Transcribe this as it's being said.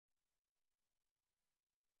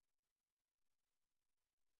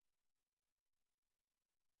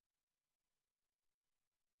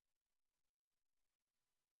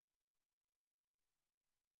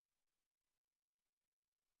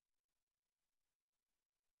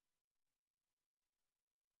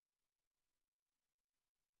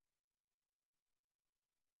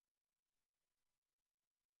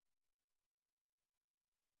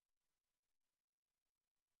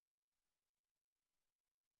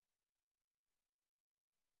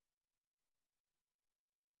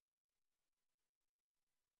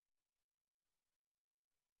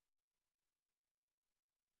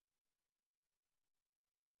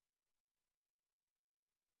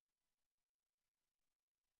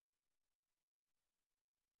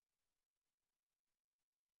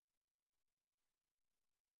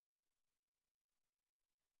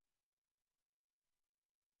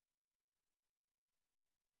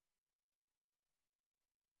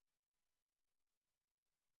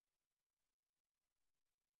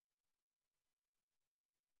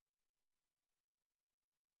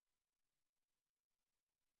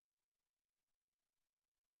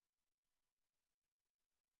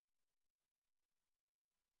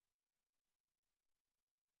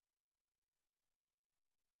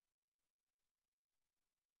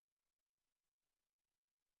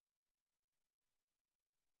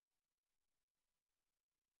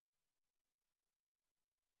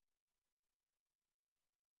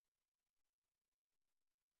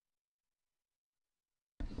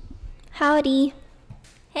Howdy.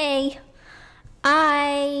 Hey.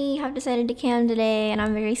 I have decided to cam today and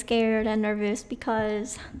I'm very scared and nervous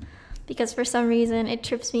because for some reason it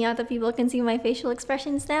trips me out that people can see my facial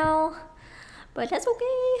expressions now. But that's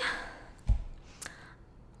okay.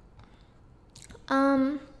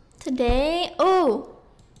 Today,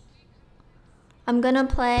 I'm gonna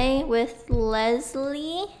play with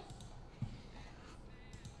Leslie.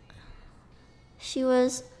 She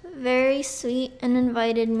was very sweet and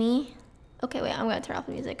invited me. Okay, wait, I'm gonna turn off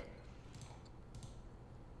the music.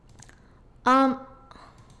 Oh.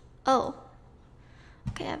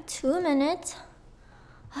 Okay, I have 2 minutes.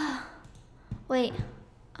 Wait.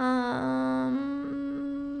 I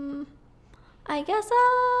guess,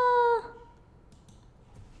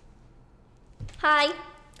 Hi.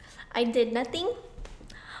 I did nothing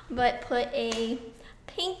but put a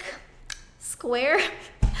pink square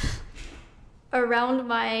around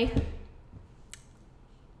my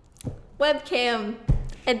webcam,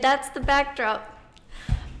 and that's the backdrop.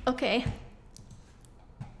 Okay.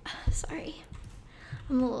 Sorry.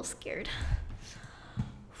 I'm a little scared.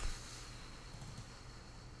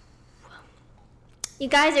 You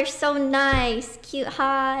guys are so nice. Cute.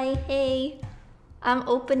 Hi. Hey. I'm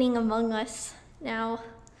opening Among Us now.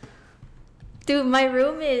 Dude, my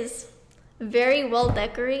room is very well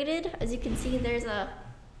decorated. As you can see, there's a...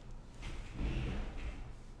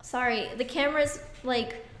 Sorry, the camera's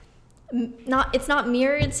like... It's not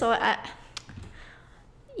mirrored, so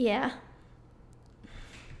yeah.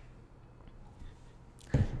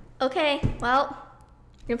 Okay, well,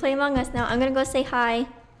 you're playing Among Us now. I'm gonna go say hi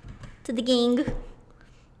to the gang.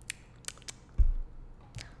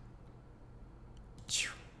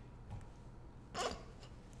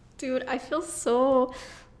 Dude, I feel so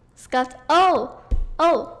scuffed. Oh,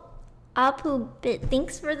 Apu Bit.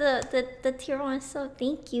 Thanks for the tier 1 sub.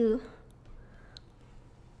 Thank you.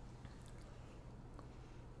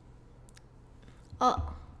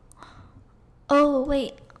 Oh,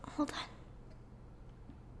 wait, hold on.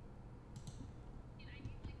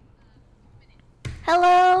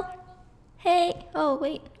 Hello. Hey. Oh,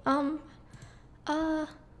 wait. How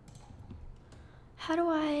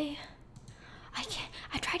do I can't.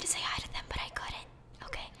 I tried to say hi to them, but I couldn't.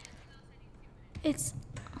 Okay. It's...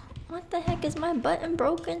 What the heck? Is my button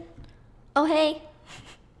broken? Oh, hey.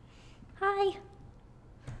 Hi.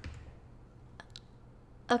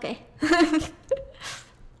 Okay.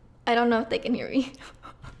 I don't know if they can hear me.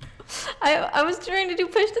 I was trying to do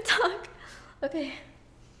push to talk. Okay.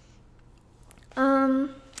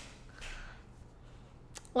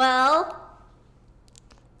 Well,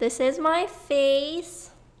 this is my face.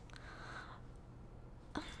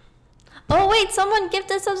 Oh wait, someone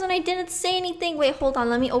gifted subs and I didn't say anything. Wait, hold on,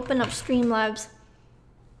 let me open up Streamlabs.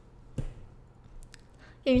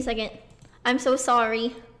 Give me a second. I'm so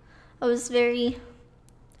sorry. I was very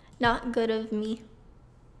not good of me.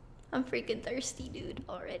 I'm freaking thirsty, dude,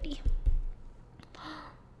 already.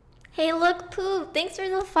 Hey, look, Poob. Thanks for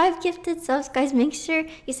the 5 gifted subs. Guys, make sure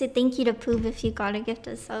you say thank you to Poob if you got a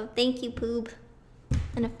gifted sub. Thank you, Poob.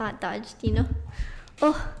 And if not dodged, you know.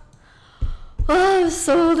 Oh, I'm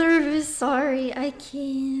so nervous. Sorry, I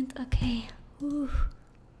can't. Okay. Ooh.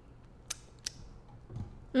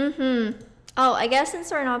 Oh, I guess since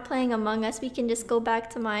we're not playing Among Us, we can just go back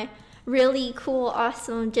to my really cool,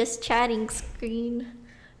 awesome, just chatting screen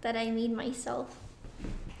that I made myself.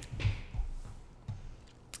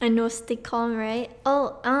 I know, stay calm, right?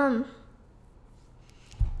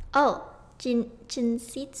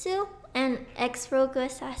 Jinsitsu and ex-Rogue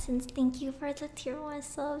Assassins, thank you for the tier 1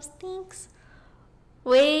 subs. Thanks.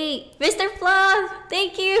 Wait, Mr. Fluff,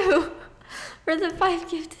 thank you for the 5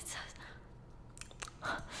 gifted subs.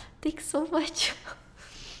 Thanks so much.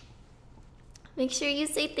 Make sure you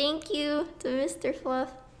say thank you to Mr.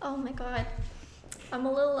 Fluff. Oh my god. I'm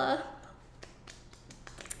a little,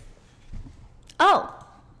 Oh!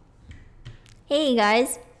 Hey,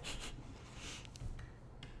 guys.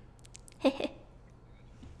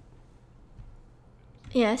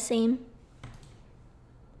 Yeah, same.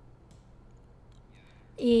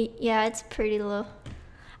 Yeah, it's pretty low.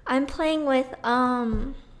 I'm playing with,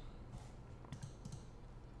 I'm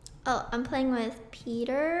playing with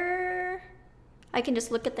Peter. I can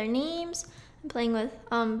just look at their names. I'm playing with,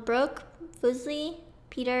 Brooke, Fuzzy,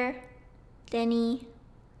 Peter, Denny,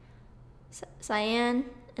 Cyan,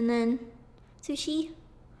 and then Sushi,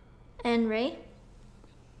 and Ray.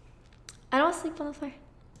 I don't sleep on the floor.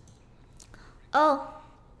 Oh,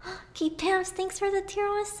 Keep Tams, thanks for the tier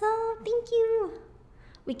 1 sub. Thank you.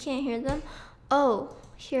 We can't hear them. Oh,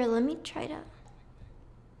 here, let me try to.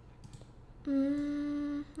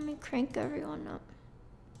 Let me crank everyone up.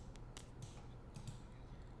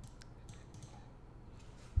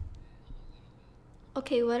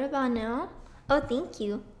 Okay, what about now? Oh, thank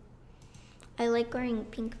you. I like wearing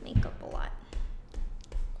pink makeup a lot.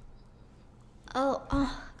 Oh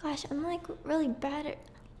gosh, I'm like really bad at.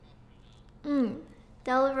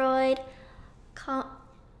 Delroyd,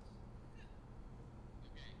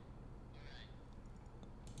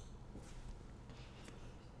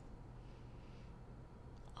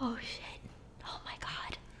 oh shit. Oh my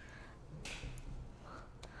god.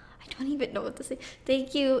 I don't even know what to say.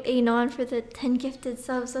 Thank you, Anon, for the 10 gifted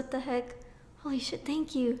subs. What the heck? Holy shit,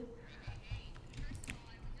 thank you.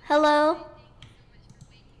 Hello?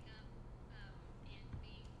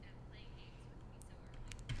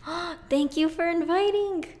 Thank you for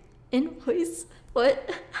inviting. Invoice. What?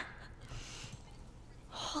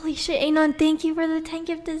 Holy shit, Anon, thank you for the 10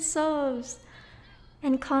 gifted subs.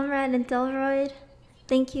 And Comrade and Delroyd,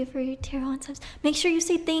 thank you for your tier 1 subs. Make sure you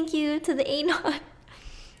say thank you to the Anon.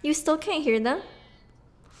 You still can't hear them?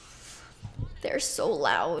 They're so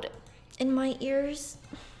loud in my ears.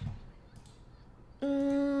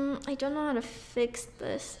 I don't know how to fix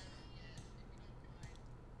this.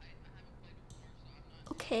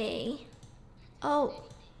 Okay. Oh,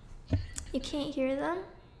 you can't hear them?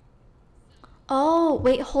 Oh,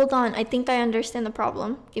 wait, hold on. I think I understand the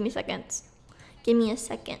problem. Give me seconds. Give me a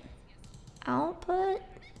second. Output,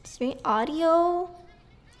 stream audio.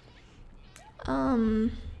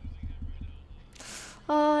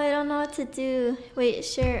 Oh, I don't know what to do. Wait,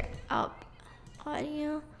 share out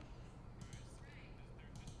audio.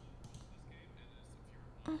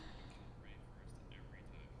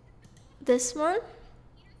 This one?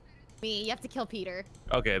 Me, you have to kill Peter.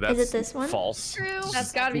 Okay, that's Is it this one? false. True.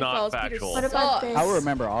 That's gotta be not false. factual. What about this? I'll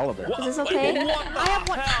remember all of it. Is this okay? I have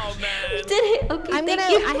one. Hell, man. You did it. Okay, I'm thank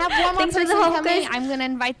gonna. you. I have one more Thanks for person the help, coming. guys. I'm gonna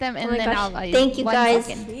invite them, and Oh my then gosh. I'll. Thank you, one guys.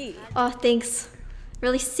 second. Oh, thanks.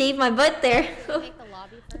 Really saved my butt there. Take the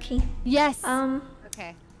lobby first. Okay. Yes.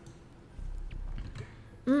 Okay.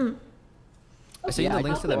 I see Yeah, the I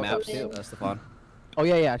links to the got maps, those. Stefan, Oh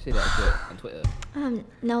yeah, I see that. I see it. on Twitter.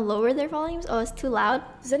 Now lower their volumes. Oh, it's too loud.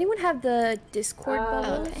 Does anyone have the Discord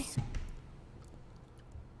bubbles? Okay.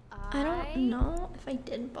 I don't know if I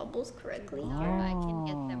did bubbles correctly. I can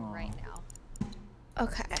get them right now.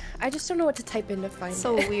 Okay. I just don't know what to type in to find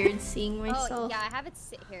So it. weird seeing Oh myself. yeah, I have it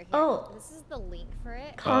sit here. Oh. This is the link for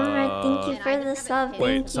it. Comrade, thank you And for I the just sub. haven't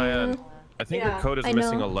Wait, Thank Cyan. you. I think Yeah. the code is I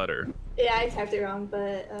missing know. a letter. Yeah, I typed it wrong,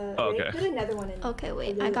 but Oh, Ray, okay. put another one in. Okay,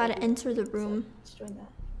 wait. really I gotta like it. enter the room. Let's join that.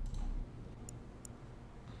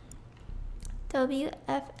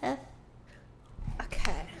 WFF. Okay.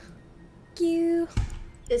 Thank you.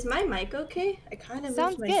 Is my mic okay? I kind of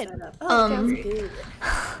Sounds moved my good. setup. Oh, Um, sounds good.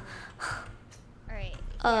 Alright.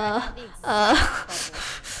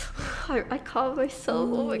 I caught myself.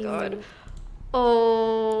 Oh my god.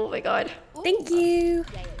 Oh my god. Thank you.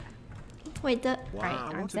 Yeah. Wait, the.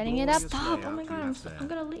 Alright, I'm setting it up. Stop. Oh my god. I'm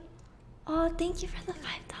gonna leave. Oh, thank you for the $5.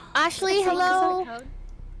 Ashley, hello.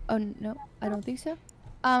 Oh no, I don't think so.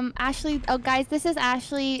 Ashley. Oh guys, this is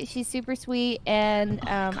Ashley. She's super sweet, and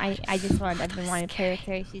I've been wanting to play with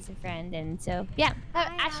her. She's a friend, and so yeah.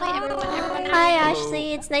 Ashley, everyone. Hi,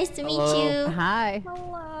 Ashley. It's nice to meet you. Hi.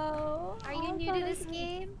 Hello. Are you new to this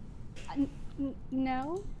game?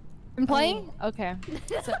 No. I'm playing. Okay.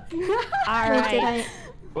 So, all Wait, right. did I?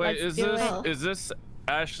 Wait, Let's do it. is this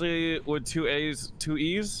Ashley with 2 A's, 2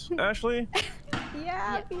 E's? Ashley?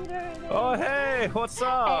 Yeah, Peter. Oh hey, what's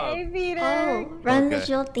up? Peter. Oh, Run the Okay.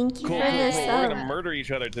 Jill. Thank you Cool. for the We're sub. gonna murder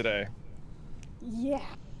each other today. Yeah.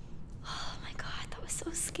 Oh my god, that was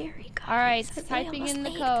so scary, guys. All right, I really typing almost in the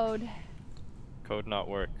died. code. Code not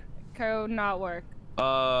work. Code not work.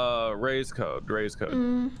 Raise code. Raise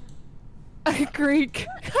code. Greek.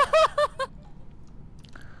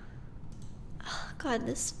 Oh god,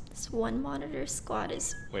 this one monitor squad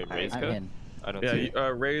is. Wait, hard. raise I'm code? in. I don't see.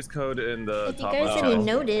 Raise code in the If you top guys left. didn't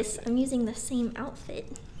notice, I'm using the same outfit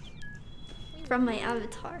from my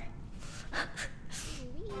avatar.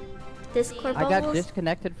 Discord I got bubbles.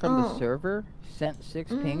 disconnected from Oh. the server. Sent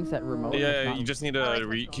 6 pings that remote. was Yeah, not- you just need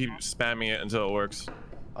to keep spamming it until it works.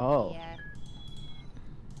 Oh. Yeah.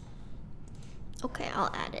 Okay,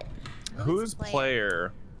 I'll add it. Who's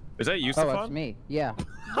player? Is that you, Oh, Stefan? that's me. Yeah.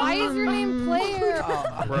 Why is your name Player?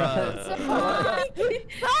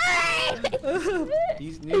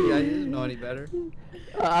 He's new, yeah, he doesn't know any better.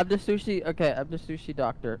 I'm the sushi. Okay, I'm the sushi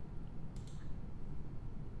doctor.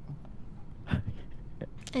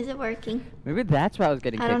 Is it working? Maybe that's why I was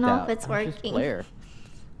getting I kicked don't know out. if it's I was just working. Blair.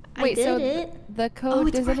 Wait, I so did it. the code. Oh,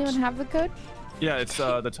 it's does anyone working. have the code? Yeah, it's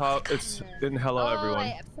the top. It's in hello everyone.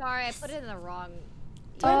 I'm sorry, I put it in the wrong.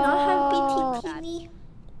 Do I not Oh. have BTP?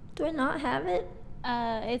 Do I not have it?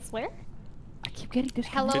 It's where? I keep getting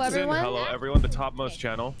disconnected. Hello, Kitson, everyone. hello everyone. The topmost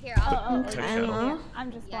channel. Here, Tech I channel. know.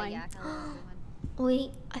 I'm just yeah, fine. yeah. Hello, everyone.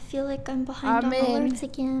 Wait, I feel like I'm behind I'm on in. alerts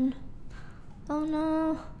again. Oh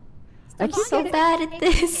no. I I'm keep so getting- bad at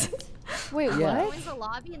this. Wait, Yeah. what? Joins the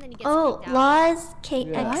lobby and then he gets Oh, kicked out. Laws,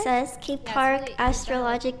 Yeah. KXS, Cape Yeah, Park, it's really- it's done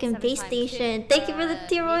like Astrologic, and 7 Base times. Station. Thank you for the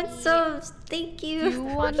tier 1 maybe- subs. Thank Do you. you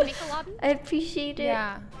want Make a lobby? I appreciate it.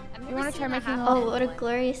 Yeah. I've You never wanna seen try that making happen. Oh, what a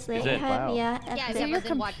glorious day Is I it? had. Wow. Yeah, Yeah, epic. yeah, your but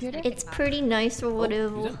then watch computer? the It's TikTok. pretty nice or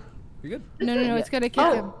whatever. You're good. No, it's gonna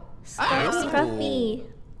kick him. Scruffy.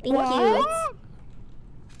 Thank What? you.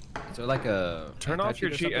 Is there like a Turn type off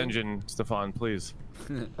your sheet or cheat something? engine, Stefan, please.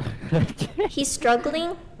 He's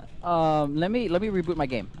struggling. Let me reboot my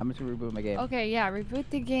game. I'm just gonna reboot my game. Okay, yeah, reboot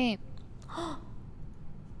the game. Oh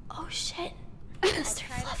shit. I'll Mr.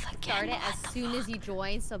 try to Fluff start again. it What as the soon fuck? as you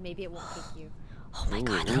join, so maybe it won't kick you. Oh my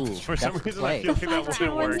god. Ooh, For some that's the reason, I play. feel like that The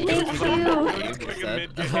wouldn't five work. Thank Click you. a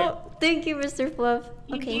mid-game. Oh, thank you, Mr. Fluff.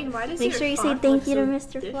 Okay, Eugene, why does make your sure you say font thank look you to so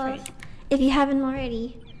Mr. different? Fluff if you haven't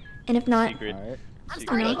already. And if not, Secret. Alright.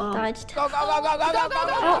 you know, Oh. dodged. Go, go, go, go, go, go, go,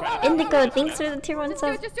 go! Oh, Indigo, thanks for the tier 1 Just do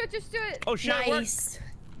sub. it, just do it, just do it! Oh shit, it worked. Nice.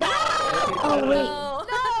 Oh, wait.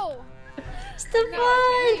 No!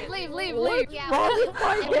 Stefan! Leave. Yeah.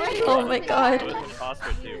 Oh my god. It was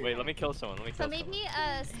imposter too. Wait, let me kill someone. Let me So kill someone.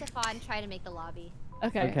 maybe Stefan try to make the lobby.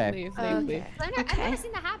 Okay, Okay. leave. I've never Okay.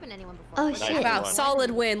 seen that happen to anyone before. Oh Like, shit. Wow, One. solid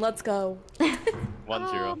win. Let's go. 1-0.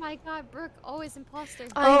 Oh my god, Brooke, always imposter.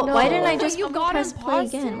 Oh, why didn't I know. just You got press play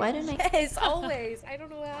imposter? again? Why didn't I? Yes, always. I don't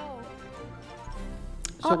know how.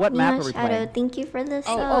 So what map Nina are we Shadow, playing? thank you for the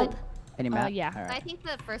Oh, sub. Any map? yeah. I Alright. think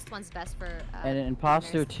the first one's best for. And an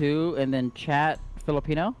imposter beginners. 2, and then chat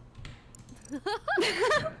Filipino.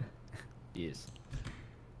 Yes.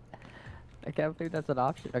 I can't believe that's an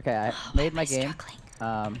option. Okay, I made my game. Struggling.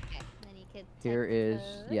 Okay, then you could Here type is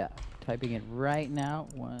code. yeah, typing it right now.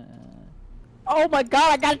 Oh my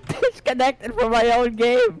god, I got disconnected from my own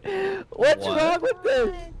game. What's What? wrong with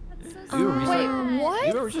this? That's so You sad. restart. You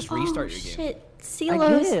ever just restart your game? Shit. I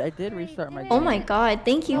Silos. did restart my game. Oh my god,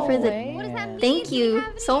 thank you for the way. What does that mean? Thank Do we you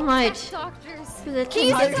have so any much. tech doctors? for the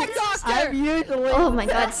He's a tech- tech doctor! I'm usually. Oh my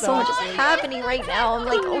god, so much is happening right now. I'm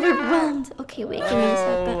like overwhelmed. Okay, wait, give me a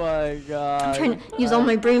Oh second. my god. I'm trying to use all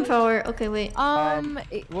my brain power. Okay, wait.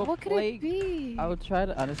 we'll what could play- it be? I will try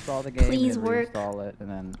to uninstall the game. Please and then work. reinstall it, and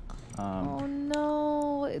then. Oh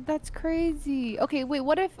no, that's crazy. Okay, wait,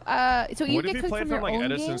 what if so you What get if you clicked played from from your like own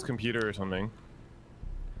Edison's game? computer or something?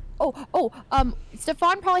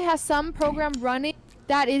 Stefan probably has some program running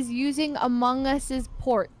that is using Among Us's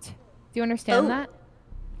port. Do you understand Oh. that?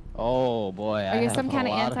 Oh boy. Are I you have some a kind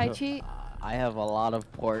of lot anti-cheat? I have a lot of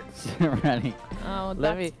ports running. Oh,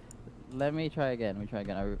 Let me try again. Let me try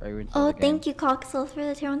again. I reinstalled Oh, the game. thank you, Coxel, for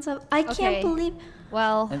the tier 1 sub. I Okay. can't believe.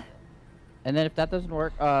 well. And then if that doesn't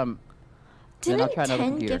work, then I'll Didn't try another 10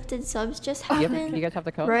 computer. gifted subs just Do you happen? guys have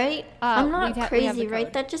the code? Right? I'm not we have crazy, the right?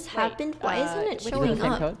 code. That just Wait, happened. Why isn't it which Is it showing the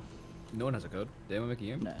same up? code? No one has a code. Did anyone make a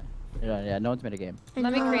game? No, no one's made a game. I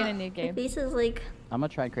Let me know. create a new My game. face is like, I'm gonna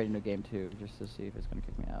try and create a new game too, just to see if it's gonna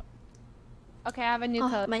kick me out. Okay, I have a new oh,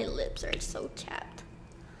 code. my lips are so chapped.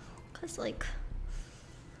 Cause like,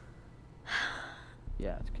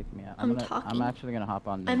 Yeah, it's kicking me out. I'm I'm talking. actually gonna hop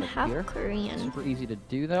on I'm the half computer. Korean. Super easy to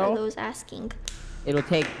do For though. those asking. It'll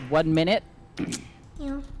take 1 minute.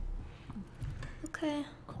 Yeah. Okay.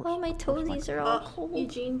 course, Oh, my of course, toesies are all Oh, cold.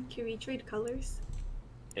 Eugene, can we trade colors?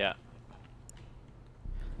 Yeah.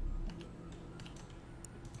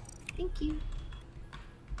 Thank you.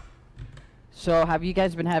 So have you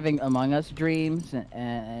guys been having Among Us dreams?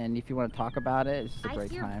 And if you want to talk about it, it's a I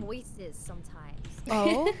great hear time. voices sometimes.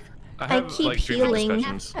 Oh? I have, keep like, dream healing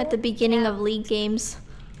discussions. at the beginning of League games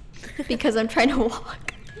because I'm trying to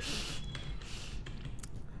walk.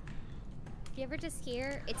 You ever just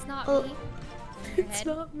hear, it's not Oh. me? in your head?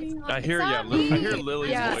 not me. It's I hear, it's yeah, not I me. hear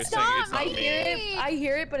Lily's Yeah. voice saying it's I not hear me. it. I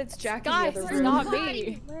hear it, but it's Jack in Guys, the other it's room. not Where's the me.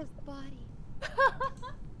 body? Where's the body?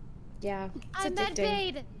 Yeah, it's I'm med addicting.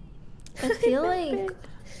 bade. I feel like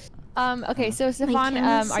Okay, so my Stefan,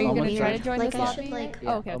 camera's are you so gonna try weird. to join Like, this I lobby? should, like,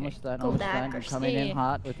 Yeah, okay, almost done. Go Almost back done. or I'm coming in something.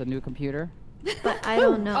 hot with a new computer. but I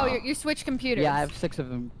don't know. Oh, you switch computers. Yeah, I have 6 of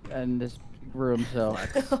them in this room, so.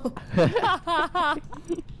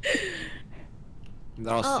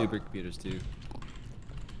 They're all Oh. supercomputers too.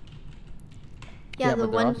 Yeah, Yeah, the but they're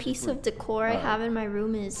one all piece super, of decor I uh, have in my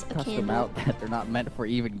room is a Custom candle. out that they're not meant for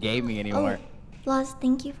even gaming anymore. Oh, Laz,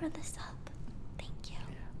 thank you for the sub. Thank you.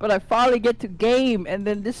 But I finally get to game, and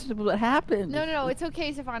then this is what happens. No, it's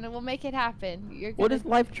okay, Stefan. We'll make it happen. You're What gonna... is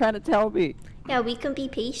life trying to tell me? Yeah, we can be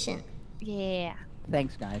patient. Yeah.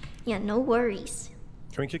 Thanks, guys. Yeah, no worries.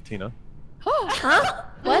 Can we kick Tina? Huh?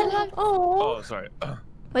 What? Oh, sorry.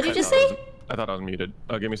 What did you I just thought it say? was- I thought I was muted.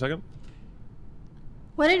 Give me a second.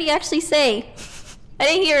 What did he actually say? I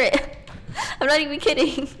didn't hear it. I'm not even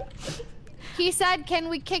kidding. He said, "Can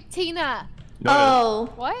we kick Tina?" No, Oh.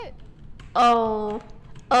 What? Oh.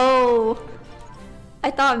 Oh.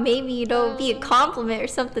 I thought maybe it'd be a compliment or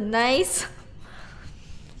something nice.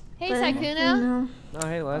 Hey, But, Sykkuno. Oh,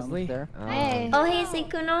 hey, Leslie. there. Hey. Oh, hey,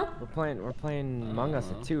 Sykkuno. We're playing Among Us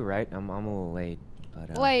at 2, right? I'm a little late,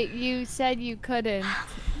 but Wait, you said you couldn't.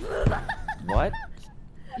 What?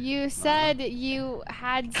 You said you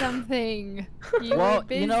had something. You Well, were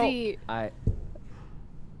busy. you know,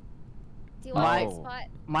 Do you want My- a spot?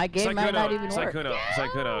 my game might not even work.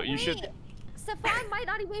 Sykkuno, you should. Stefan might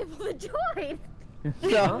not even be able to join.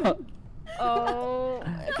 So, Oh.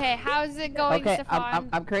 Okay, how's it going, okay, Stefan?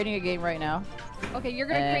 I'm creating a game right now. Okay, you're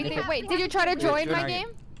gonna And- create the. Wait, did you try to join my game?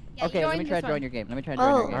 Yeah, Okay, you let me join try this to join one. your game. Let me try to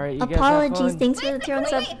join Oh, your game. Alright, you guys have apologies. fun. Thanks for the tier one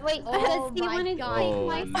sub. Wait, Oh he my wanted God. to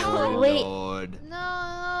play my Wait. Lord. No.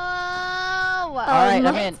 Alright,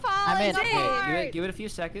 I'm in. It's I'm in. falling apart. Give it a few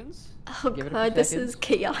seconds. Oh Give it a few god, this seconds. is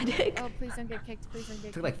chaotic. Oh, please don't get kicked. Please don't get It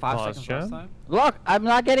kicked. took like 5 Pause, seconds chat. last time. Look, I'm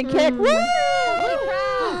not getting kicked. Woo!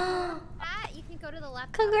 Matt, you can go to the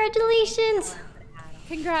left. Congratulations.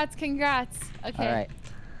 Congrats, congrats. Okay. Alright.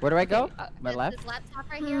 Where do I go? My This left? laptop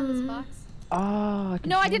right here on this box. Oh,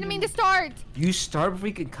 No, I didn't mean to start. You start before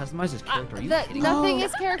you can customize his character. Are you kidding me? Nothing Oh.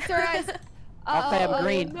 is characterized. Okay, I'm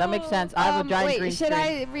green. That makes sense. I have a giant wait, green should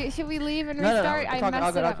screen. should we leave and No, no, no. restart? It's I all good, all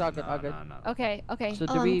messed good, it up. all good, all good. No. Okay, okay. So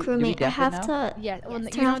do we crewmate, I deafen have now? to Yeah, well,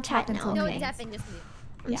 turn you off don't chat talk now. until No, Okay. deaf and just mute.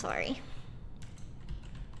 I'm Yeah. sorry.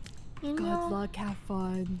 You Good know, luck, have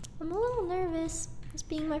fun. I'm a little nervous. This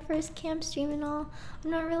being my first camp stream and all,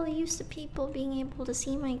 I'm not really used to people being able to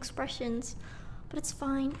see my expressions. But it's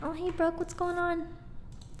fine. Oh, hey, Brooke, what's going on?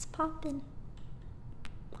 It's poppin'.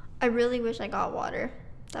 I really wish I got water.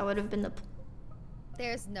 That would have been the...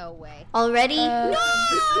 There's no way. Already? No!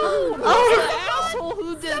 Oh! Asshole,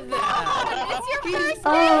 who did that? It's your first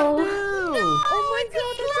Oh! Oh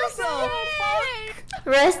my god,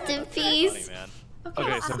 Rest in Funny, peace. man.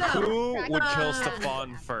 Okay, so so, who would kill uh,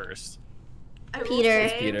 Stefan first? I will Peter.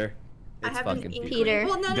 say, Peter. I It's have an fucking inkling- Peter.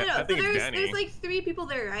 Well, no. I So think it's there's Danny. like 3 people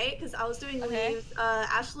there, right? Because I was doing Okay. leaves.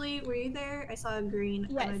 Ashley, were you there? I saw a green.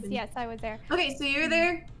 I might have been- I was there. Okay, so you're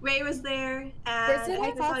there. Ray was there, and Was it?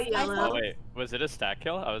 I saw yellow. Oh wait, was it a stack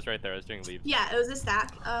kill? I was right there. I was doing leaves. Yeah, it was a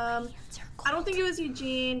stack. I don't think it was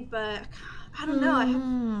Eugene, but I don't know. I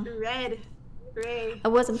have red. Ray. I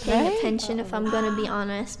wasn't paying Right? attention if I'm gonna be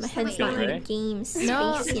honest. My head's not in the Right? game space,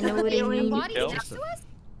 No. you know what I Alien mean? Body Kill? next to us?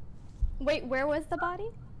 Wait, where was the body?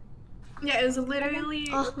 Yeah, it was literally.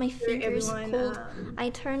 Oh, my for finger's everyone, cold. I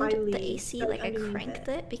turned by the Lee, AC, so like I underneath cranked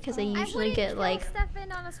it. it because I I usually wouldn't get kill like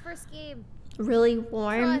Stefan on his first game. really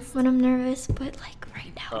warm Trust. when I'm nervous, but like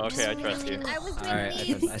right now. Oh, I'm okay, just I trust really you. I was doing Alright,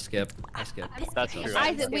 leaves. I skip. I skip. That's true.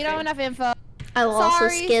 Isaac, we don't have enough info. I will also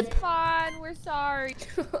Sorry, skip. Stefan, we're sorry.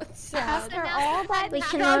 After all that We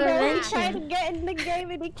cannot trouble mention. trying to get in the game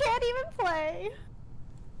and he can't even play.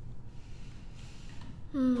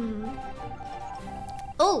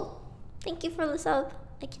 Oh, thank you for the sub.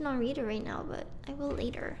 I cannot read it right now, but I will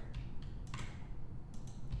later.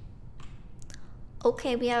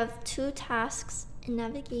 Okay, we have 2 tasks in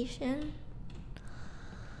navigation.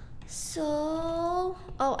 So,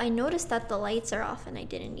 oh, I noticed that the lights are off and I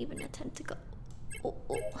didn't even attempt to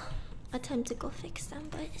go fix them,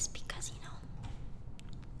 but it's because, you know,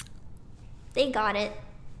 they got it.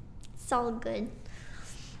 It's all good.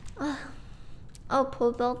 Oh,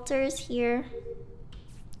 pole belter's here.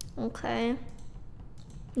 Okay.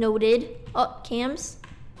 Noted. Oh, Cams.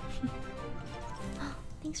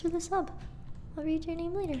 Thanks for the sub. I'll read your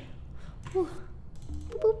name later. Ooh.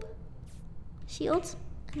 Boop. Shields.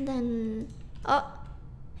 And then... Oh.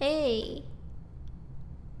 Hey.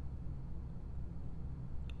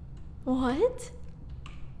 What?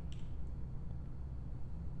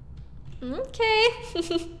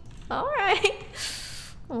 Okay. Alright.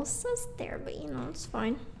 Well, sus there, but you know, it's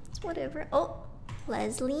fine. It's whatever. Oh,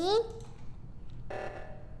 Leslie.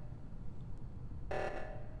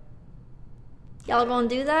 Y'all gonna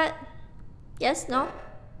do that? Yes? No?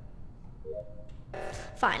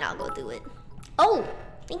 Fine, I'll go do it. Oh,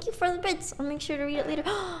 thank you for the bits. I'll make sure to read it later.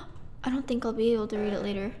 I don't think I'll be able to read it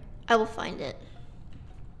later. I will find it.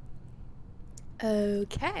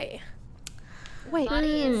 Okay. Wait.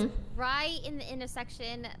 Body is right in the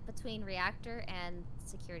intersection between reactor and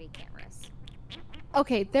security cameras.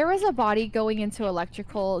 Okay, there was a body going into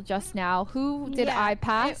electrical just now. Who did I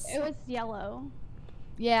pass? It was yellow.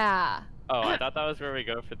 Yeah. Oh, I thought that was where we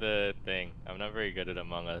go for the thing. I'm not very good at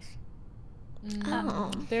Among Us.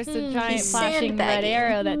 Oh. There's a giant He's flashing red sandbagging.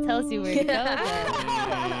 arrow that tells you where to go. There.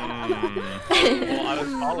 Well, I was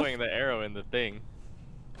following the arrow in the thing.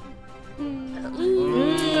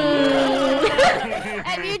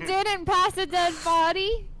 And you didn't pass a dead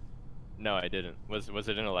body? No, I didn't. Was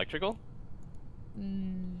it in electrical?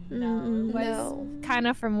 No, it was No. kind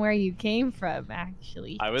of from where you came from,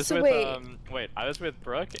 actually. I was So with wait. I was with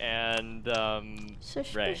Brooke and Ray.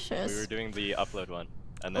 Suspicious. We were doing the upload one,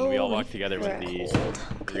 and then we all walked together when the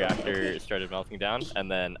reactor started melting down,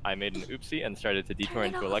 and then I made an oopsie and started to detour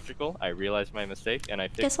into electrical. I realized my mistake and I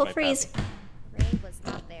fixed Guess we'll my freeze. path. Ray was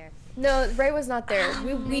not there. No, Ray was not there.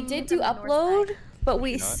 We did do upload, but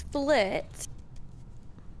we not? split.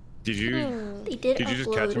 Did you They did did you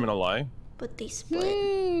just catch upload, him in a lie? but they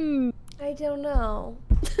split. I don't know.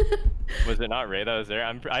 Was it not Ray that was there?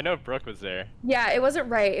 I know Brooke was there. Yeah, it wasn't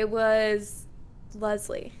Ray. It was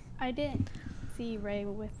Leslie. I didn't see Ray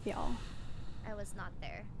with y'all. I was not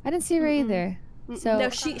there. I didn't see Ray either. So No,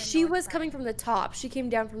 she was coming from the top. She came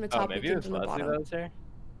down from the Oh, top. maybe We it came was from the Leslie bottom. that was there.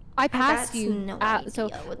 I passed got you. no So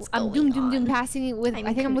idea what's I'm going doom on. passing it with.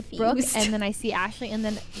 I think I'm with Brooke, confused. and then I see Ashley, and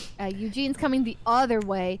then Eugene's coming the other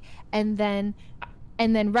way, and then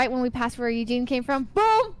right when we passed where Eugene came from,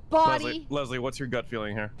 boom, body. Leslie, what's your gut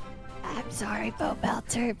feeling here? I'm sorry, Bo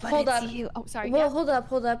Belter, but Hold it's up. you. Oh, sorry. Well, yeah.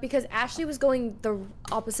 hold up, because Ashley was going the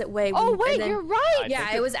opposite way. Oh and wait, then- you're right. I Yeah,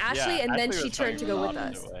 think it was it's- Ashley, yeah, and then Ashley she was turned to go coming with the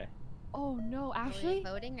us. opposite way. Oh no, Were Ashley. we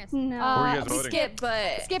voting or No. Who are you guys voting? Skip,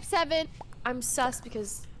 but Skip 7. I'm sus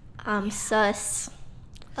because I'm sus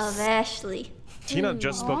of Ashley. Tina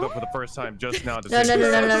just spoke up for the first time just now to No, say no, no,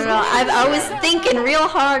 she's no, no, sus. no. I was thinking real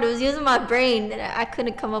hard. I was using my brain, and I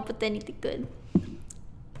couldn't come up with anything good.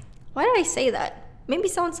 Why did I say that? Maybe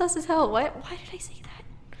someone sus as hell. Why did I say that?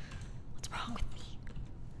 What's wrong with me?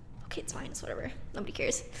 Okay, it's fine. It's whatever. Nobody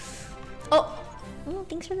cares. Oh,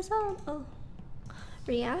 thanks for the sub. Oh,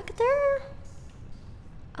 reactor.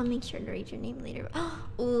 I'll make sure to read your name later.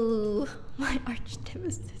 Ooh, my arch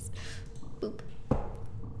nemesis. Boop.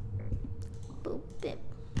 Boop it.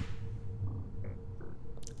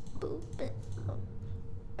 Boop it.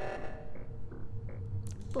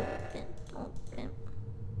 Boop it. Boop it.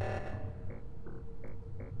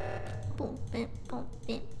 Boop it. Boop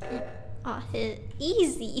it. Ah, hit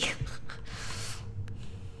easy.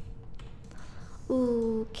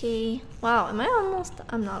 Okay. Wow, am I almost?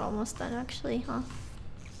 I'm not almost done actually, huh?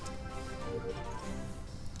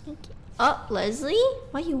 Thank you. Oh, Leslie?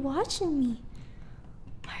 Why are you watching me?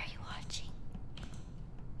 Why are you watching?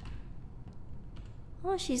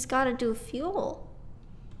 Oh, she's gotta do fuel.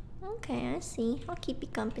 Okay, I see. I'll keep you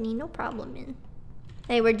company, no problem, man.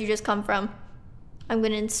 Hey, where'd you just come from? I'm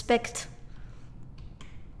gonna inspect.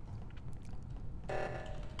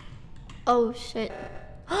 Oh, shit.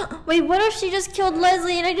 Wait, what if she just killed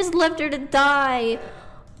Leslie and I just left her to die?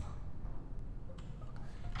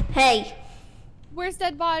 Hey. Where's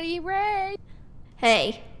dead body, Ray?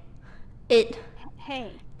 Hey.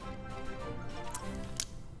 Hey.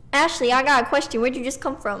 Ashley, I got a question. Where'd you just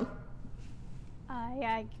come from?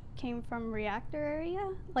 I came from reactor area,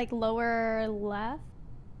 like lower left.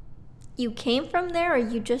 You came from there or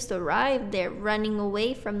you just arrived there running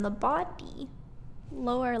away from the body?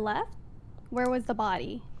 Lower left? Where was the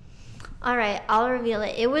body? Alright, I'll reveal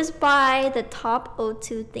it. It was by the top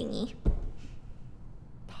O2 thingy.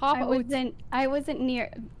 I wasn't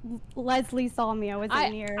near. Leslie saw me. I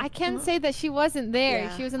wasn't near. I can't say that she wasn't there.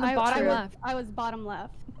 Yeah. She was in the bottom left. I was bottom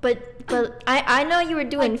left. But I know you were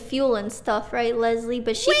doing fuel and stuff, right, Leslie?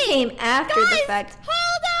 But she came after the fact.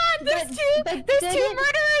 Hold on! There's two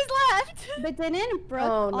murderers left! But didn't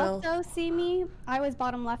Brooke also see me? I was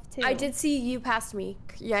bottom left too. I did see you past me.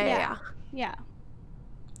 Yeah.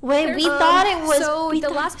 Wait, we thought it was. So the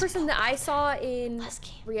last person that I saw in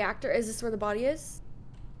reactor, is this where the body is?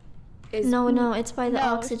 No, it's by the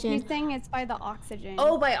oxygen. She's saying it's by the oxygen.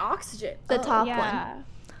 Oh, by oxygen. The top yeah. one.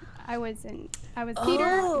 I wasn't. I was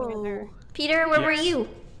Peter. Peter, where were you?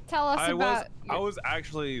 Tell us about. I was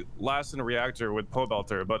actually last in the reactor with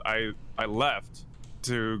Pobelter, but I left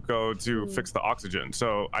to go to fix the oxygen.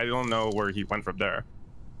 So I don't know where he went from there.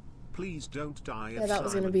 Please don't die. Yeah, that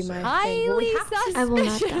was gonna be my highly thing. I will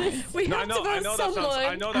not die. We No, have to vote I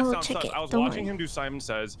know that someone. sounds sus. I was watching him do Simon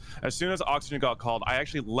Says. As soon as oxygen got called, I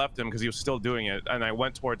actually left him because he was still doing it, and I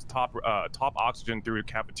went towards top oxygen through the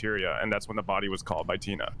cafeteria, and that's when the body was called by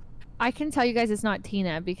Tina. I can tell you guys it's not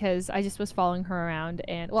Tina because I just was following her around,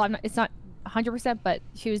 and well, it's not 100%, but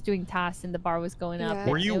she was doing tasks and the bar was going up.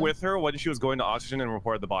 Were you with her when she was going to oxygen and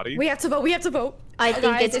reported the body? We have to vote. We have to vote. I think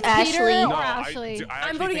Guys, it's Ashley. Peter No, or I Ashley.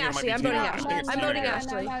 I'm voting Ashley. I'm voting Ashley. I'm voting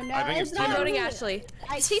Ashley. I think it's I'm Tina. voting Ashley.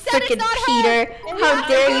 She said it's Frickin' not Peter. her. How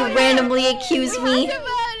dare you randomly accuse me?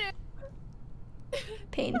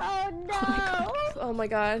 Pain. Oh no. Oh my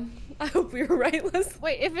god. I hope we were right, Liz.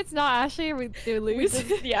 Wait, if it's not Ashley, we do lose.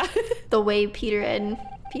 Yeah. The way Peter and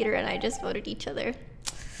I just voted each other.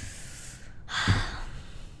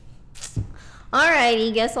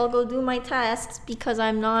 Alrighty, guess I'll go do my tasks because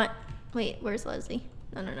I'm not. Wait, where's Leslie?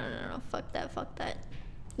 No. Fuck that.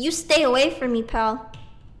 You stay away from me, pal.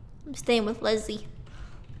 I'm staying with Leslie.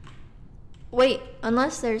 Wait,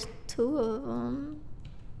 unless there's 2 of them.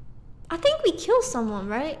 I think we kill someone,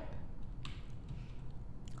 right?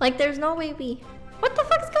 Like, there's no way we... What the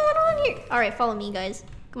fuck's going on here? Alright, follow me, guys.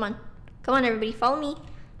 Come on. Come on, everybody. Follow me.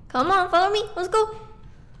 Come on, follow me. Let's go.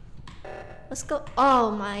 Let's go.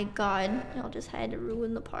 Oh, my God. Y'all just had to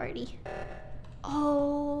ruin the party.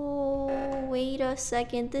 Oh, wait a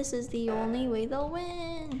second. This is the only way they'll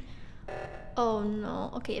win. Oh,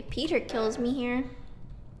 no. Okay, if Peter kills me here,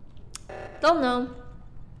 they'll know.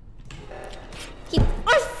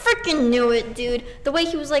 I freaking knew it, dude. The way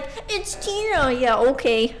he was like, it's Tina. Yeah,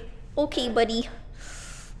 okay. Okay, buddy.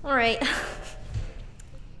 Alright.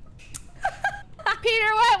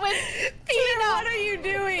 Peter went with Tina. What are you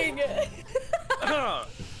doing?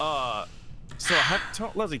 So,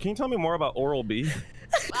 Leslie, can you tell me more about Oral-B?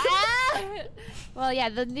 Well, yeah,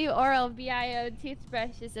 the new Oral-B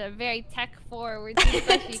toothbrush is a very tech-forward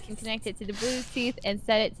toothbrush. You can connect it to the Bluetooth and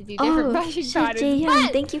set it to do different brushing patterns.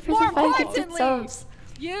 JM, thank you for the 500 subs.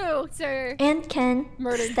 You, sir. And Ken,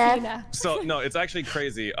 murdered Steph. Tina. So, no, it's actually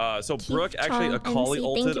crazy. So, Brooke actually Chong, Akali MC,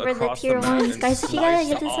 ulted thank you for the across the tier map ones. and Guys, if you gotta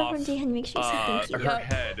get sliced this up off, from Jahan, make sure you say thank you. her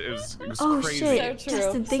head. It was Oh crazy. shit, So true.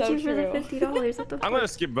 Justin, thank So you for the true. $50. What the fuck? I'm gonna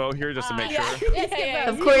skip vote here just to make sure.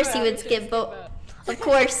 Of course you would skip vote. Of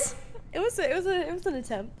course. It was an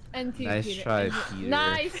attempt. And two Nice Peter. try, Peter.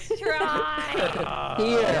 Nice try.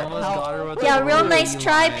 Peter, almost got her with the Yeah, real order nice you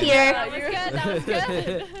try, wanted. Peter. That was good. That was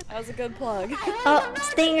good. That was a good plug. Oh,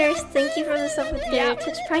 Stingers, thank you for the sub with your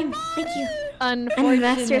Twitch Prime. Thank you. And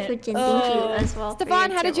Master of Unfortunate. Fujin, thank you as well. for Stefan,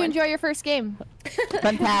 your how did tier you one. enjoy your first game?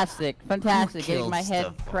 Fantastic. Getting killed my head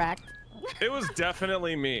Stefan. cracked. It was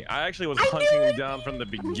definitely me. I actually was hunting him down from the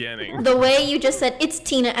beginning. The way you just said it's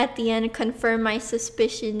Tina at the end confirmed my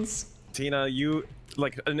suspicions. Tina, you,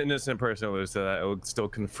 like an innocent person would say that. It would still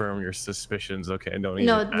confirm your suspicions. Okay, don't even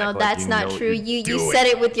No, act no, like that's you not know true. what You doing. said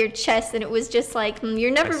it with your chest, and it was just like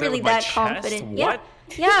you're never I said it really with my that chest? confident. What?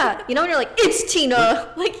 Yeah. You know when you're like it's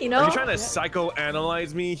Tina, like you know. Are you trying to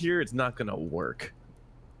psychoanalyze me here? It's not gonna work.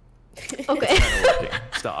 Okay. It's not working.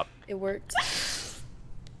 Stop. It worked.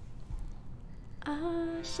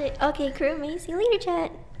 Shit. Okay, crew, me. See you later,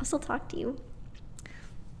 chat. I'll still talk to you.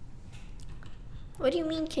 What do you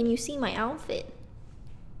mean? Can you see my outfit?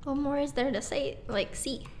 What more is there to say? Like,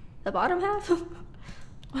 see the bottom half?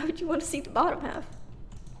 Why would you want to see the bottom half?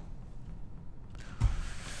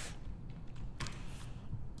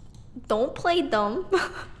 Don't play dumb.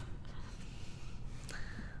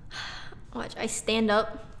 Watch, I stand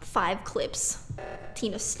up, 5 clips.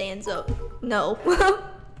 Tina stands up. No.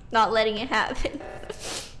 Not letting it happen.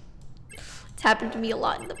 It's happened to me a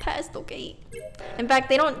lot in the past, okay? In fact,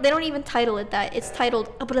 they don't even title it that. It's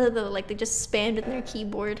titled like they just spammed in their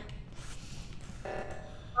keyboard.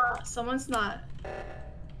 Someone's not.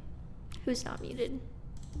 Who's not muted?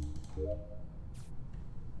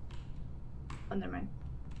 Oh, never mind.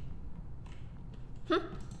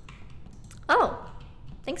 Oh.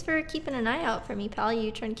 Thanks for keeping an eye out for me, pal.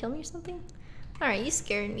 You trying to kill me or something? Alright, you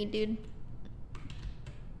scared me, dude.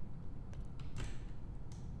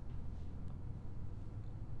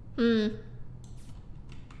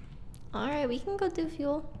 Alright, we can go do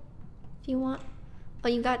fuel. If you want. Oh,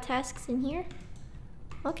 you got tasks in here?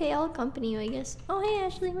 Okay, I'll accompany you, I guess. Oh, hey,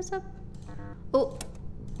 Ashley, what's up? Oh.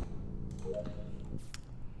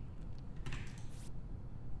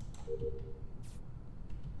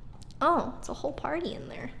 Oh, it's a whole party in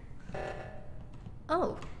there.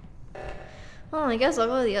 Oh. Well, I guess I'll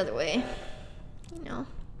go the other way. You know.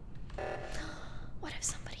 What if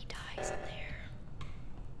somebody dies in there?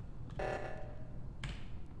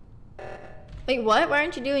 Wait, what? Why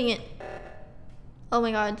aren't you doing it? Oh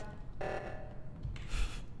my god.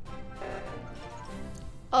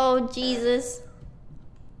 Oh, Jesus.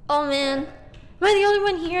 Oh, man. Am I the only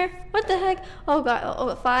one here? What the heck? Oh, God.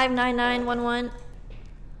 Oh, 59911.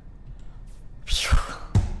 Phew.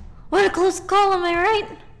 What a close call, am I right?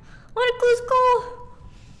 What a close call.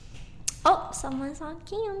 Oh, someone's on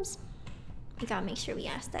cams. We gotta make sure we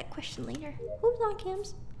ask that question later. Who's on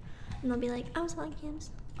cams? And they'll be like, I was on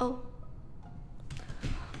cams. Oh.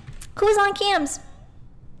 Who's on cams?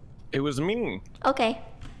 It was me. Okay.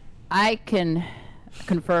 I can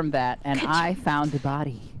confirm that, and I found the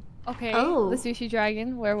body. Okay. Oh. The sushi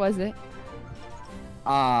dragon. Where was it?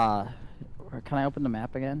 Can I open the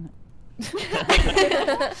map again?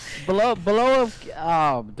 below.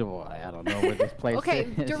 Oh, boy, I don't know where this place Okay,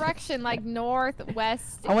 is. direction like north,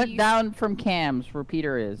 west. I went east. down from cams where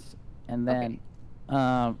Peter is, and then,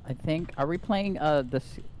 I think, are we playing what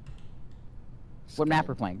map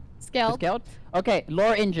we're playing? Skeld. Skeld? Okay,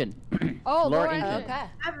 lore engine. Oh, lore lore engine. engine. I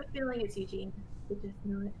have a feeling it's Eugene. I just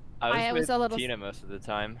know it. I was a with little Tina most of the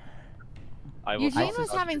time. Eugene was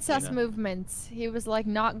also having with sus Tina. movements. He was like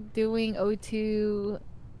not doing O2.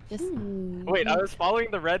 Just. Wait, I was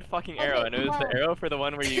following the red fucking arrow, and it was come the arrow for the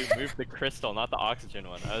one where you moved the crystal, not the oxygen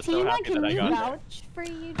one. I was so Tina, happy can that I you got there. vouch for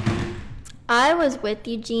Eugene? I was with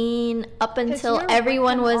Eugene up until you're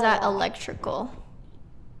everyone with him was a at lot. electrical.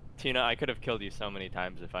 Tina, I could have killed you so many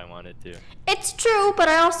times if I wanted to. It's true, but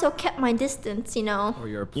I also kept my distance, you know. Or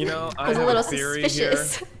you're You know, I I was a have little a theory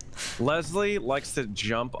suspicious. here. Leslie likes to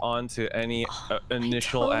jump onto any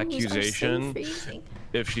initial toes are so accusation freezing.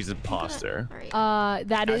 if she's an imposter.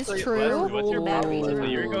 That is Actually, true. Leslie, what's your problem, Ooh.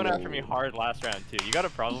 Leslie? You were going after me hard last round too. You got a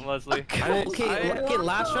problem, Leslie? Okay,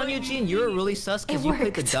 last round, Eugene, you were really sus because you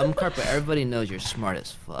played the dumb card, but everybody knows you're smart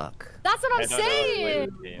as fuck. That's what I'm I don't know this saying.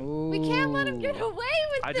 game. We can't let him get away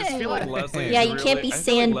with I it. just feel like Leslie. Yeah, is you really, can't be I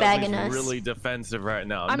feel like sandbagging Leslie's us. really defensive right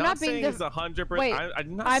now. I'm not being saying it's 100%. Wait,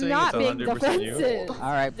 I'm not I'm saying not it's being 100% you. defensive.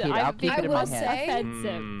 All right, Peter, I'll keep it in my head.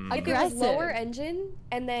 Offensive. Mm. If it was Aggressive. lower engine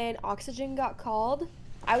and then oxygen got called,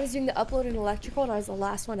 I was doing the upload in electrical and I was the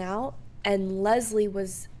last one out, and Leslie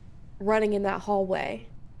was running in that hallway.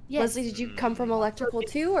 Yes. Leslie, did you come from electrical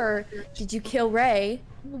too, or did you kill Ray?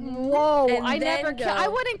 Whoa! And I then never. I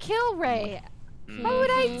go? wouldn't kill Ray. How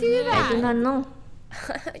would I do I do that? not know.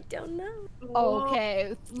 I don't know.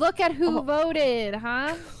 Okay, look at who voted,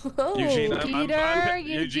 huh? Eugene, Peter,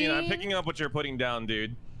 Eugene, I'm picking up what you're putting down,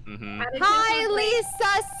 dude. Highly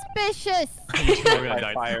suspicious. We're gonna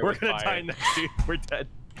die. Fire, We're gonna fire. die next, dude. We're dead.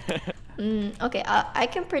 Okay, I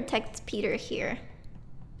can protect Peter here.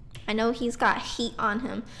 I know he's got heat on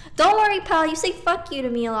him. Don't worry, pal. You say fuck you to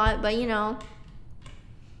me a lot, but you know.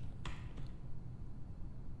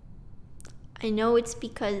 I know it's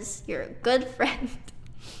because you're a good friend.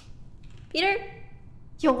 Peter?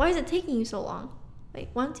 Yo, why is it taking you so long? Wait,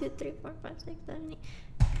 1, 2, 3, 4, 5, 6, 7,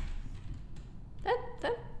 8.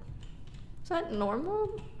 Is that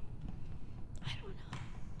normal? I don't know.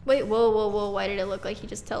 Wait, whoa. Why did it look like he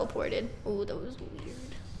just teleported? Oh, that was weird.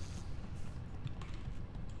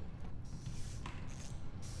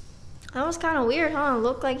 That was kind of weird, huh? It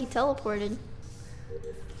looked like he teleported.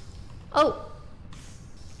 Oh.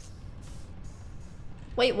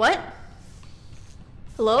 Wait, what?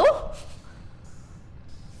 Hello?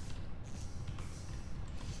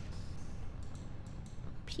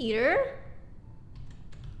 Peter?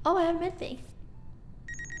 Oh, I have medbay.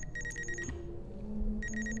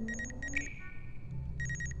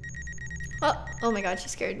 Oh my god, she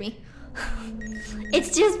scared me.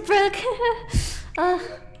 It's just Brooke.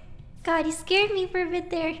 God, you scared me for a bit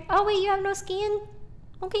there. Oh wait, you have no skin?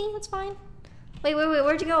 Okay, that's fine. Wait,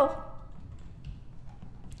 where'd you go?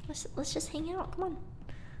 Let's just hang out, come on.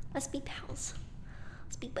 Let's be pals.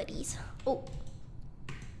 Let's be buddies. Oh.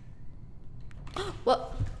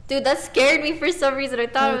 What? Dude, that scared me for some reason. I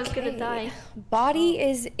thought I was gonna die. Body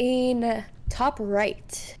is in top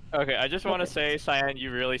right. Okay, I just want to say, Cyan,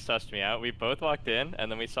 you really sussed me out. We both walked in,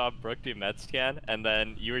 and then we saw Brooke do med scan, and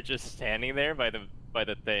then you were just standing there by the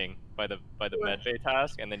med bay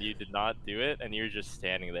task, and then you did not do it, and you were just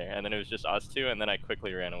standing there, and then it was just us two, and then I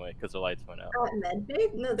quickly ran away because the lights went out.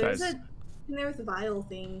 Medbay? No, there's Guys. in there with vial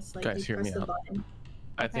things. Like Guys, you hear press me the out. button.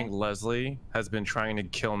 I think Leslie has been trying to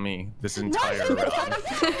kill me this entire round.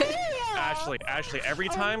 Ashley, every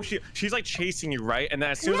time she's like chasing you, right? And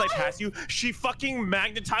then as soon as I pass you, she fucking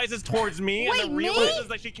magnetizes towards me and then realizes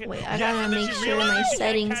that she can't. Wait, I gotta make sure my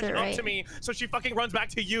settings are right. To me, so she fucking runs back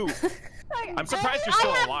to you. I'm surprised you're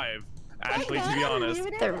still alive, Ashley, to be honest.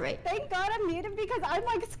 They're right. Thank God I'm muted because I'm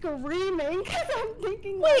like screaming because I'm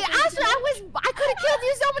thinking. Wait, Ashley, I could have killed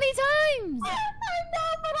you so many times. I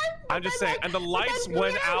know, but I'm just saying, and the lights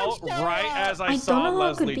went out right as I I saw don't know who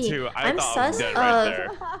it could Leslie be. too. I I'm thought I was sus dead right of there.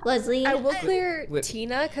 Leslie. I will clear Wait.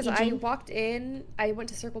 Tina because I Eugene? walked in. I went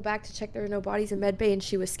to circle back to check there were no bodies in medbay, and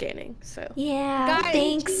she was scanning. So Yeah, Guys.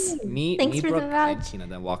 thanks. Me, Thanks for the Brooke, and vouch. Tina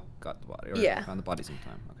then got the body. Or Yeah. found the bodies in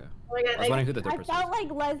time. Okay. Like, I was wondering who the third I person felt was.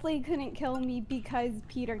 like Leslie couldn't kill me because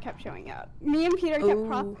Peter kept showing up. Me and Peter kept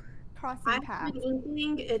Ooh. crossing I have paths. an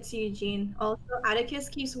inkling it's Eugene. Also, Atticus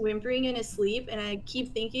keeps whimpering in his sleep, and I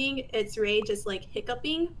keep thinking it's Ray just like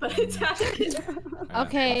hiccuping, but it's Atticus.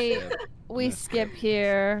 Okay, we skip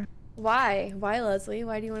here. Why? Why, Leslie?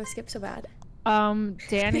 Why do you want to skip so bad?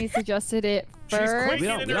 Danny suggested it first. We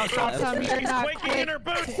don't How come you're She's not quaking in her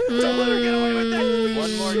boots. quick? Don't let her get away with that.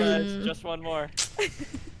 One more, guys. Just one more.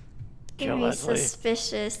 Kill Very Leslie.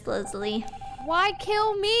 suspicious, Leslie. Why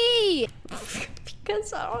kill me?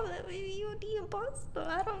 Because I don't know, maybe you're the imposter.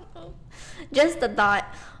 I don't know. Just a thought.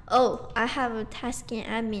 Oh, I have a task in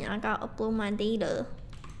admin. I gotta upload my data.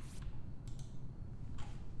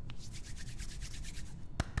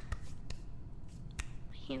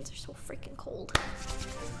 My hands are so freaking cold.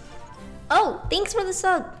 Oh, thanks for the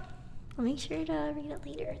sub. I'll make sure to read it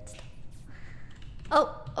later and stuff.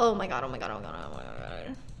 Oh my god, oh my god, oh my god, oh my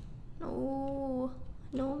god. No,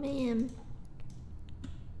 no ma'am.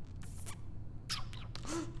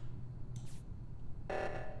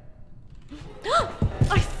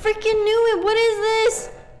 I freaking knew it. What is this?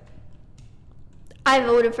 I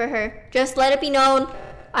voted for her. Just let it be known.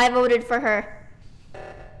 I voted for her.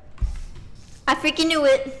 I freaking knew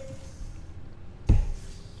it.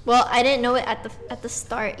 Well, I didn't know it at the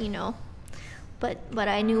start, you know. But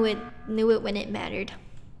I knew it when it mattered.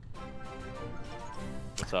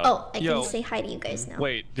 What's up? Oh, I Yo. can say hi to you guys now.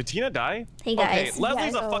 Wait, did Tina die? Hey guys. Okay,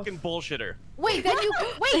 Leslie's Yes. a fucking bullshitter. Wait, then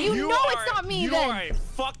you know it's not me you then. are a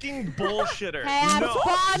fucking bullshitter. Hey, I'm no,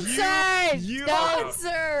 sponsored. You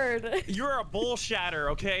Sponsored. You're a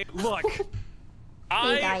bullshatter, okay? Look,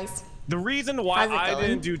 Hey guys. the reason why How's it I going?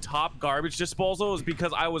 didn't do top garbage disposal is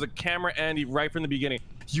because I was a camera Andy right from the beginning.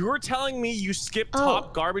 You're telling me you skipped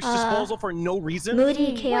top garbage disposal for no reason?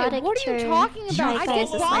 Moody, chaotic. what are you talking about? Hi I guys, don't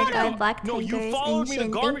it's my follow. guy Black No, Tigers, you followed me to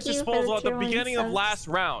Ancient. garbage Thank you for disposal at the tier one beginning of subs. last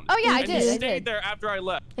round. Oh yeah, I and did. you I stayed did. there after I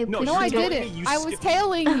left. I No, No, you're I telling me didn't. you I was skipped-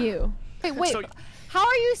 tailing you. Wait. So- How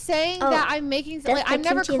are you saying that I'm making? Like, I'm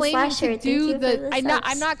never Kitchen claiming Slasher, to thank do you for the. the I'm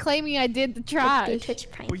subs. not claiming I did the Like, trash. do Twitch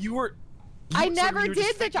Prime. But you were. I so never you were did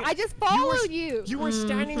just the. thinking- I just followed you. You were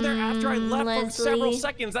standing there after I left for several Leslie.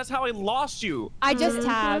 seconds. That's how I lost you. I just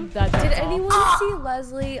tabbed. That's Did all. anyone see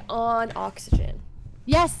Leslie on oxygen?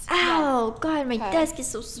 Yes. Ow, God, my Okay. desk is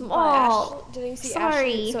so small. Did you see Sorry.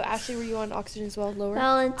 Ashley? So Ashley, were you on oxygen as well, lower?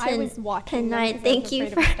 Valentin, I was watching them tonight. 'cause Thank I you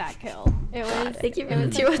was for. afraid of that kill. It was. Thank you for It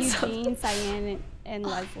was the like tier one Eugene, Cyan, and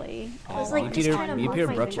Leslie. I was Oh, like you just Peter- trying to you mop Peter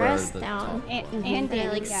my Brooks were dress the- down. And And I Danny,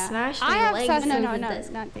 like yeah. smashed I my have legs seven- No, into no, the no,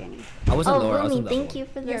 desk. not Danny. I wasn't Oh, lower. I was Boomy, in the thank upper. you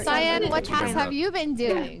for the You're Cyan, sub. what tasks have you been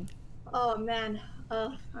doing? Oh man,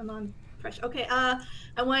 I'm on pressure. Okay, I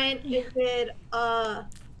went and did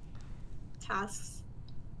tasks.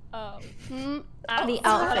 Oh. The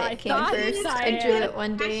outfit came first. I drew it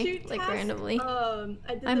one day, Cashew like task, randomly. I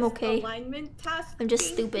did I'm this okay. alignment task. I'm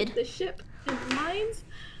just thing with stupid. The ship and mines.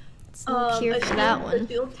 It's no cure for that The one.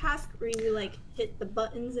 field task where you like hit the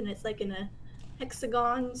buttons and it's like in a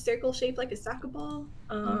hexagon circle shape like a soccer ball.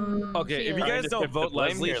 Okay, if you Trying guys to don't shift the vote blame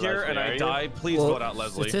Leslie here, here Leslie, and are I you? die, please Well, vote out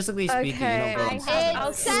Leslie. Statistically speaking, you don't vote on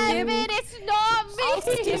I'll seven. skip- Seven, it's not me.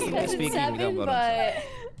 Statistically speaking, you don't vote on seven.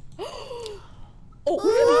 Ooh,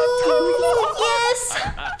 yes!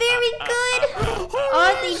 Very good!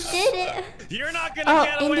 Oh, they did it! You're not gonna Oh,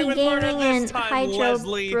 get away Indie with murder Gaming this and time, Hydro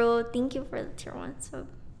Leslie. Bro, thank you for the tier 1 sub.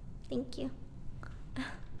 Thank you.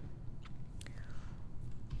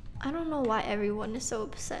 I don't know why everyone is so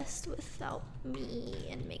obsessed without me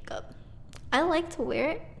and makeup. I like to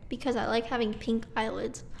wear it because I like having pink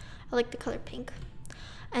eyelids. I like the color pink.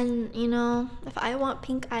 And, you know, if I want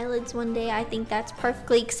pink eyelids one day, I think that's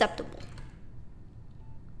perfectly acceptable.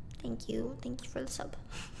 Thank you for the sub.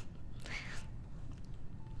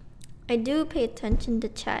 I do pay attention to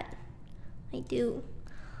chat. I do.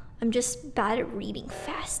 I'm just bad at reading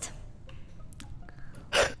fast.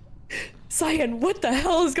 Cyan, what the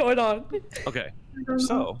hell is going on? Okay,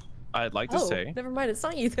 so I'd like to say never mind, it's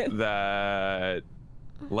not you then. that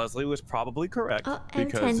Leslie was probably correct Oh,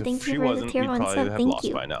 because M10, thank if you she for the wasn't, tier we'd 1 probably sub, have thank lost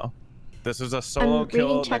you. by now. This is a solo reading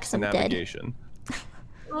kill checks, next to I'm dead. navigation.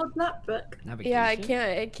 Well, it's not Brooke. Yeah,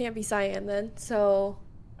 it can't be Cyan then. So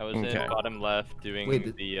I was Okay. in bottom left doing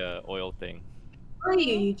Wait, the oil thing. Where are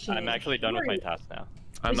you, Eugene? I'm actually done with Where my are you? task now.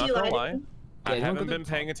 I'm Did not you gonna lie to lie. me? I Yeah, you don't haven't go to been the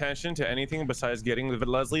paying top. attention to anything besides getting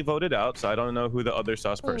Leslie voted out, so I don't know who the other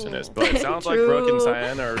sus person is. But it sounds like True. Brooke and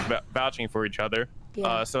Cyan are vouching for each other.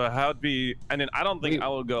 Yeah. So how would be? And then I don't think Wait. I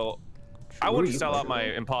would go. I Who would are you sell out voting my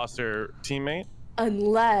for? imposter teammate.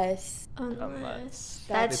 unless Unless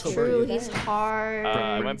They that's cover true, you he's then. hard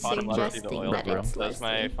I went bottom left to the suggesting oil that room. it's That's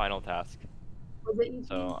my Leslie. final task. Was it Eugene?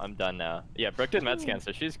 So I'm done now. Yeah, Brooke did med scan,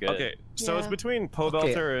 so she's good. Okay, so it's Yeah. between Okay.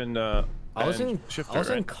 Povelter and I was and in Shifter, I was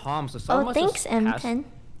in right? comms, so someone Oh, must have thanks, passed- M10.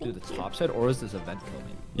 do the top side, or is this event kill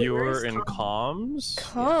me? You were in comms?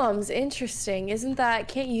 Comms, interesting. Isn't that,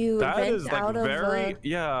 can't you That vent is like out of very,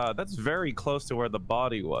 yeah, that's very close to where the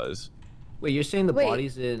body was. Wait, you're saying the Wait.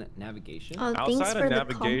 body's in navigation? Oh, thanks Outside for of the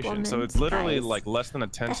navigation, so it's compliments, literally guys. like less than a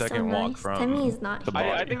 10 That's so second walk nice. from Timmy is not the here.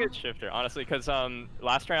 body. I think it's Shifter, honestly, because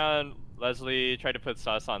last round Leslie tried to put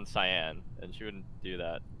sus on Cyan, and she wouldn't do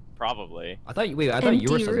that. Probably. I thought you were Empty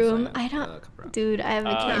room. Cyan, I don't. Dude, I have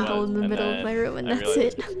a candle in the middle of my room, and I that's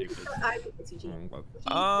realized it. it's stupid. I we just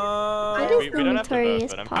don't have to vote,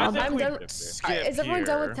 notorious but I'm pub. kinda I'm done. Skip Is everyone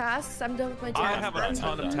done here. with tasks? I'm done with my tasks. I have a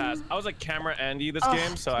ton of tasks. I was like camera Andy this Oh,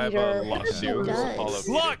 game, so I have Peter. a lot to He do. does.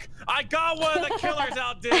 Look, I got one of the killers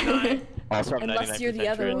out, didn't I? Also, I'm Unless you're the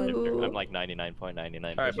 99% other sure one. it's Shifter. I'm like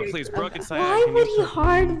 99.99%. Alright, but please, Brooke and Cyan, Why can would you he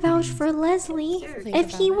hard vouch for Leslie Think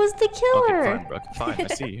if he about was the Okay, killer? fine, Brooke. Fine,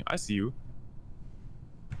 I see. I see you.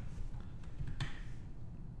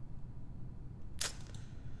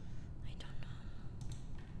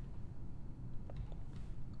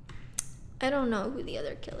 I don't know who the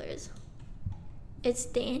other killer is. It's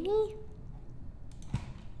Danny?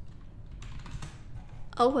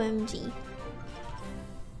 OMG.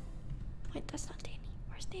 Wait, that's not Danny.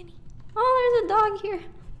 Where's Danny? Oh, there's a dog here.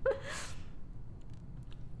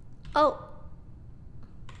 Oh.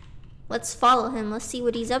 Let's follow him. Let's see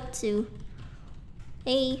what he's up to.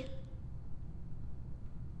 Hey.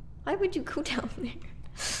 Why would you go down there?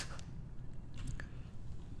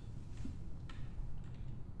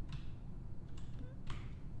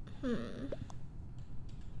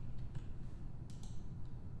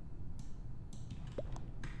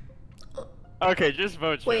 Okay, just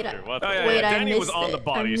vote Wait, Shifter. What the Oh, yeah, Wait, yeah, I Danny was missed on the it.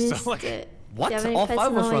 body, I so, missed like- it. What? Do you have any All 5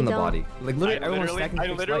 of us were on the personality? body. Like literally, everyone was stacking I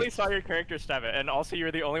fixed literally lights. saw your character stab it, and also you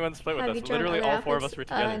were the only one split with Have you us. joined Literally, other all 4 of us outfits? were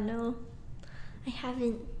together. No. I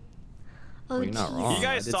haven't. Oh, Well, you're not jeez. wrong. You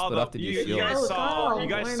guys I did saw split the up to do you shields. guys Oh, saw God, you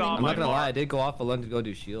guys Norman. saw I'm my not gonna bar. lie, I did go off alone to go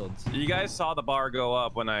do shields. You guys saw the bar go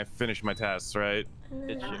up when I finished my tasks, right?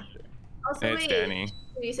 It's Shifter. Also, It's wait, Danny.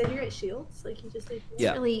 you said you're at Shields? Like you just did? It's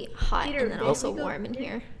Yeah. really hot Peter, and then did also we go- warm in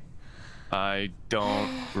here. I don't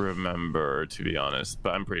remember, to be honest,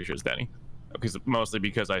 but I'm pretty sure it's Danny. Mostly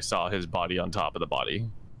because I saw his body on top of the body.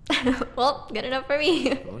 Well, good enough for me.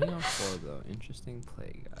 Voting on 4 though. Interesting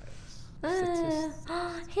play, guys.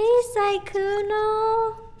 Hey,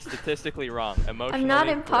 Saikuno. Statistically wrong. Emotionally I'm not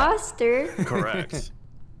correct. imposter. Correct.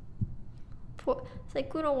 Poor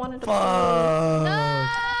Saikuno wanted to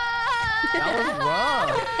That was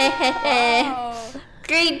wrong.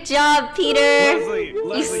 Great job, Peter. Leslie, you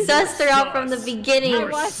Leslie, sussed her out from the sus. beginning.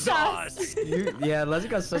 You're sus. Yeah, Leslie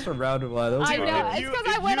got sus from round 1. That was I fine. know. It's You- because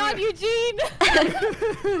I if went you- on Eugene.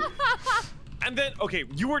 And then, okay,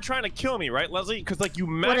 you were trying to kill me, right, Leslie? Because like you a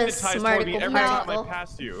magnetized smart toward me every time I girl.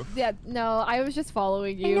 passed you. Yeah, no, I was just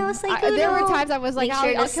following you. know, There were Saikuno. times I was like, Make I'll,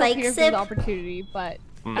 sure to I'll kill psych Peter for sip. the opportunity, but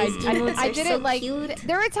His emotes I are didn't so like. cute.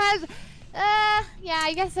 There were times. Yeah,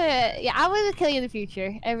 I guess. Yeah, I will kill you in the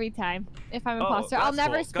future every time if I'm imposter. I'll that's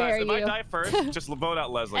never cool. spare Guys, you. if I die first, just vote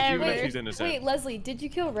out Leslie, even if she's innocent. Wait, Leslie, did you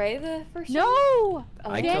kill Ray the first time? No!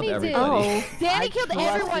 I Danny killed did. everybody. Oh. Danny I killed trusted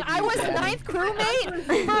everyone. you, I was Danny. 9th crewmate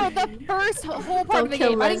for the first whole part Don't of the kill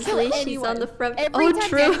game. I didn't kill Leslie, anyone. she's on the front. Every Oh, time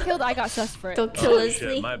true. Danny killed, I got sus for it. Don't kill Oh, Leslie.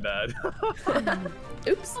 shit, my bad.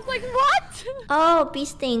 Oops. I was like, what? Oh, Bee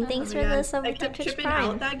Sting, thanks for Yeah, the sub I with the kept Twitch tripping Prime.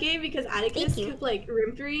 out that game because Atticus Thank you. kept like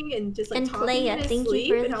whimpering and just like And talking Playa, in his thank you sleep,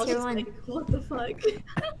 for and the I was tier just 1. like, what the fuck?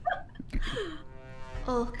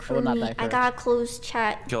 Oh, will not crew me. die I first. gotta close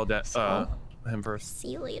chat. Kill that. So, Him first. see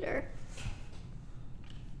you later.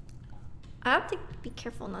 I have to be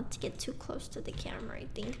careful not to get too close to the camera, I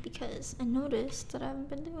think, because I noticed that I haven't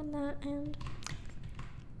been doing that, and...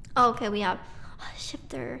 Oh, okay, we have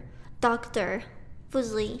Shifter, Doctor,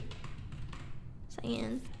 Fuzzy,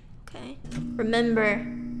 Cyan, okay. Remember,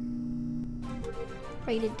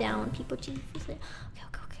 write it down, people, G, Fuzzy. Okay.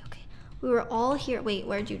 We were all here. Wait,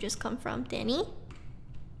 where'd you just come from, Danny?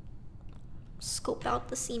 Scope out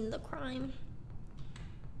the scene of the crime.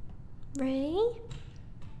 Ray?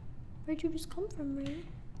 Where'd you just come from, Ray?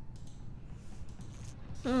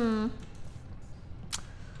 I'm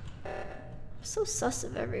so sus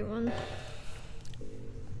of everyone.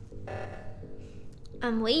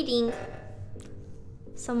 I'm waiting.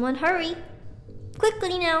 Someone hurry.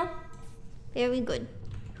 Quickly now. Very good.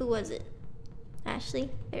 Who was it? Ashley?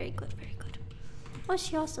 Very good, very good. Oh,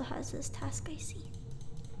 she also has this task, I see.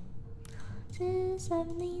 10,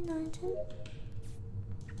 7, 8, 9, 10.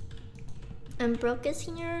 And Brooke is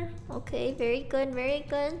here. Okay, very good, very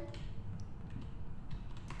good.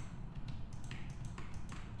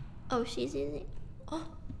 Oh, she's easy. Oh.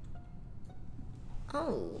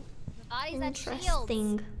 Oh. Bodies at shields.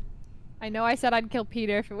 Interesting. I know I said I'd kill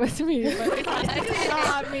Peter if it was me, but it's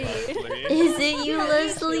not me. Is it you,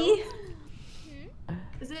 Leslie?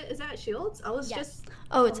 Is that Shields? I was just.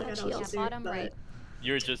 Oh, it's my at God, I was Shields. just weird, but-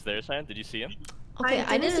 You were just there, Cyan? Did you see him? Okay,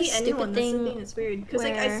 I did a see stupid anyone. That's the thing thing that's weird. Because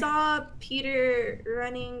like I where- saw Peter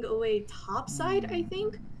running away topside, I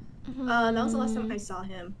think. That was the last time I saw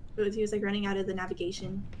him. He was like running out of the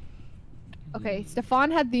navigation. Okay,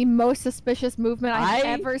 Stefan had the most suspicious movement I've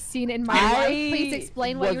ever seen in my life. Please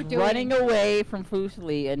explain what you're doing. I was running away from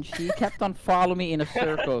Fuseli, and she kept on following me in a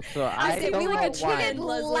circle, so I said don't we know like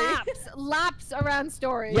why. laps around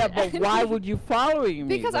storage. Yeah, but why would you following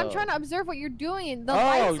me? Because I'm though? trying to observe what you're doing, and the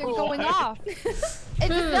lights are going off. It's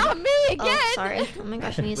not me again. Oh, sorry. Oh my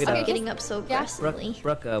gosh, I need to stop getting up so aggressively.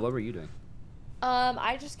 Brooke, what were you doing?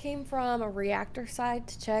 I just came from a reactor side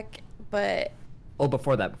to check, but Oh,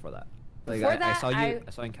 before that. Like, Before I that, saw you.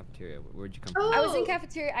 I saw you in cafeteria. Where'd you come from? Oh, I was in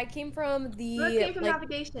cafeteria. I came from the Brooke came from like,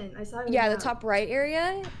 navigation. I saw him. yeah, in the nav. top right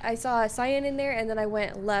area. I saw Cyan in there, and then I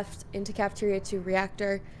went left into cafeteria to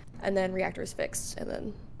reactor, and then reactor was fixed, and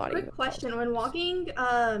then body. Quick question: when walking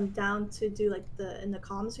down to do like in the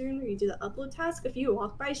comms room where you do the upload task, if you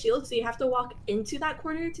walk by Shields, do you have to walk into that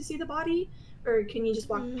corner to see the body, or can you just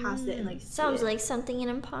walk past it and like? Sounds like something an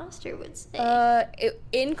imposter would say.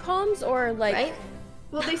 In comms or like. Right?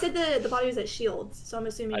 Well, they said the body was at Shields, so I'm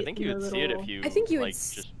assuming. I think you would see it if you. I think you would. like,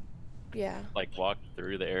 just yeah. like walk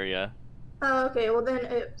through the area. Oh, okay. Well, then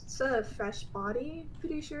it's a fresh body.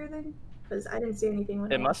 Pretty sure then, because I didn't see anything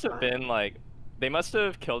when. It must have been like. They must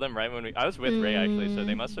have killed him right when we. I was with Ray actually, so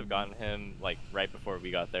they must have gotten him like right before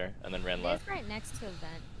we got there, and then ran It's left. right next to a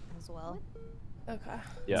vent as well. Okay.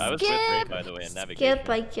 Yeah, I was with Ray by the way in navigation. Skip,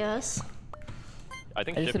 I guess. I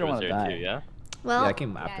think I just Chip didn't was wanna there die. too. Yeah. Well, Yeah, I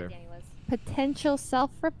came after. Danny was. Potential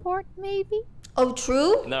self-report, maybe? oh,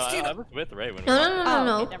 true? No, I was with Ray when we. No, walked no, there. no, Oh,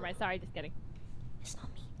 no. okay, never mind. Sorry, just kidding. It's not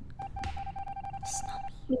me. It's not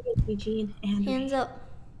me. Eugene and Hands up.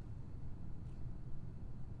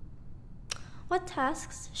 What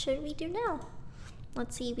tasks should we do now?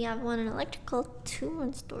 Let's see, we have one in electrical, 2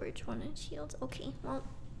 in storage, 1 in shields. Okay, well,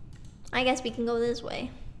 I guess we can go this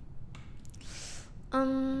way.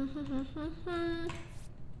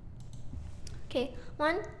 Okay,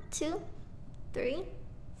 1, 2, 3,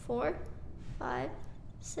 4, 5,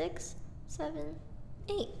 6, 7,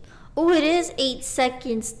 8. Oh, it is 8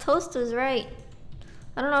 seconds. Toast was right.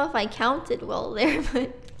 I don't know if I counted well there,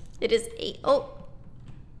 but it is 8. Oh.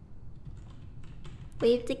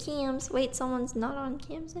 Wave to cams. Wait, someone's not on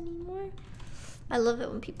cams anymore. I love it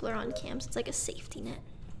when people are on cams. It's like a safety net.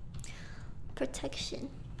 Protection.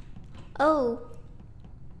 Oh.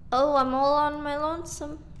 Oh, I'm all on my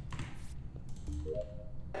lonesome.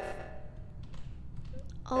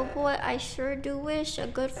 Oh boy, I sure do wish a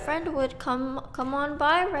good friend would come on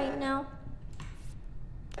by right now.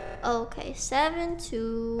 Okay,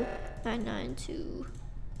 72992.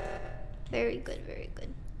 Very good, very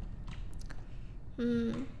good.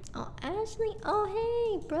 Oh, Ashley. Oh,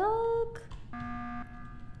 hey, Brooke.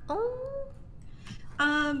 Oh.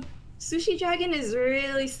 Sushi Dragon is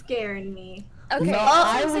really scaring me. Okay. No, Oh,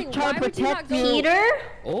 I was why trying to would you not protect go- you. Peter?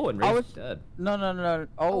 Oh, and I Ray's was dead. no.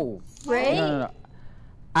 Oh. Ray? No.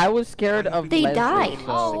 I was scared of They Leslie, died.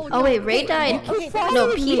 so- Oh wait, Ray died. Okay,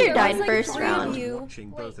 No, Peter there died was, like, first 3 of round. you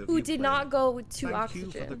who did not go to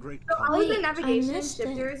oxygen. So I was Wait, in I navigation, missed it.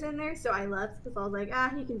 Shifter was in there, so I left because I was like,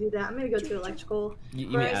 he can do that. I'm gonna go to electrical. You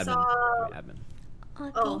where mean I admin. saw. You mean admin.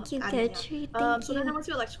 Oh, Oh, thank you, admin, Gertrude. yeah. Thank So you. then I went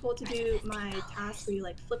to electrical to do my task where you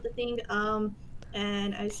like flip the thing.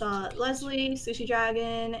 And I saw Leslie, Sushi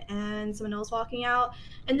Dragon, and someone else walking out.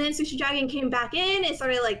 And then Sushi Dragon came back in and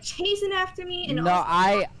started like chasing after me. And No, also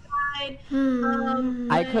I died.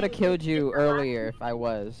 I could have killed you earlier if I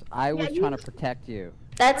was. I was you- trying to protect you.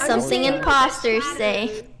 That's I something was- imposters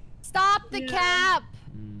say. Stop the cap!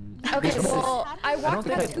 Okay, well, I don't walked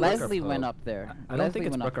think past it's two. Brooke or Leslie went Pope. up there. I don't Leslie think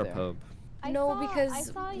it's went up Brooke or there. Pope. No,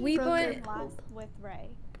 because we went. last with Ray.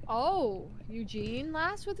 Oh, Eugene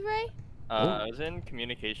last with Ray? I was in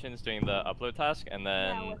communications doing the upload task, and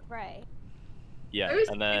then Yeah, with Ray. yeah, There's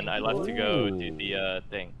and then I left to go do Ooh. the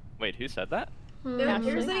thing. Wait, who said that?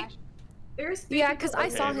 There's like, there's 3 Yeah, people 'cause I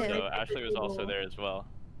there. saw Okay, him. so Ashley was also there as well.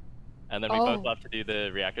 And then we Oh. both left to do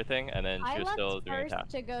the reactor thing, and then she I was left still doing a first task.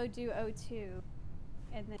 to go do O2,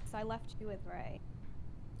 and then so I left you with Ray.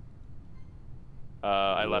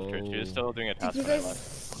 I left her. She was Whoa. still doing a task you when I guys-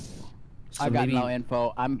 left. I got no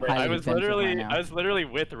info. I'm Wait, I highly was defensive literally, right now. I was literally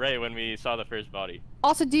with Ray when we saw the first body.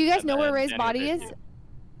 Also, do you guys And know where then Ray's Danny body was is? there too.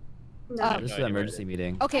 No. I have This no is an idea where it emergency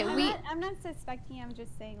meeting. Okay, I'm we. not suspecting. I'm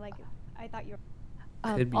just saying, like, I thought you were.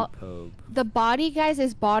 Could be Pobe. The body, guys,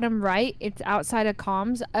 is bottom right. It's outside of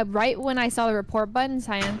comms. Right when I saw the report button,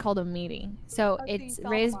 Cyan called a meeting. So it's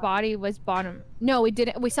Ray's body was bottom. No, we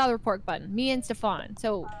didn't. We saw the report button. Me and Stefan.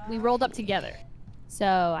 So we rolled up together. So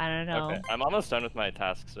I don't know. Okay, I'm almost done with my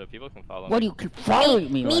task, so people can follow me. What do you keep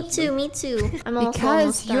following me? Me too. Me too. I'm also Because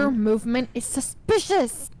almost your done. movement is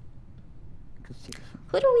suspicious.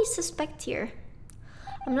 Who do we suspect here?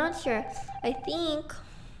 I'm not sure. I think.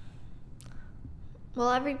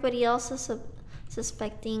 Well, everybody else is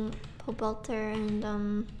suspecting Pobelter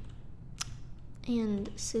and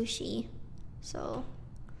Sushi. So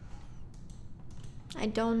I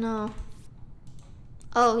don't know.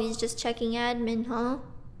 Oh, he's just checking admin, huh?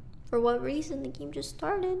 For what reason? The game just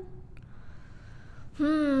started.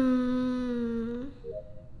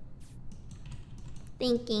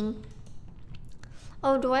 Thinking.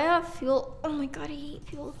 Oh, do I have fuel? Oh my god, I hate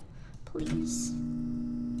fuel. Please.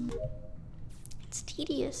 It's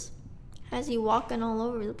tedious. Has you walking all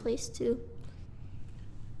over the place too.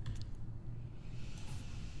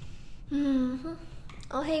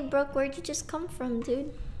 Oh hey Brooke, where'd you just come from,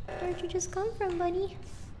 dude? Where'd you just come from, buddy?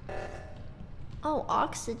 Oh,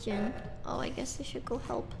 oxygen. Oh, I guess I should go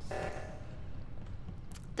help.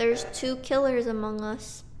 There's 2 killers among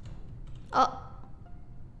us. Oh.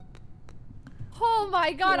 Oh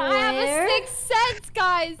my god, I have Where? a sixth sense,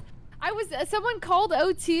 guys! Someone called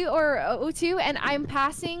O2 and I'm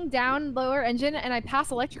passing down lower engine and I pass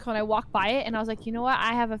electrical and I walk by it and I was like, you know what?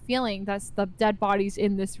 I have a feeling that's the dead bodies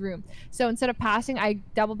in this room. So instead of passing, I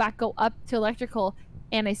double back, go up to electrical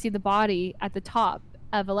and I see the body at the top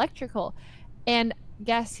of electrical. And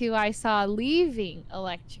guess who I saw leaving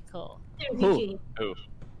electrical? Who? Who?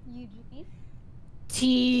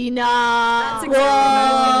 Tina! That's exactly what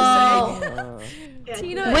I was gonna say.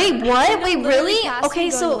 Tina. Wait, what? Wait, really? Passing, Okay,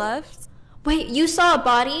 going so left. wait, you saw a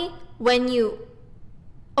body when you...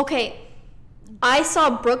 Okay, I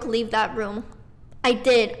saw Brooke leave that room. I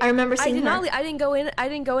did. I remember seeing her. I didn't go in. I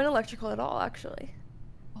didn't go in electrical at all, actually.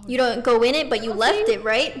 You don't go in it, but you left it,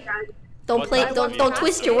 right? Don't don't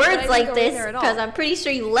twist your words like this, because I'm pretty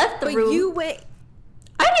sure you left the room. But you went.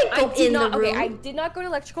 I didn't go in the room. Okay, I did not go to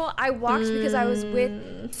electrical. I walked because I was with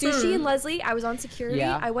Sushi and Leslie. I was on security.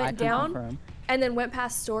 Yeah, I went I can down confirm. and then went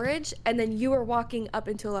past storage, and then you were walking up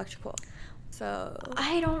into electrical. So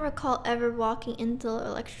I don't recall ever walking into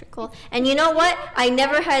electrical. And you know what? I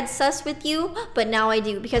never had sus with you, but now I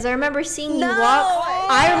do, because I remember seeing you walk.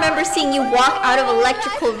 I remember seeing you walk out of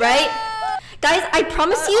electrical, right? Guys, I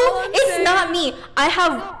promise you, it's not me. I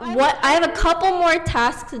have a couple more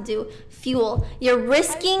tasks to do. Fuel. You're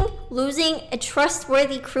risking losing a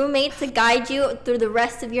trustworthy crewmate to guide you through the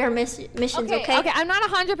rest of your missions, okay? Okay, I'm not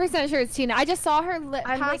 100% sure it's Tina. I just saw her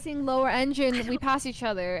passing lower engine. We pass each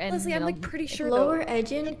other. And Leslie, I'm like pretty sure lower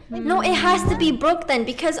engine? No, it has to be Brooke then,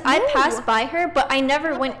 because I passed by her, but I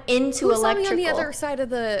never went into Who saw electrical. me on the other side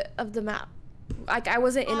of the map? Like I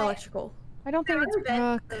wasn't in electrical. I don't think it's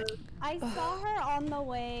Brooke. I saw her on the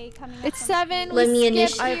way coming up. It's 7. Let me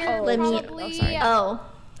initiate.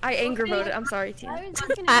 I anger voted. I'm sorry, Tina.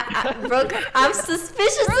 Brooke, I'm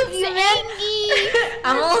suspicious of you, man.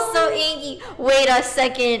 I'm also angry. Wait a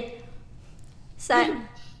second. Cyan?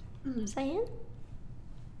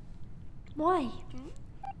 Why?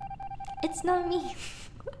 It's not me.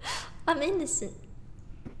 I'm innocent.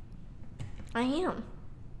 I am.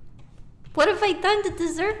 What have I done to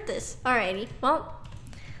deserve this? Alrighty, well.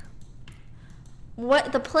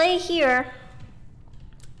 What the play here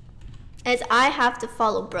is I have to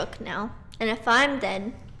follow Brooke now. And if I'm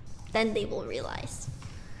dead, then they will realize.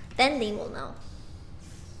 Then they will know.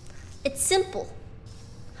 It's simple.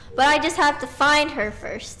 But I just have to find her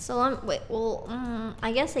first. So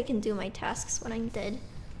I guess I can do my tasks when I'm dead.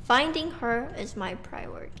 Finding her is my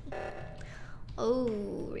priority. Oh,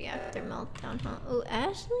 reactor meltdown, huh? Oh,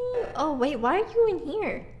 Ashley? Oh, wait, why are you in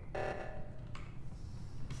here?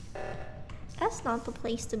 That's not the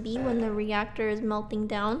place to be when the reactor is melting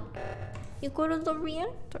down. You go to the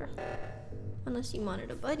reactor. Unless you wanted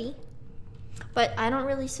a buddy. But I don't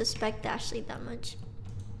really suspect Ashley that much.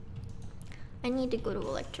 I need to go to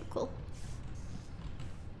electrical.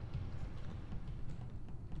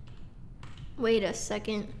 Wait a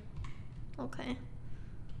second. Okay.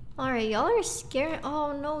 Alright, y'all are scared.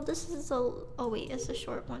 Oh no, this is a... Oh wait, it's a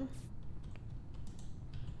short one.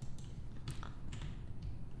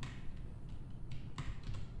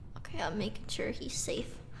 Okay, I'm making sure he's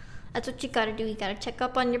safe. That's what you gotta do. You gotta check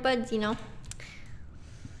up on your buds, you know.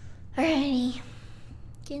 Alrighty.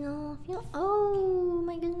 Get off your... Oh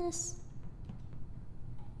my goodness.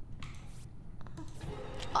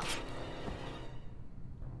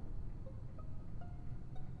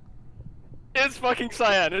 It's fucking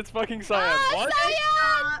Cyan. It's fucking Cyan. What?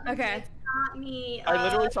 Cyan! Okay. It's not me. I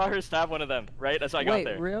literally saw her stab one of them right as I got Wait,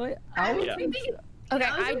 there. really? I was Yeah. thinking. Okay,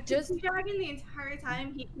 I I was just. Dragon the entire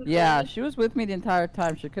time. He Yeah, she was with me the entire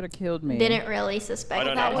time. She could have killed me. Didn't really suspect I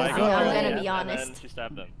don't that know. was I me. got I'm her gonna in, be and then honest. she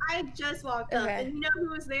stabbed them. I just walked up, and you know who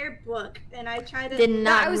was there? Book, and I tried to. Did No,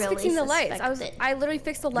 not I was really fixing the lights. suspect it. I literally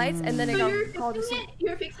fixed the lights, and then it So got you were called to fixing see. it. You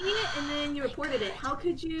were fixing it, and then you reported it. How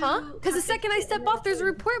could you? Huh? Because the second I step off, there's a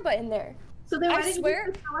report button there. So then why I did swear.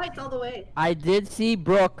 you fix the lights all the way? I did see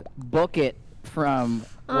Brooke book it from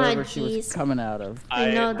wherever she was jeez. coming out of.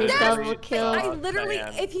 I know they double killed. I literally,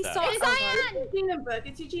 if he saw It's Eugene and Book.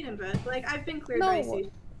 It's Eugene and Book. Like I've been cleared by No. Sushi.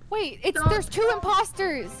 Wait, it's Don't- there's 2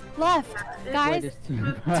 imposters left, guys. Wait, 2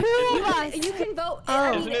 of us. You can vote.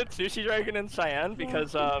 Oh. Isn't it Sushi Dragon and Cyan?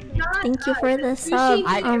 Because Thank you for the sub.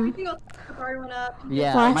 Every single card went up.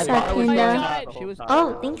 Yeah, What's my up, daughter was Panda? going out. She was.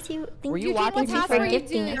 Oh, thank you Were you watching thank you what for task were you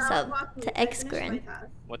gifting doing? a sub to Xgrin.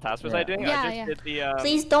 what task was I doing? Yeah, I just yeah. did the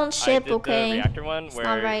Please don't I ship, did okay? the reactor one It's where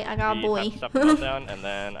not right, I got a we boy. had to stop the meltdown, and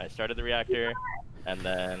then I started the reactor, and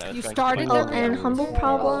then I was You going started to Oh, the and humble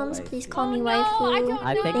problems, please call me waifu.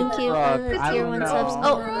 I think Thank it's you Brooke. for the I tier don't 1 know. subs.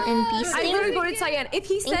 Oh, and Bee I literally Sting. voted Cyan. If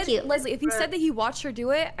he Thank said, you. Leslie, if he said that he watched her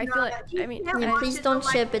do it, I feel like, I mean, Yeah, please don't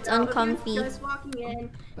ship, it's uncomfy. Just walking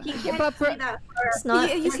in. He Yeah, can't but see that It's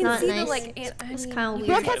not, you it's can not see the, nice. like, It's kind of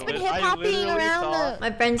Brooke weird. has been I hip-hopping literally around saw- the...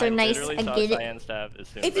 My friends are nice, literally I saw get it. Cyan stab as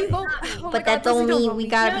soon if as I you did. vote, oh my But God, that don't Leslie, mean vote we me.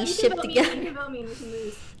 gotta No, be you can shipped vote me, together. You can vote me. We can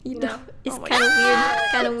lose. You You know, know? it's Oh my kind of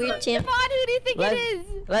weird, kind of weird, champ. Vaughn, who do you think it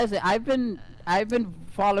is? Leslie, I've been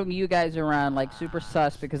following you guys around like super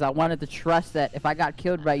sus because I wanted to trust that if I got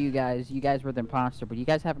killed by you guys were the imposter, but you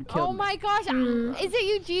guys haven't killed Oh me. my gosh, is it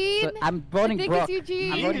Eugene? So I'm voting I think Brooke. it's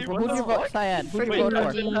Eugene. I'm voting for who did you vote, Cyan? Who did you Wait, vote I've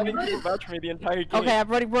for? been having people vouch for me the entire game. Okay, I'm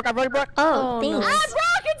voting Brooke. I'm voting Brooke. Oh, no. thanks.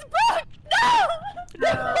 Brooke, it's Brooke! No! No!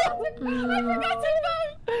 I forgot to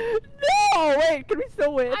vote! No, wait, can we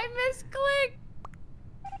still win? I misclicked!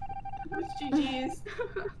 GG's.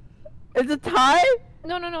 Is it tie?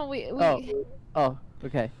 No, we... Oh,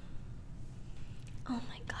 okay. Oh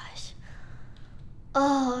my gosh.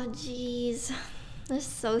 Oh, jeez. That's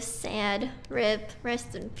so sad. RIP.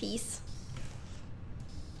 Rest in peace.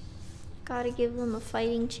 Gotta give them a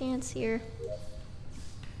fighting chance here.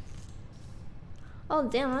 Oh,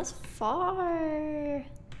 damn, that's far.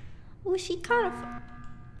 Oh, she kind of...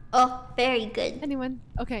 Oh, very good. Anyone?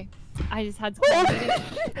 Okay. I just had to...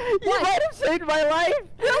 You might have saved my life.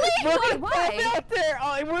 Really? Brooke Why? is out there.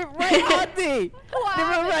 Oh, it went right on me. What? They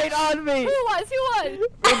were right on me. Who was?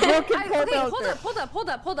 Brooke and Pope Okay, out hold there.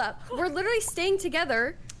 up, hold up. We're literally staying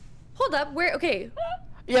together. Hold up, we're, okay.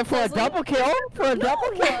 Yeah, for Leslie? a double kill. For a double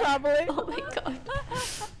kill, probably. Oh my god.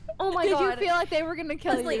 Oh my Did God. you feel like they were gonna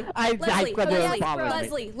kill Leslie, you? I thought they were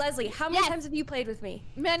following me. Leslie, how many times have you played with me?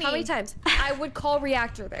 Many. How many times? I would call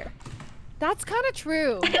reactor there. That's kind of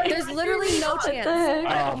true. There's literally no chance.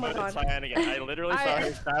 I Oh my voted God. Cyan again. I literally saw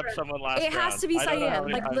her stab someone last round. It has to be I don't know how Cyan,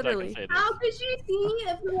 many like, times I can literally. say this. How could you see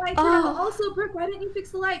if the lights are out? Also, Brooke, why didn't you fix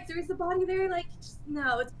the lights? There was a body there, like, just,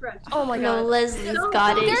 no, it's Brooke. Oh my No, God. Leslie's No,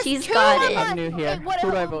 got it. There's She's 2 got of it. us. I'm new here. What- Who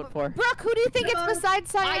do I vote for? Brooke, who do you think it's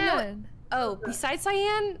besides I know Cyan? Oh, besides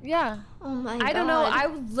Cyan? Yeah. Oh my god. I don't know. I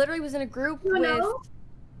literally was in a group You with know?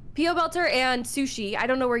 P.O. Belter and Sushi. I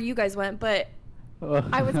don't know where you guys went, but...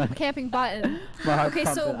 I was camping button. Okay,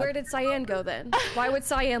 so where did Cyan go then? Why would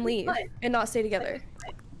Cyan leave and not stay together?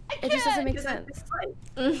 It just doesn't make Because I sense. fixed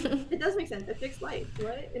lights. It does make sense. I fixed lights,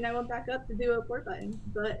 what? And I went back up to do a port button.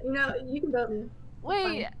 But, you know, you can vote me.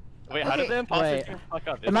 Wait. Wait, how did the imposter Wait. team fuck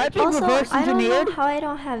up? Am I Is it being Also, reverse I don't know engineered? how I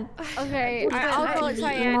don't have Okay, I'll call it TV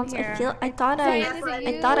Cyan emotes. here. I thought Cyan, is it I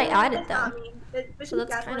you? thought I added That's not them. me. But So she's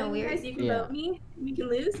that's kinda gaslighting you weird. guys. You can Yeah. vote me. We can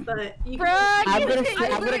lose, but you Brooke! can. I'm gonna literally-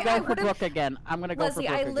 go I for would've- Brooke again. I'm gonna go Leslie,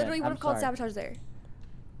 for Brooke I literally again. would I'm have called sorry. sabotage there.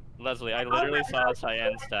 Leslie, I literally saw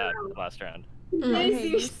Cyan stab last round. Nice,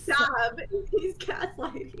 you Okay, stab. He's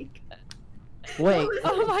gaslighting. Wait.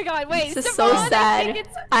 Oh my god, wait. This is Stefan, so I sad. think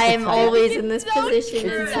it's- I am I always think in this it's so position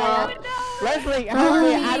true. as well. No. Leslie, help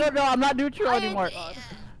me. I don't know. I'm not neutral anymore.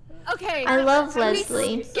 Okay. I love Can we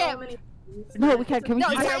Leslie. skip? No, we can't. Can we? No,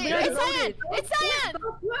 skip? it's Cyan! It's Cyan!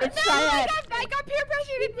 It's No, Cyan. I got peer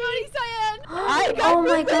pressured into voting Cyan! I got Oh my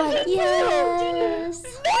Brooke god, again. yes!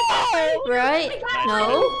 No! Right?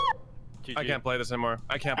 No? I can't play this anymore.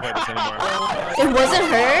 I can't play this anymore. It wasn't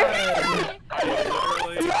her?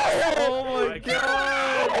 Oh my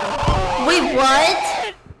god. Wait,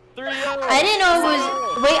 what? 3-0. I didn't know it was.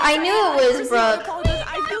 Wait, I knew it was Brooke.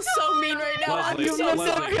 I feel so mean right now. Leslie, You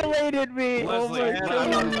manipulated me. Oh Leslie, my Leslie, god. oh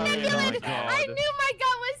my I god. knew my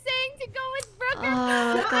gut was saying to go with Brooke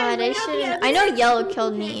God, I shouldn't. I know yellow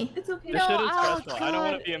killed me. It's okay. This shit is stressful. I don't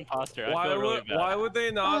want to be imposter. I feel really bad. Why would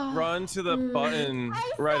they not run to the button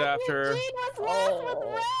right after?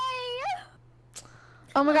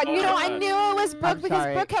 Oh my god, you know, I knew it was Brooke I'm because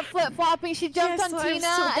sorry. Brooke kept flip-flopping. She jumped Yes, on I'm Tina,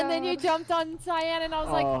 so and then you bad. jumped on Cyan, and I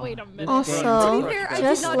was like, wait a minute. Also, To be fair, I did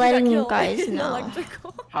just not do letting that you kill guys in know.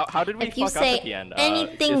 electrical. How did we If you fuck up at the say end?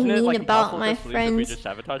 anything Isn't it, mean like, about impossible my to lose if we just friends,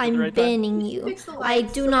 sabotage at the I'm right time? banning you. Fix the I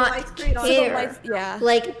lights, do so the not lights stayed on. care. Yeah.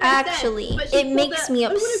 Like, actually, but she it pulled makes the- me I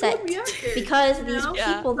would've upset gone reactor, because you these know?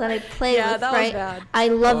 people that I play Yeah, with, that was right? bad. I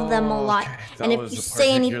love them a lot. That And if was you a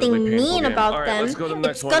say anything particularly painful mean game. about Alright, them, let's go to the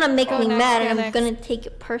it's next gonna one. make Go me next, mad go and I'm next. gonna take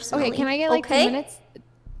it personally. Okay, can I get like okay? 2 minutes?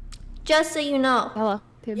 Just so you know. Hello.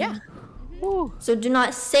 Yeah. So do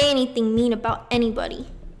not say anything mean about anybody.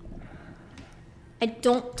 I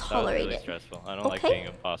don't That was tolerate really it. stressful. I don't like Okay. being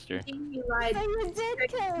imposter. You lied. You did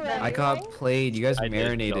kill Ray. I got played. You guys I did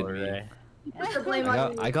marinated kill me. Ray. You put the blame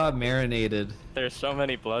on me. I got marinated. There's so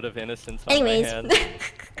many blood of innocence on Anyways. my hands.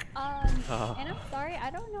 And I'm sorry, I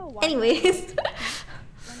don't know why. Anyways.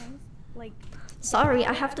 Like, Sorry,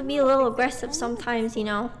 I have to be a little aggressive sometimes, you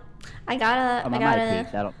know. I gotta My mic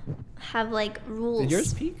peaks. have like rules. Did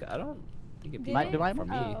yours peak? I don't think it peaked Do I? for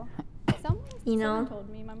me. oh, someone, You know? someone told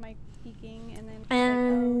me my mic peaking, and then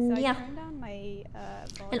And, like, oh, so yeah. I turned down my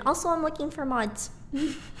volume. And also I'm looking for mods.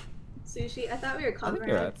 Sushi, I thought we were I think covering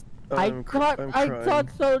you're it. right. I thought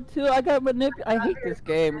so too. I got manipulated. I hate this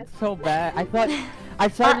game. It's so bad. I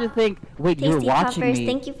started to think, wait, you're Tasty watching Poppers, me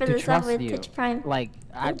thank you for to the sub trust with you. Twitch Prime. Like,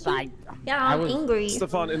 Yeah, I I'm was- angry.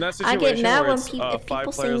 Stefan, in that I situation get mad where when it's if 5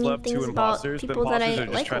 people say players mean left, 2 things about imposters, the people that imposters I are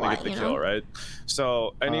just like a trying to lot, get the you kill, know? right?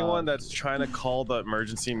 So anyone that's trying to call the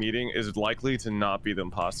emergency meeting is likely to not be the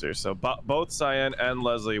imposter. So both Cyan and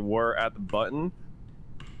Leslie were at the button,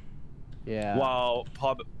 yeah. while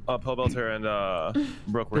Pobelter and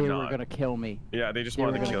Brooke were They not. were gonna kill me. Yeah, they just They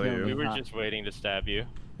wanted were to kill gonna you. We were Huh. just waiting to stab you.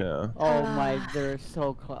 Yeah. Oh my, they're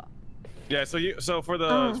so close. Yeah. So for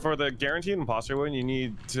the guaranteed imposter win, you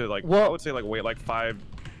need to like I would say like wait like 5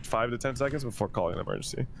 to 10 seconds before calling an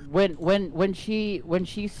emergency. When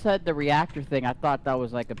she said the reactor thing, I thought that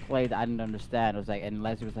was like a play that I didn't understand. It was like, and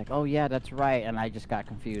Leslie was like, "Oh yeah, that's right," and I just got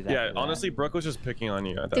confused. Yeah, after that. honestly, Brooke was just picking on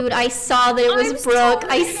you at that Dude, point. I saw that it was Brooke.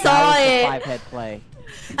 I saw That was the it. 5-head play.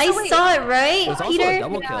 I saw it, right, It was also Peter? a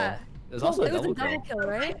double kill. It was also a It was double a double kill. kill,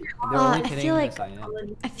 right? They were only I kidding feel like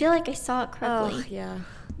Cyan. I feel like I saw it correctly. Oh, yeah.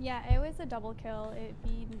 Yeah, it was a double kill.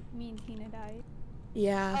 Me and Tina died.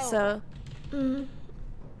 Yeah, Oh. so...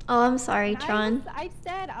 Oh, I'm sorry, Tron. I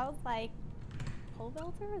was like, Pole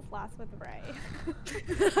Belter is last with Ray.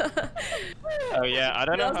 Oh yeah, I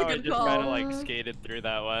don't know That was how a I good just call. kind of like skated through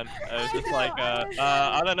that one. I was just like,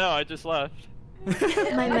 I don't know, I just left.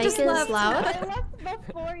 My mic is loud. I left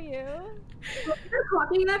before you. You're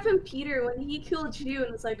copying that from Peter when he killed you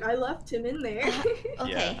and it's like, I left him in there.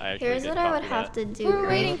 Okay, I actually here's did what I would copy have that. to do. Who are we right?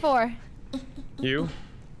 waiting for? You?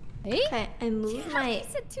 Hey? I moved my.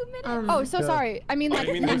 Oh, so sorry. I mean, Oh, like,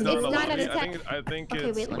 you mean it's he's not in the not at lobby? a tech. I think Okay,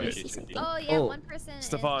 it's. wait, let me see something. Oh yeah, Oh. one person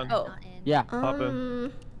Stefan. is not in. Yeah. Hop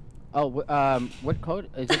in. Oh, what code?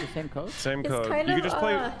 Is it the same code? Same It's code. kind You of, can just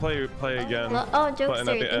play again. Oh, button at jokester,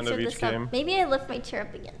 the end thanks of for the each sub. game. Maybe I lift my chair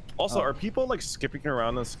up again. Also, are people like skipping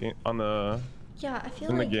around on the Yeah, I feel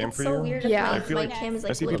in the like game it's for so you? weird Yeah. if I my, feel my like cam is I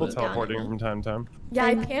like see people looking down at teleporting me. from time to time. Yeah,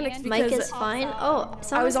 I My panicked mic because is fine. Oh,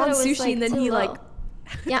 someone I was said on it was, sushi like, and then too he low. like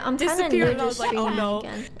Yeah, I'm kind of new disappeared and to I was like, oh streaming no.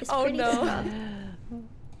 again. It's Oh pretty no. tough.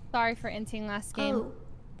 Sorry for inting last game. Oh.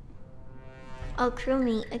 Oh, crew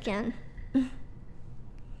me again.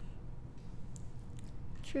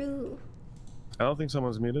 True. I don't think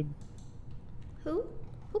someone's muted. Who?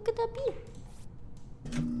 Who could that be?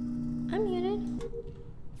 I'm muted.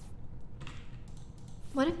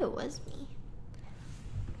 What if it was me?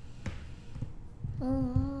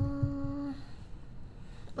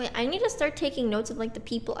 Wait, I need to start taking notes of like the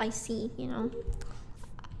people I see, you know?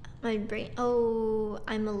 My brain. Oh,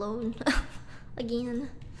 I'm alone. Again.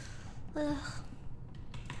 Ugh.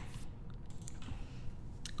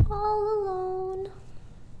 All alone.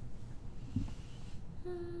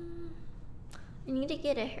 I need to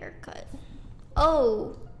get a haircut.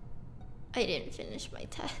 Oh, I didn't finish my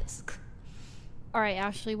task. All right,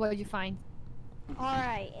 Ashley, what did you find?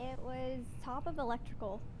 Alright, it was top of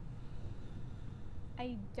electrical.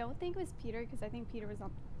 I don't think it was Peter because I think Peter was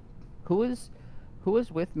on. Who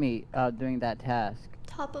was with me doing that task?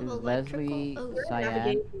 Top It of was electrical. Leslie, Oh.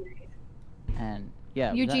 Cyan, and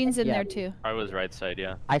yeah. was that- Eugene's in yeah. there too. I was right side,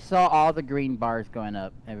 yeah. I saw all the green bars going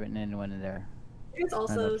up, and anyone in there. It's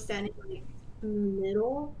also standing like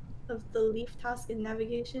middle of the leaf task in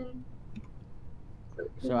navigation.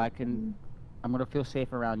 So I'm gonna feel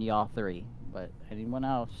safe around y'all three. but anyone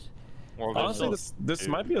else? Well, Honestly, this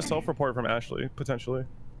might be a self-report from Ashley, potentially.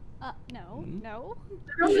 No, no.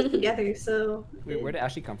 They're together, so. Wait, where did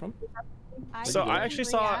Ashley come from? So I actually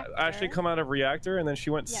saw Ashley come out of reactor and then she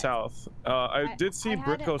went south. I did see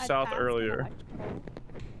Britt go south earlier.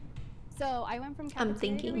 So I went from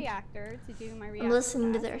cafeteria to reactor to do my reactor. I'm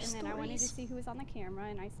listening to task, their and stories. then I wanted to see who was on the camera,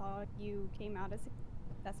 and I saw you came out as.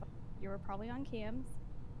 That's what you were probably on cams.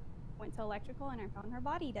 Went to electrical, and I found her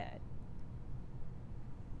body dead.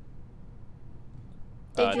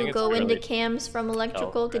 Did you go into cams from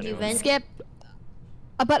electrical? Did you vent? Skip.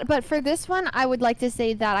 But for this one, I would like to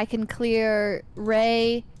say that I can clear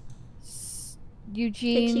Ray,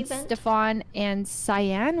 Eugene, Stefan, and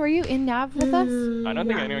Cyan. Were you in Nav with us? I don't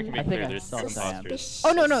think anyone can be clear. There's two imposters.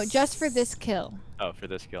 Oh no, just for this kill. Oh, for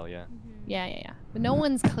this kill, yeah. Yeah. But no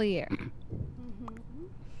one's clear.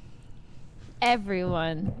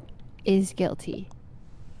 Everyone is guilty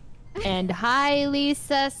and highly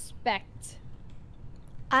suspect.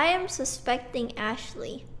 I am suspecting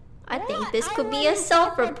Ashley. I think this could be a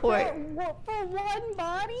self-report. For one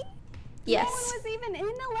body? Yes. No one was even in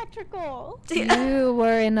electrical. You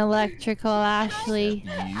were in electrical, Ashley.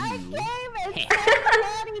 I came and found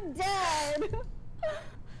the body dead.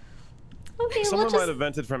 Okay, Someone might have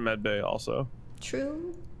vented from medbay also.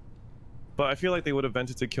 True. But I feel like they would have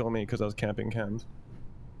vented to kill me because I was camping chems.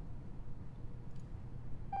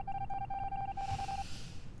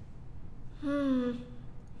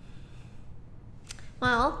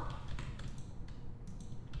 Well.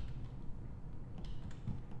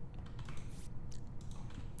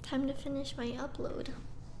 Time to finish my upload.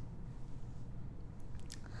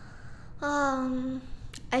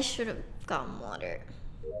 I should have gotten water.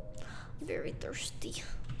 I'm very thirsty.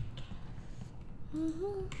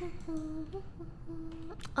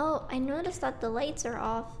 Oh, I noticed that the lights are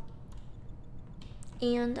off.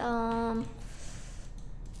 And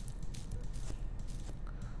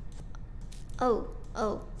Oh,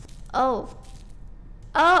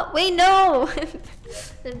 wait, no!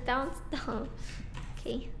 It bounced down.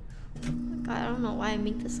 Okay. God, I don't know why I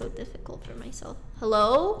make this so difficult for myself.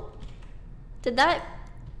 Hello? Did that...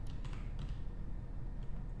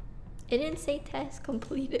 It didn't say task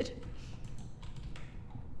completed.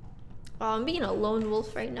 Wow, I'm being a lone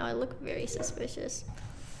wolf right now. I look very suspicious.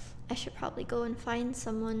 I should probably go and find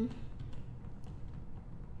someone.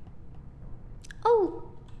 Oh!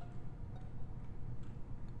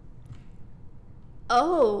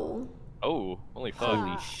 Oh. Oh, holy fuck.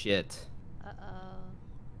 Holy shit.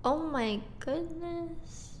 Oh my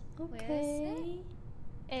goodness. Okay.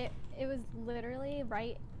 It was literally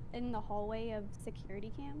right in the hallway of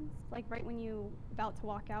security cams, like right when you about to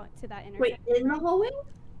walk out to that intersection. Wait, in the hallway?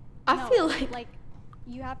 I feel like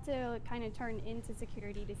you have to kind of turn into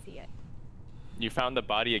security to see it. You found the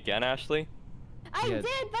body again, Ashley? I did,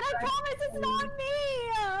 but I promise it's not me.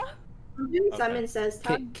 Simon says.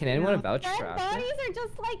 Can anyone vouch for Dead Ashley? bodies are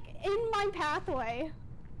just like in my pathway.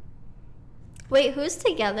 Wait, who's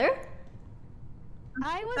together?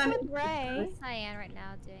 I was with Ray. Cyan right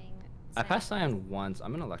now doing. I passed Cyan once.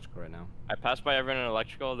 I'm in electrical right now. I passed by everyone in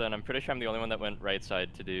electrical, then I'm pretty sure I'm the only one that went right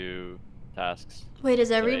side to do tasks. Wait,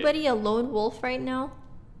 is everybody a lone wolf right now?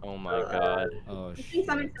 Oh my god. Oh I think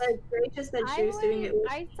Simon said Ray just said she was doing it.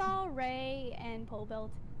 I saw Ray and Pole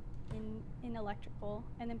Belt in electrical,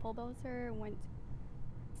 and then Pole Belter went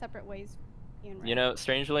separate ways. You know,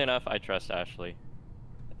 strangely enough, I trust Ashley.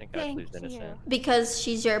 I think Thank Ashley's innocent. Because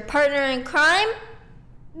she's your partner in crime?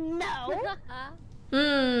 No.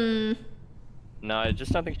 No, I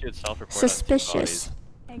just don't think she would self-report. Suspicious.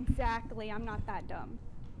 Exactly. I'm not that dumb.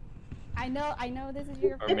 I know this is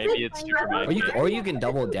your. Or maybe it's Or you can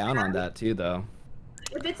double down on that too, though.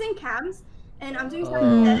 If it's in cams and I'm doing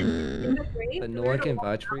something dead in the grave, But no one can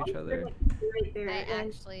vouch for each other. Right there.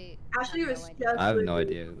 And Ashley was just. I have no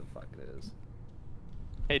idea who the fuck it is.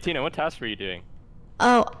 Hey Tina, what task were you doing?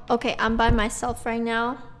 Oh, okay, I'm by myself right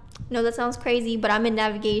now. No, that sounds crazy, but I'm in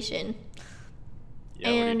navigation.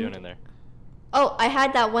 Yeah, what are you doing in there? Oh, I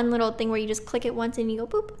had that one little thing where you just click it once and you go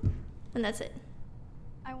boop, and that's it.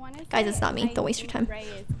 Guys, it's not me. Don't waste your time. Ray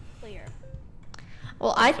is clear.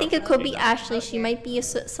 Well, I think it could be Ashley. She might be a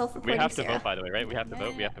self-reporting We have to Sarah. vote, by the way, right? We have to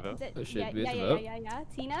vote. We have to vote. Oh shit, we have to Yeah. vote?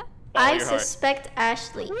 Tina? I your heart. suspect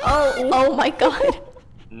Ashley. Oh my god.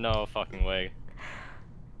 No fucking way.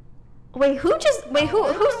 Wait, who's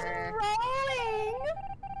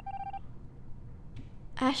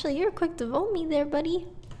Ashley, you're quick to vote me there, buddy.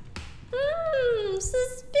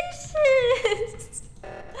 Suspicious.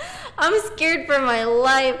 I'm scared for my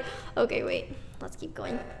life. Okay, wait. Let's keep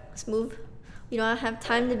going. Let's move. We don't have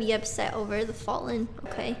time to be upset over the fallen,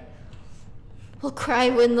 okay? We'll cry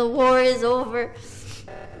when the war is over.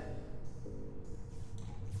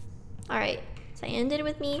 Alright, Cyan did it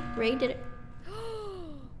with me, Ray did it.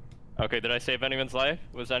 Okay, did I save anyone's life?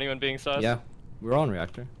 Was anyone being sus? Yeah, we're all in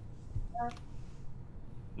reactor.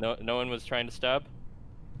 No one was trying to stab?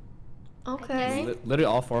 Okay. Literally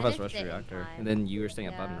all 4 of us Finished rushed it in reactor. time. And then you were staying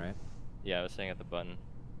at Yeah. button, right? Yeah, I was staying at the button.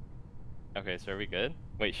 Okay, so are we good?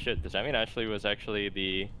 Wait, shit, does that mean Ashley was actually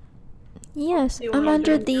the... Yes, You I'm were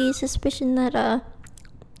under under- the suspicion that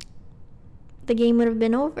the game would have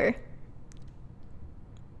been over.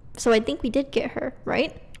 So I think we did get her,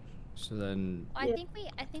 right? So then... Well, I think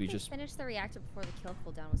we just- finished the reactor before the kill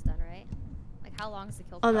cooldown was done, right? Like, how long is the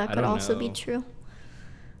kill Oh, cooldown? that I could don't also be know. true.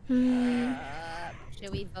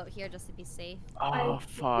 Should we vote here just to be safe? Oh,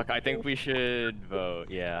 fuck, I think we should vote,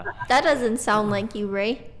 yeah. That doesn't sound like you,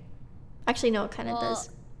 Ray. Actually, no, it kind of Well, does.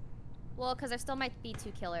 Well, because there still might be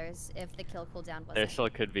 2 killers if the kill cooldown wasn't. There still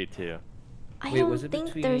could be 2. I Wait, was don't it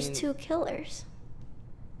think there's between- 2 killers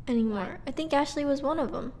anymore. I think Ashley was one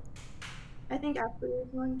of them. I think Ashley was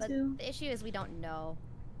one But too. the issue is we don't know.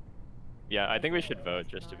 Yeah, I think we should vote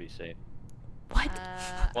just to be safe. What?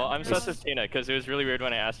 Well, I'm sus as Tina, because it was really weird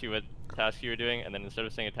when I asked you what task you were doing, and then instead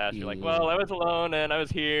of saying a task, you're like, well, I was alone, and I was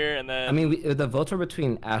here, and then... I mean, the votes were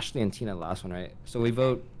between Ashley and Tina last one, right? So we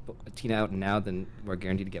vote Tina out now, then we're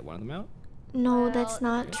guaranteed to get one of them out? No, that's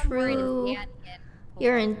not true.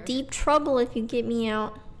 You're in deep trouble if you get me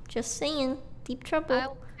out. Just saying, deep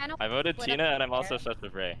trouble. I voted Tina, and I'm also sus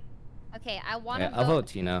with Ray. Okay, I want to Yeah, I'll vote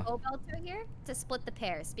Tina. Pobelter here to split the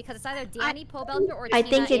pairs because it's either Danny Pobelter or I Tina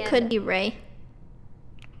think it and... could be Ray.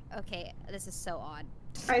 Okay, this is so odd.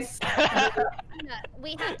 I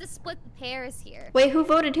We have to split the pairs here. Wait, who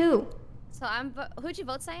voted who? So who'd you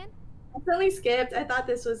vote, Cyan? totally skipped. I thought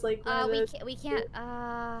this was like one of We those. can't. We can't.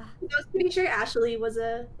 I was pretty sure Ashley was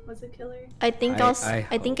a killer. I think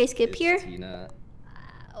I think I skip here. Tina.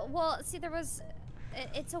 Well, see, there was.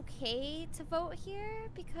 It's okay to vote here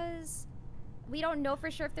because we don't know for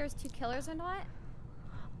sure if there's 2 killers or not.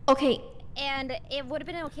 Okay. And it would have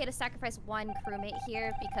been okay to sacrifice one crewmate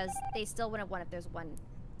here because they still wouldn't have won if there's one.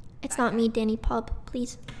 It's not me, Danny Pub,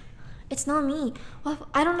 please. It's not me. Well,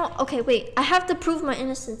 I don't know. Okay, wait. I have to prove my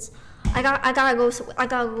innocence. I gotta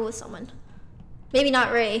go with someone. Maybe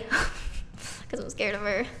not Ray, because I'm scared of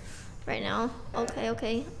her right now.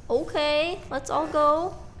 Okay. Let's all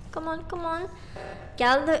go. Come on.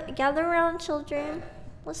 Gather around, children.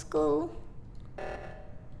 Let's go.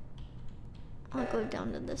 I'll go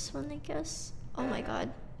down to this one, I guess. Oh my god.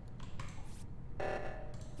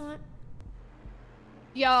 What?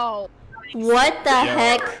 Yo. What the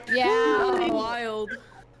heck? Yeah. Wild.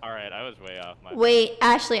 Alright, I was way off. My Wait,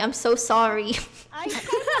 Ashley, I'm so sorry.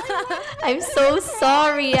 I'm so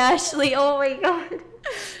sorry, Ashley. Oh my god.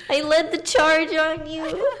 I led the charge on you.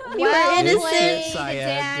 You were innocent.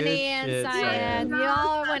 Danny and Cyan. You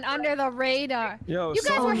all went under the radar. Yo, you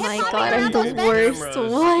guys Oh were my hip-hopping god, I'm around the those worst.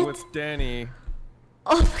 cameras What? with Danny.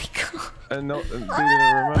 Oh my god. And no, they didn't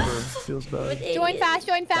remember. Feels bad. Join fast,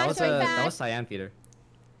 join That fast, was, join that was fast. Cyan Peter.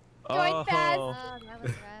 Join fast. Oh, that was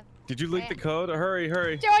rough. Did you leak the code? Hurry.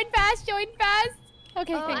 Join fast, join fast.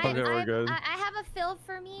 Okay, Oh, thank you. Okay, we're good. I have a fill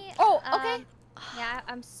for me. Oh, okay. Yeah,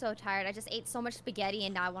 I'm so tired. I just ate so much spaghetti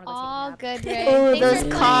and now I want to go All take a nap. good, Ray. Oh, Thanks those for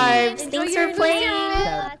carbs. playing. Thanks Enjoy for playing.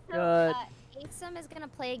 your Good. Asum is gonna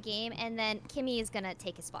play a game and then Kimmy is gonna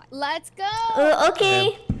take his spot. Let's go.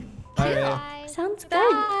 Okay. Bye. Bye. Sounds good.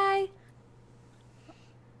 Bye.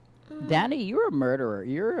 Danny, you're a murderer.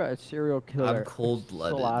 You're a serial killer. I'm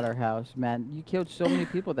cold-blooded. Slaughterhouse, man. You killed so many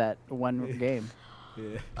people that one game.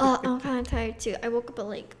 I'm kind of tired too. I woke up at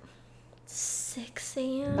like 6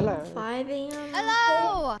 a.m. Hello. 5 a.m.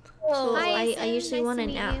 Hello. So Hi, I usually Sim. want Nice a to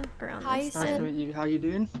meet nap you. around Hi, this Nice to time. meet you. How you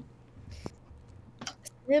doing?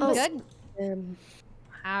 Oh, Good.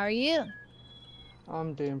 How are you?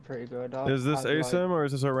 I'm doing pretty good. Is this I've, like- ASIM or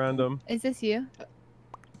is this a random? Is this you?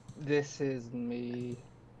 This is me.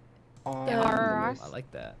 On Yeah. the Alright. most- I like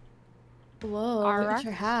that. Whoa, look Alright. at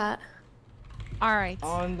your hat. All right.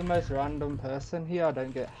 I'm the most random person here. I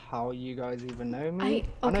don't get how you guys even know me.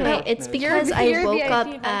 I know Okay, Brooke it's knows because me. I woke up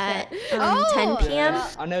at 10 p.m. Yeah,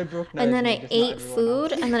 I know Brooke knows and then me, I just not ate everyone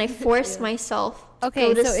food, else. and then I forced myself Okay,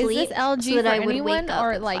 go to so sleep is this LG so that for I would anyone wake up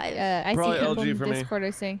or at like 5. I Probably see people LG in for me. Discord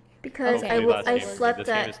are saying? Because Okay, last I game. slept This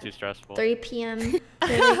game is at too stressful. 3 p.m. the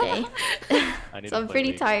other day. I need So to I'm play pretty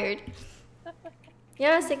League. tired.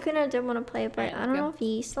 Yes, Sakuna did want to play, but Alright, I don't go. know if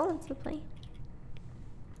he still wants to play.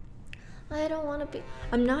 I don't want to be.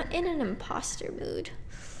 I'm not in an imposter mood,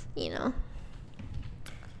 you know.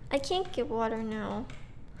 I can't get water now.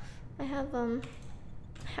 I have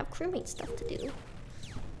crewmate stuff to do.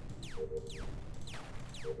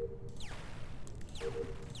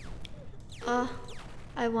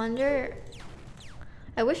 I wonder.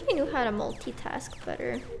 I wish I knew how to multitask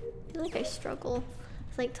better. I feel like I struggle.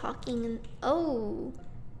 It's like talking and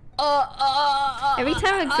every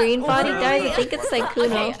time a green body dies, I think it's like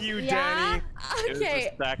Kuno. Fuck you, Danny. It was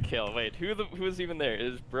a stack kill. Wait, who was even there?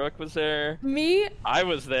 Brooke was there? Me? I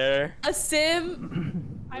was there. A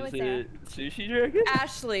sim? I was it there. Sushi Dragon?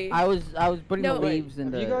 Ashley. I was putting the leaves in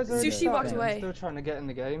Have the. you guys already Sushi walked started? away. I'm still trying to get in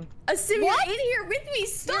the game. A sim, you're in here with me.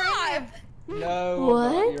 Stop! No,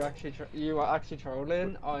 What? You are actually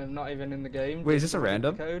trolling. I am not even in the game. Wait, is this a Just read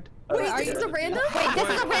the random? Code. Wait, this is a random? Wait, this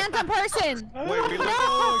is a random person. Wait,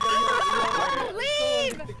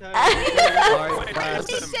 Leave! I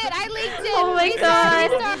leaked it. I leaked it. Oh my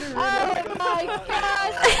god. Oh my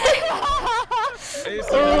gosh.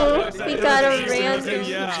 Oh, we got a random.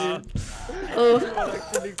 Yeah. Oh.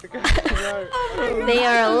 They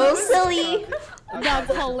are a little silly.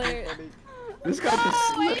 That's hilarious. This guy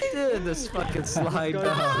just slipped in this fucking slide dog.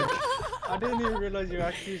 I didn't even realize you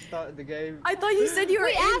actually started the game. I thought you said you were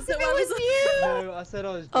We in, asked so if I it was was you. No, I said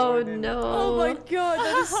I was Oh joining. no. Oh my god,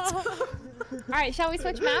 that is All right, shall we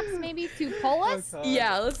switch maps maybe to Polis? Okay.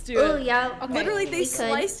 Yeah, let's do Oh it. yeah. Okay. Literally, they we could.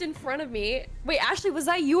 sliced in front of me. Wait, Ashley, was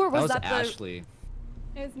that you or was That that was the... Ashley.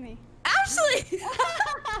 It was me. Ashley!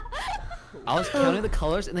 I was counting the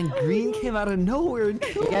colors and then green came out of nowhere and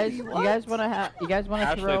killed me. You guys wanna Ashley,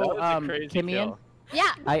 throw that was a crazy Kimmy in? kill.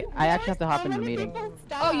 Yeah. I actually have to hop in the meeting.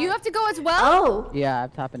 Oh, you have to go as well? Oh. Yeah, I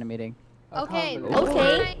have to hop in the meeting. Okay.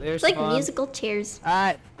 Okay. There's It's like fun. musical chairs.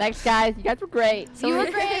 Alright, thanks guys. You guys were great. You were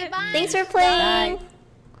great. Bye. Thanks for playing.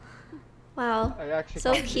 Wow. I actually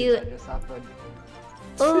So can't believe cute. that just happened.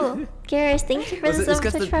 Oh, Garrus, thank you for Was the it- it's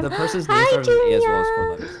sub 'cause from. the person's name Hi, started with an E as well as Julia. 4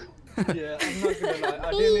 letters. Yeah, I'm not gonna lie.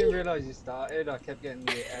 I didn't even realize you started. I kept getting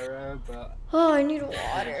the error, but Oh, I need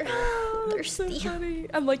water. Thirsty. Funny.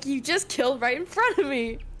 I'm like, you just killed right in front of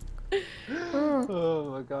me.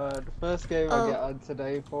 oh my god, first game Oh. I get on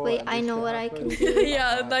today for. Wait, and I this know shit what I can happens. do.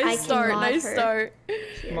 Yeah, I nice can start, mod nice her. start.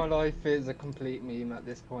 My life is a complete meme at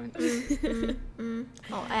this point.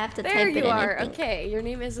 Oh, I have to There type it you in. I are. think. Okay, your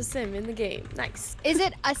name is a sim in the game. Nice. Is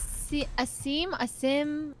it a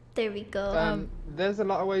sim? There we go. There's a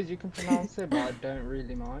lot of ways you can pronounce it, but I don't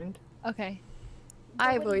really mind. Okay.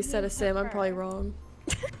 I've always said a sim. I'm probably wrong.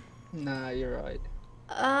 Nah, you're right.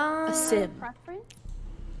 A sim. Preference?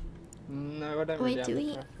 No, I don't Wait, really do have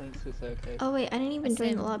we- a preference. It's okay. Oh wait, I didn't even join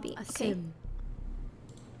the sim. lobby. A Okay. sim.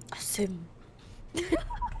 A sim.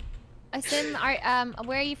 A sim.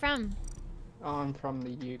 Where are you from? I'm from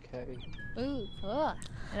the UK. Ooh, cool.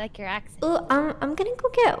 I like your accent. Ooh, I'm gonna go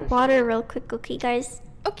get water real quick. Okay, guys.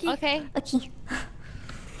 Okay. Okay. Okay.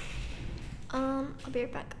 I'll be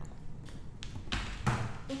right back.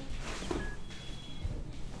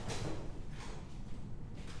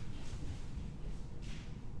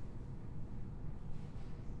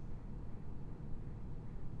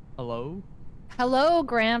 Hello? Hello,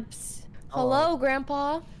 Gramps. Hello,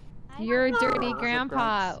 Grandpa. You're a dirty What's up,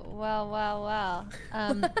 grandpa. Well.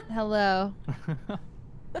 Hello.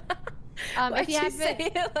 Why'd If you you haven't, say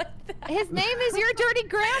it like that? his name is your dirty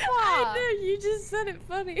grandpa. I know, you just said it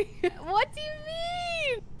funny. What do you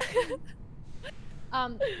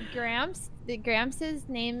mean? Gramps'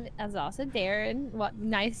 name is also Darren. What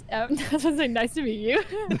nice? I was gonna say nice to meet you,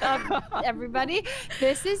 everybody.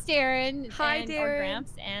 This is Darren. Hi, and, or Darren.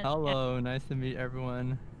 Gramps and Hello, nice to meet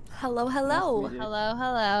everyone. Hello, hello.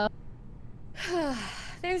 hello.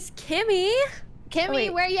 There's Kimmy. Kimmy,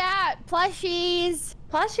 wait. where you at? Plushies.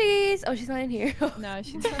 Plushies. Oh, she's not in here. No,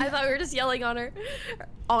 she's. I thought we were just yelling on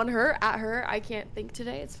her. At her. I can't think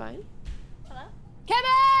today. It's fine. Hello.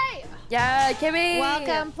 Kimmy. Yeah, Kimmy.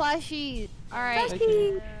 Welcome, plushies. All right.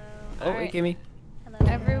 Plushies. Oh, hey, Kimmy.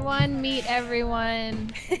 Everyone, meet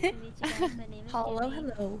everyone. Hello,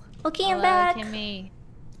 hello. Okay, I'm Hello, back. Kimmy.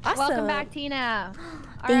 Awesome. Welcome back, Tina.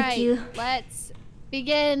 All Thank right, you. let's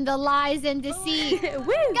begin the lies and deceit. Woo.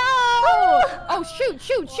 Go! Oh, shoot.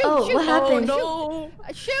 Oh, what happened? Oh,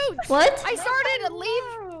 no. Shoot! What? I started to leave.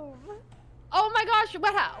 Oh my gosh!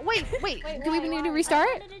 Wait. Do we need to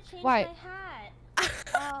restart? Why?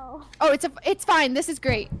 Oh. Oh, it's fine. This is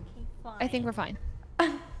great. I think we're fine.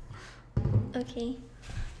 Okay.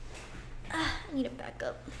 I need to back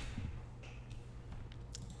up.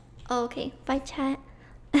 Oh, okay. Bye, chat.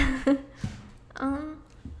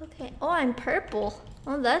 Okay. Oh, I'm purple.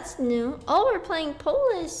 Oh, that's new. Oh, we're playing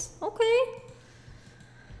Polis. Okay.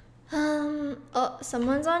 Oh,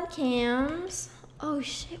 someone's on cams. Oh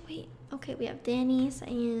shit, wait. Okay, we have Danny,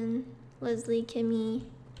 Cyan, Leslie, Kimmy.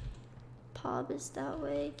 Pob is that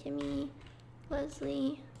way. Kimmy,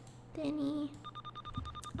 Leslie, Danny.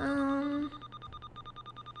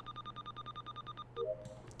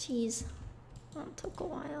 Jeez. That took a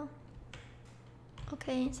while.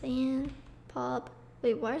 Okay, Cyan, Pop.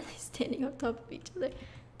 Wait, why are they standing on top of each other?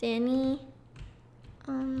 Danny.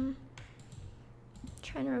 Trying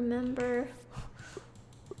to remember.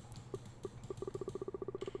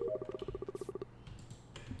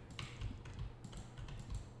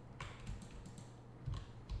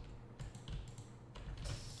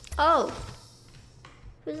 Oh!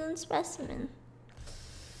 Who's in specimen?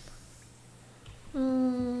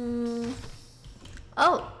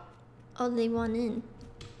 Oh! Oh, they want in.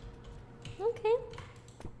 Okay.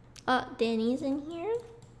 Danny's in here.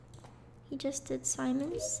 He just did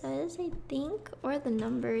Simon Says, I think. Or the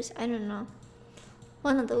numbers. I don't know.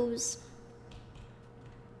 One of those.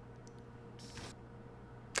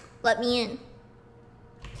 Let me in.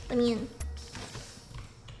 Let me in.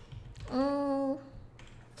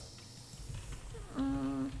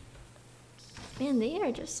 Man, they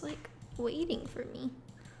are just like waiting for me.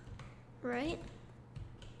 Right?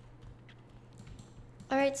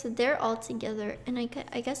 Alright, so they're all together, and I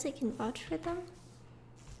guess I can vouch for them.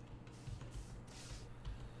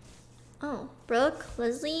 Oh, Brooke,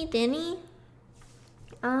 Leslie, Danny.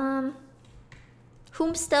 Whomst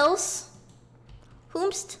else?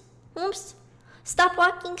 Whomst? Stop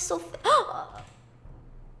walking so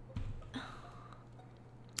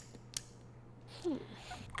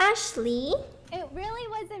Ashley. It really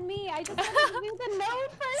wasn't me. I just wanted to do the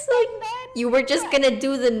node first So and then... you were just gonna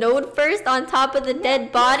do the node first on top of the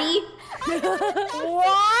dead body? What?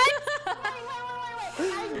 Wait.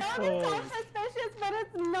 I know this sounds suspicious, but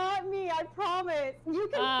it's not me. I promise. You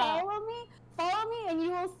can follow me, and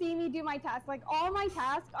you will see me do my tasks. Like, all my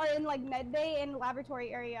tasks are in, like, med bay and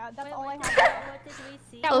laboratory area. That's all I have. What did we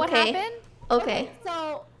see? Yeah, what happened? Okay.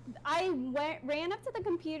 So I ran up to the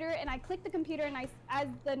computer and I clicked the computer, and as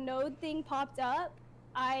the node thing popped up,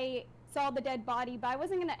 I saw the dead body, but I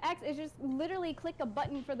wasn't gonna X. It's just literally click a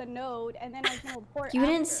button for the node, and then I can report. You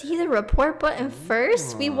didn't see the report button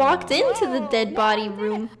first? We walked into the dead body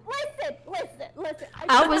room. Listen.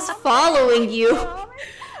 I was following you.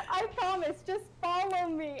 I promise. Just follow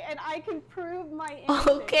me, and I can prove my innocence.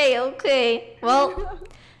 Okay. Well,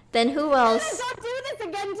 then who else? Don't do this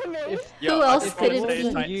again to me. Who else could it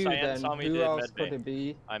be? Cyan saw me who else med could bay. it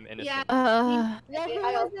be? I'm innocent. Well, who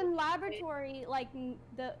was in laboratory, like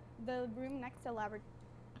the room next to laboratory,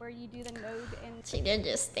 where you do the node and... She did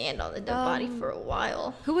just stand on the dead body for a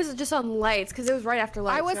while. Who was just on lights? Because it was right after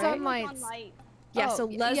lights, I was right? on lights. Yeah, Oh, so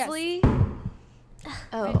Leslie...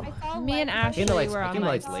 Oh. I saw Me and Leslie. Ashley were on came to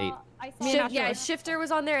lights. lights late. I saw Yeah, Shifter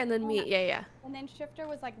was on there, and then me. Yeah. And then Shifter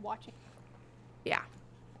was like watching. Yeah.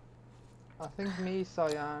 I think me,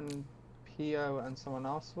 Cyan, Pio, and someone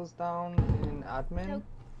else was down in admin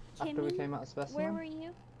after we Kimmy, came out of specimen. Where were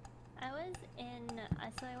you? I was in,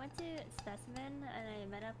 so I went to Specimen and I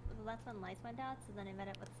met up, that's when lights went out, so then I met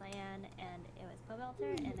up with Cyan and it was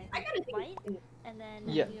Pobelter and I think White, and then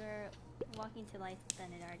we were walking to lights, but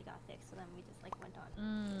then it already got fixed, so then we just like went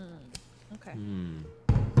on. Okay.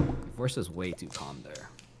 Your voice is way too calm there.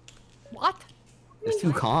 What? It's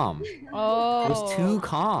too calm. Oh. It was too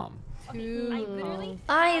calm.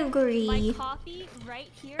 I agree. My coffee right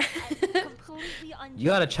here, completely unchecked. You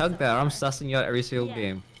gotta chug that, or I'm sussing you out every single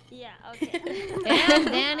game. Yeah, okay. Damn,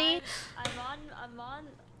 Danny. I'm on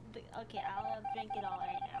the, okay, I'll drink it all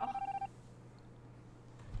right now.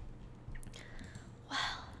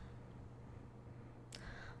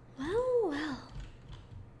 Well.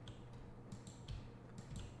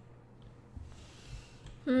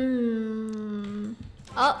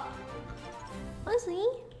 Oh. Leslie?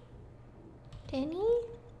 Danny?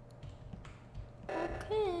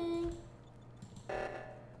 Okay.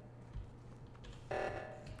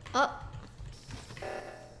 Oh.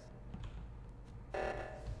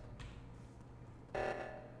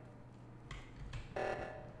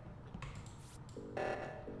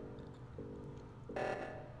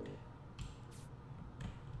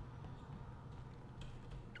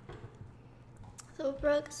 So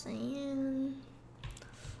Brooks and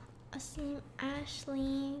Asim,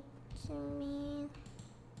 Ashley, Kimmy.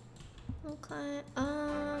 Okay.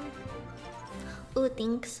 Ooh,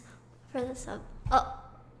 thanks for the sub.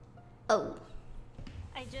 Oh.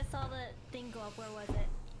 I just saw the thing go up. Where was it?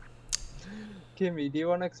 Kimmy, do you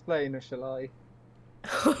want to explain, or shall I?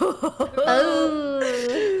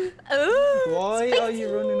 Why are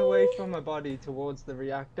you running away from a body towards the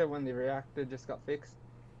reactor when the reactor just got fixed?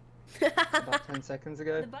 About 10 seconds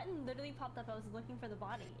ago. The button literally popped up. I was looking for the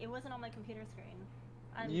body. It wasn't on my computer screen.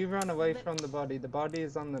 You ran away from the body. The body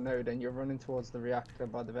is on the node, and you're running towards the reactor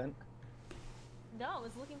by the vent. No, I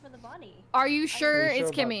was looking for the body. Are you sure Are you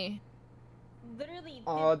it's sure Kimmy? literally.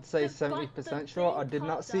 I'd say 70% sure. I did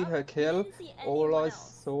not see her kill. All I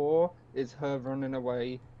saw is her running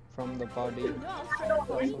away from the body. No, I was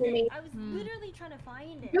trying to find it. I was literally trying to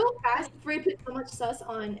find it. Real fast before you put so much sus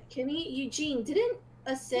on Kimmy, Eugene, didn't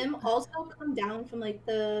a sim also come down from like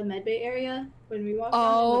the medbay area when we walked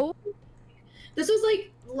down? This was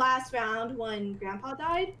like last round when Grandpa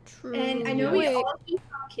died. True. And I know we all just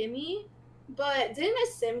saw Kimmy, but didn't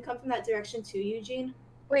a sim come from that direction too, Eugene?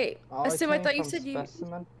 Wait, I Sim, I came thought you from said you.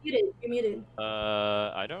 Specimen. You're muted.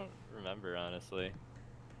 I don't remember honestly.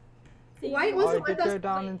 Why was I it did with go us?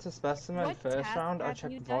 down into Specimen what first task round. I have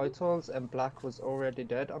checked you done? vitals and Black was already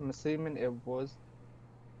dead. I'm assuming it was.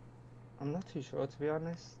 I'm not too sure to be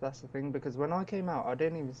honest. That's the thing because when I came out, I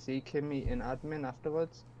didn't even see Kimmy in admin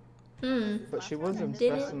afterwards. But she was in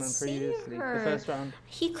Specimen previously. The first round.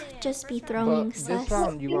 He could just be throwing But sus. this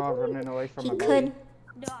round, you are running away from He a could. body.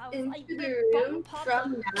 No, I was like, Into the the button room popped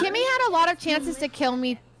from up. Kimmy had a lot of chances to kill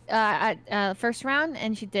me at first round,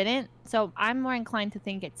 and she didn't. So I'm more inclined to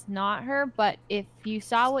think it's not her. But if you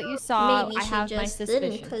saw what you saw, Maybe I she have my just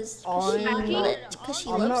didn't suspicion. because she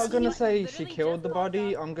I'm loves not gonna you. say she killed the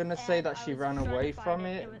body. I'm gonna say that she ran away from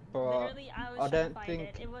it, but I don't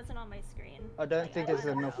think It wasn't on my screen. I don't think it's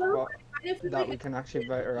enough that we can actually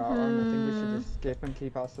vote her out on. I think we should just skip and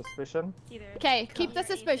keep our suspicion. Okay, keep the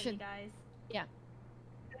suspicion. Yeah.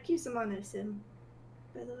 I keep some on a sim,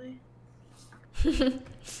 by the way.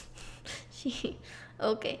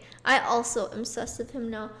 Okay. I also am sus of him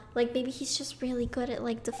now. Like maybe he's just really good at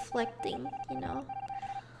like deflecting, you know?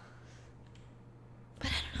 But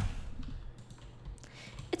I don't know.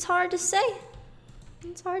 It's hard to say.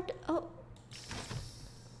 It's hard to oh,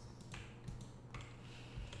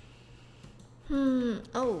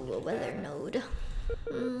 a weather node.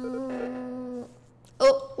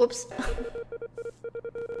 Oh, whoops.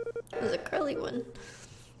 It was a curly one.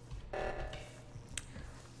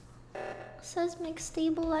 Seismic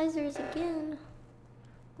stabilizers again.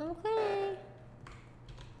 Okay.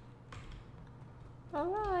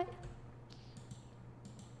 Alright.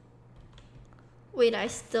 Wait, I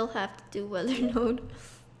still have to do weather node.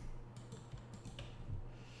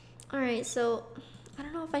 Alright, so I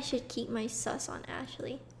don't know if I should keep my sus on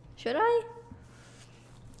Ashley. Should I?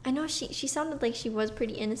 I know she sounded like she was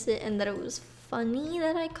pretty innocent and that it was funny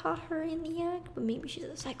that I caught her in the act, but maybe she's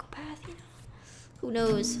a psychopath, you know. Who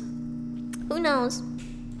knows? Who knows?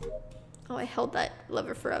 Oh, I held that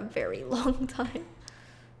lever for a very long time.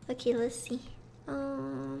 Okay, let's see.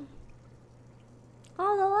 Oh, the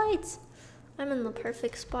lights. I'm in the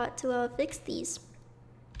perfect spot to fix these.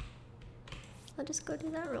 I'll just go do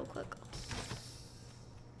that real quick.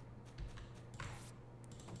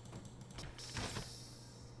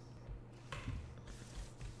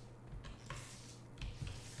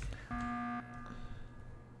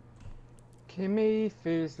 Kimmy,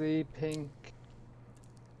 Foosley, Pink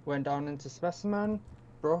went down into Specimen.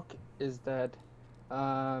 Brooke is dead.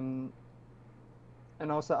 And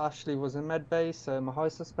also Ashley was in medbay, so my high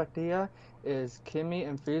suspect here is Kimmy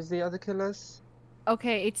and Foosley are the killers.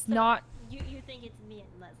 Okay, it's not. You think it's me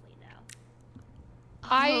and Leslie now?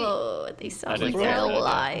 Oh, they sound like they're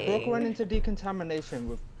lying. Brooke went into decontamination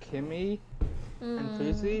with Kimmy and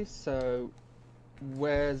Foosley, so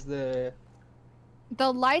where's the... The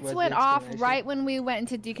lights Where's went the off explanation? right when we went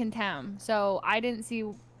into decontam, so I didn't see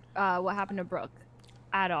what happened to Brooke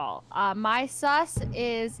at all. My sus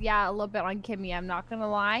is, yeah, a little bit on Kimmy, I'm not gonna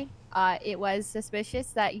lie. It was suspicious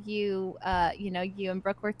that you and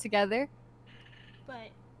Brooke were together.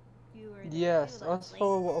 But you were Yes, I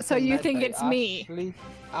saw what was So in you medbay. think it's me?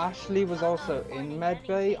 Ashley was also in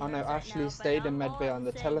medbay. I know Ashley stayed in medbay on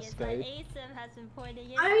the telescope.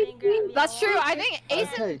 That's true. I think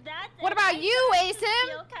Asim. Okay. What about you,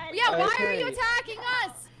 Asim? Yeah, why are you Okay. attacking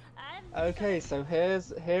us? Okay, so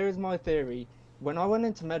here's my theory. When I went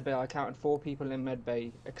into medbay, I counted 4 people in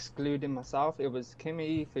medbay, excluding myself. It was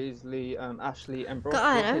Kimmy, Foosley, Ashley, and Brooke.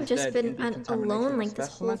 God, Brooke I've is just dead been in decontamination alone of like this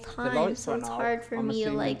whole Specimen. The time, lights so went it's out. hard for I'm me to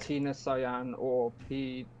assuming like. Tina, Cyan, or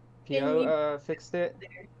PO fixed it.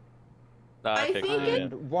 I think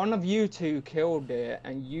And one of you two killed it,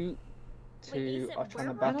 and you two are trying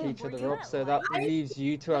to back each other up, so that leaves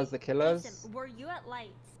you two as the killers. Were you at lights?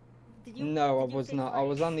 No, I was not. I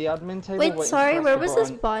was on the admin table. Wait, waiting sorry, to where press was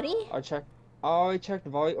the this button. body? I checked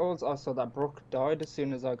vitals. I saw that Brooke died as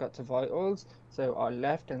soon as I got to vitals, so I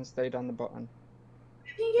left and stayed on the button.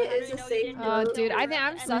 I think it is the same. Oh, dude, I think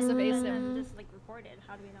I'm sus of Asim. Just like reported.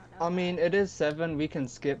 How do we not know? I mean, it is 7. We can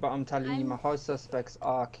skip, but I'm telling you, my high suspects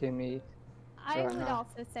are Kimmy. I right would now.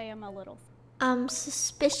 also say I'm a little. I'm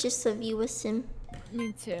suspicious of you, Asim.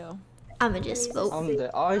 Me too. I'ma just vote.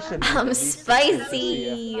 I'm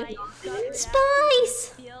spicy.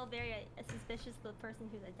 Spice. Feel very suspicious of the person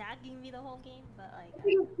who's attacking me the whole game, but like.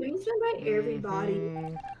 Kimmy's been by everybody.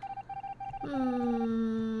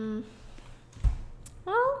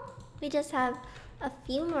 Well, we just have a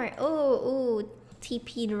few more. Oh,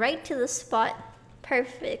 TP'd right to the spot.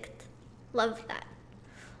 Perfect. Love that.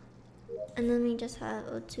 And then we just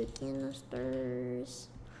have two canisters.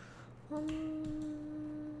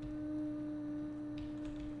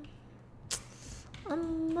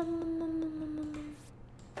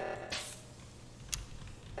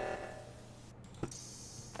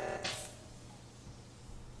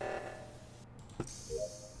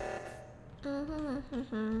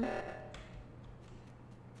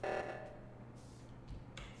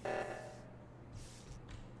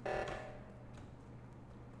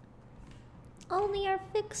 Oh, they are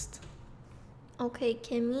fixed. Okay,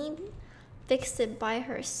 Kimmy fixed it by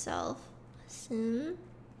herself. Sim.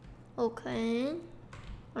 Okay.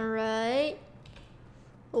 Alright.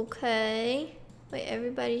 Okay. Wait,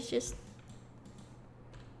 everybody's just...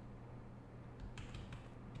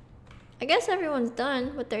 I guess everyone's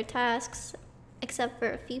done with their tasks, except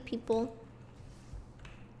for a few people.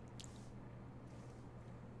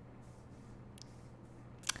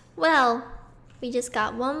 Well, we just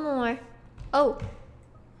got one more. Oh.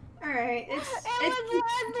 Alright, it's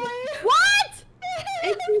What?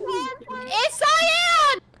 It's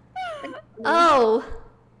Cyan! Oh.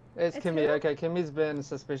 It's Kimmy. Okay, Kimmy's been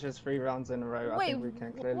suspicious 3 rounds in a row. I think we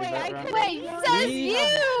can clearly vote round. Wait, says you!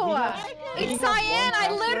 It's Cyan! I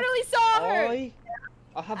literally saw her!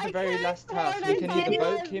 I have the very last task. We can either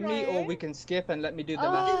vote Kimmy or we can skip and let me do the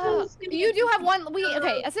last task. You do have one.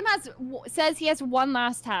 Okay, SM says he has one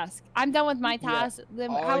last task. I'm done with my task.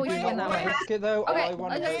 Then how are we doing that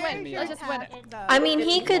one? Okay, let's just win. I mean,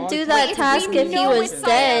 he could do that task if he was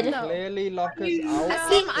dead. Clearly lock us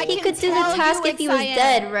out. He could do the task if he was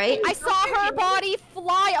dead, right? I saw her body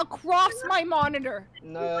fly across my monitor.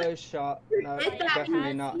 No shot. No,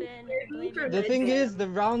 definitely not. The thing is, the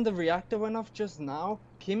round the reactor went off just now,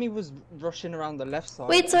 Kimmy was rushing around the left side.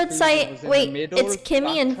 Wait, so it's like, it's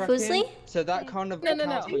Kimmy and Fusli? So that kind of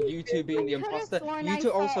accounts for you two being the imposter. You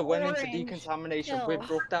two also went into decontamination with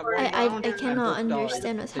Brooke that one round. I cannot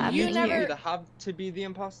understand what's happening You two here. either have to be the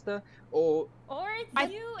imposter, or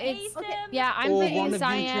it's you, Asim. Yeah, I'm or thinking one of you two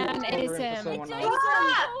Cyan, is covering for Asim. someone else.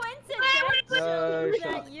 No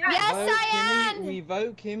shot. Yes, Vote Cyan! Kimmy, we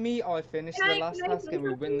vote Kimmy, I finish the last task and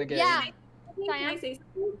we win the game. Yeah. Can I say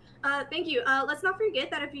something? Thank you. Let's not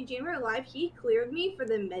forget that if Eugene were alive, he cleared me for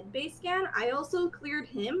the med bay scan. I also cleared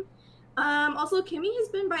him. Also, Kimmy has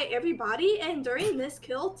been by everybody, and during this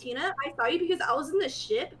kill, Tina, I saw you because I was in the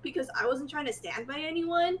ship because I wasn't trying to stand by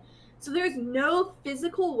anyone. So there's no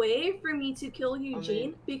physical way for me to kill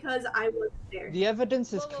Eugene because I wasn't there. The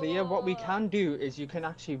evidence is clear. What we can do is you can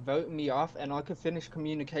actually vote me off and I can finish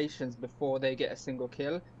communications before they get a single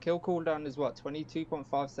kill. Kill cooldown is what,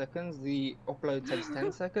 22.5 seconds? The upload takes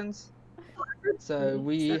 10 seconds. So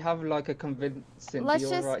we have like a convincing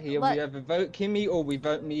deal right here. We either vote Kimmy or we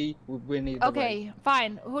vote me. We win either way. Okay,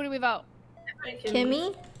 fine. Who do we vote?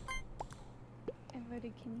 Kimmy? I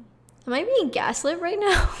voted Kimmy. Am I being gaslit right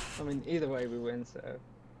now? I mean, either way we win, so...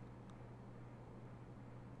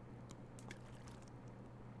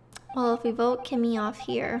 Well, if we vote Kimmy off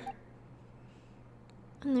here,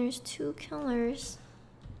 and there's 2 killers,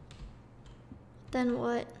 then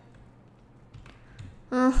what?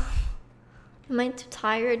 Am I too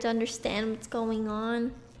tired to understand what's going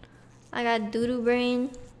on? I got doo-doo brain.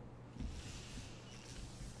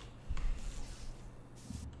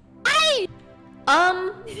 Hey!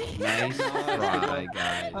 Nice try,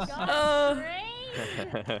 guys.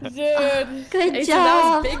 Dude. Good Ace, job.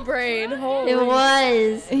 That was big brain. Holy. It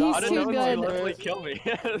was. He's too good. Literally kill me.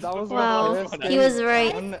 Wow, he was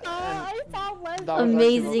right. I saw Leslie.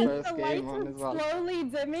 Amazing. The lights were slowly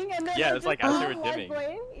dimming, and then Yeah, it's like as they were dimming.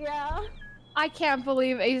 Yeah. I can't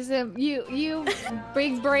believe Asim, you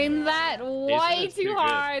big brained that way is too too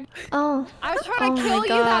hard. Oh. I was trying to Oh kill my you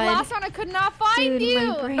that God. last one. I could not find Dude, you.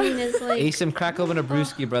 my brain is like... Asim, crack open a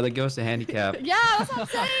brewski, brother. Give us a handicap. Yeah, that's what I'm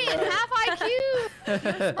saying. Half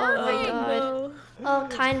IQ. Oh my God. Oh,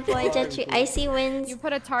 kind boy, Jetri. Icy wins. You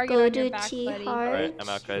put a target on your back, Gucci buddy. heart. Alright, I'm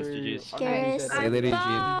out, guys. GG's. Garrus. See you later,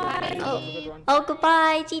 Oh,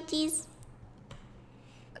 goodbye, GG's.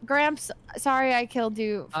 Gramps, sorry I killed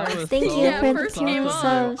you first. Thank you for the 2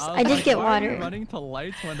 subs. I did get Why are you water. running to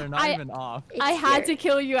lights when they're not even off? I had to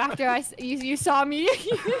kill you after you saw me.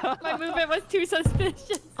 My movement was too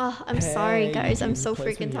suspicious. Oh, I'm sorry, guys. I'm so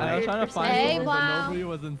freaking I was tired. trying to for find saying someone, this. but nobody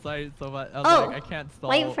was in sight, so I was Oh, like, I can't stall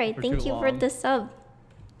White Fright, for thank too you long. for the sub.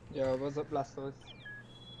 Yeah, what's up, Blastoise?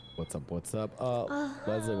 What's up? What's up?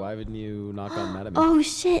 Leslie, why haven't you not gotten mad at me? Oh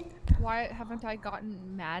shit. Why haven't I gotten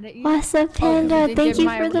mad at you? What's up, Panda? Did Thank give you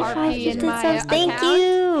my for the RP 5 in gifted my subs. Thank account?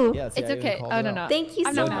 you. Yeah, see, It's I even okay. called Oh it no out. no. Thank you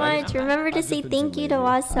I'm so not mad. much. Remember to I've say just been thank too you to lazy.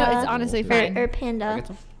 Wasa. No, it's honestly fine. Or Panda.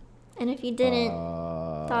 some? And if you didn't,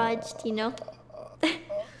 dodged, you know.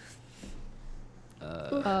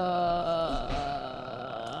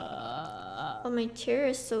 Oh, my chair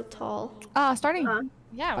is so tall. Starting.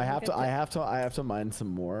 Yeah. I have to mine some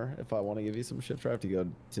more if I want to give you some shifts. I have to go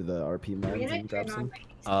to the RP mines and grab some.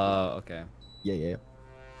 Okay. Yeah.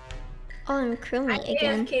 Oh, I'm crewmate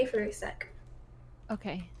again. AFK for a sec.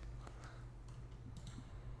 Okay.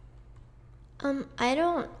 I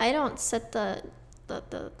don't set the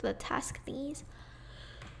task thingies.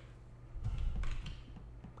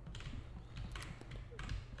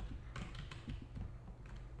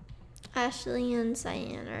 Ashley and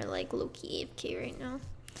Cyan are like low-key AFK right now.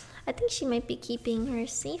 I think she might be keeping her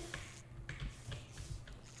safe.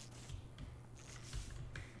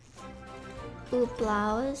 Ooh,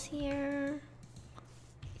 Blau is here.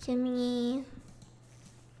 Kimmy.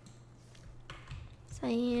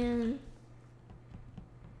 Cyan.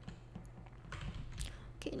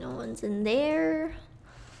 Okay, no one's in there.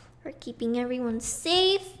 We're keeping everyone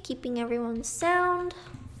safe, keeping everyone sound.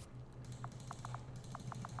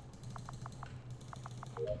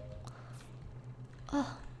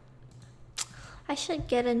 Oh, I should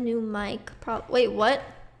get a new mic. Wait, what?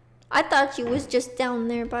 I thought you was just down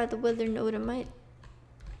there by the wither notamite.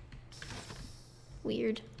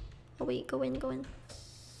 Weird. Oh wait, go in, go in.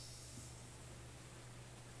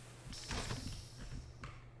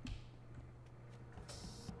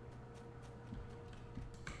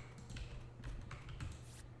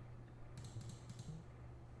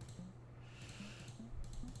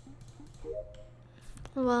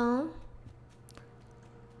 Well,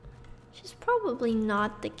 she's probably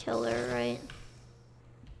not the killer, right?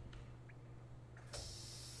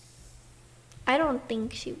 I don't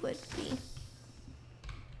think she would be.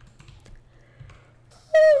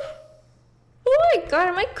 Oh my god,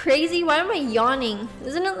 am I crazy? Why am I yawning?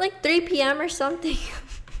 Isn't it like 3 p.m. or something?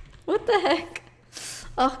 What the heck?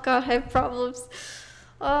 Oh god, I have problems.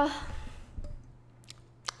 I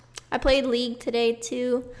played League today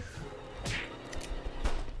too.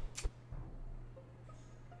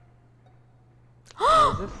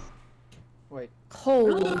 Wait.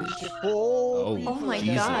 Holy shit. Oh my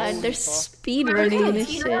Jesus. god, they're speed running this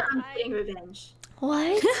Tina, shit. I'm getting revenge.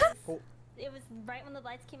 What? It was right when the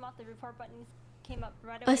lights came off, the report buttons came up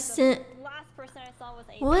right A away. sin- The last person I saw was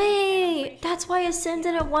Aiden. Wait, that's why Asin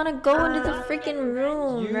didn't want to go into the freaking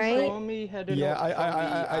room, You right? saw me headed Yeah, up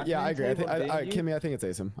I from the agree. admin table, didn't you? Kimmy, I think it's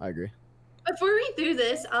Asim. I agree. Before we do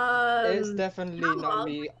this, It's definitely not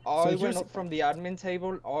me. I went here's- up from the admin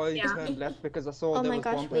table. I Yeah. turned left because I saw Oh there my was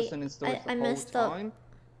gosh, one wait, person in storage I the messed whole up. time.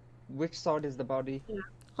 Which side is the body?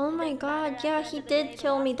 Oh my god, yeah, he did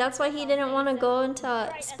kill me. That's why he didn't want to go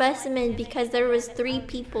into specimen because there was 3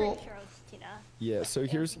 people. Yeah. So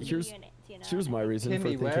here's my reason for Kimmy,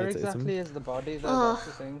 thinking where it's exactly Asim. is the body though? Oh, That's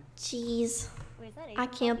the thing. jeez. Wait, is that I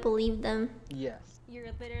Aiden? can't believe them. Yes. You're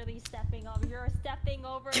literally stepping over. You're stepping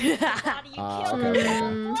over the body you killed. okay, okay.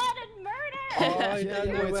 Blood and murder. I don't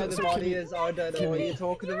know where the body is. I don't know what you're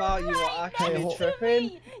talking about. You are actually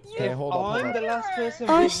tripping. If hold on, hold I'm on. the last person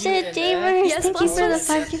Oh with you shit, in there, Javers, thank you for the yes,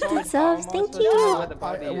 5 gifted sorry, subs. how am I Thank supposed to know where you. the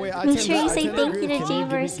body is? Make sure you say I thank agree you to with Kimmy.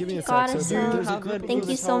 Javers. Give me a You sec. got So us there's a out. group of Thank us-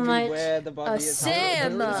 you so told me much. where the body is.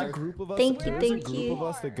 Sam. There's a group of us. Thank you, there's thank a group you. of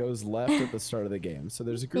us that goes left at the start of the game. So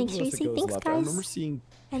there's a group Make of sure us you that say goes thanks, left. I remember guys. seeing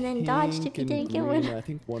And then dodged if pink you and didn't get green, one. and I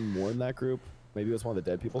think one more in that group. Maybe it was one of the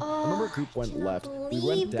dead people. I Oh, remember a group went cannot left. We believe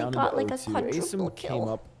went they down got, into like, a O2. quadruple Asim came kill.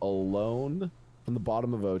 up alone from the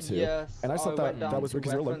bottom of O2. Yes, and I thought went that down was to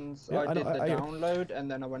because you're alone. weapons. Yeah, I did know, the download and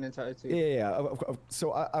then I went into O2. Yeah.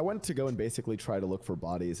 So I went to go and basically try to look for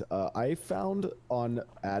bodies. I found on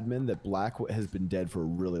admin that Black has been dead for a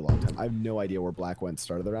really long time. I have no idea where Black went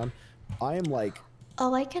started the round. I am like,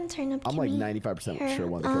 Oh, I can turn up I'm like Kimmy. 95% Here, sure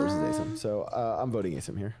one of the killers is Asim. So I'm voting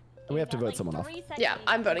Asim here. And we have to vote someone off. Yeah,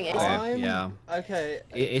 I'm voting Asim. Okay.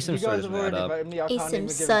 Asim you guys started have right already up. voted me. I can't Asim even give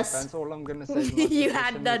a sus. defense. All I'm gonna say is my You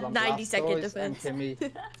had suspicion the is on 90-second Blastoise and defense.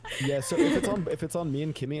 Kimmy. Yeah, so if it's on me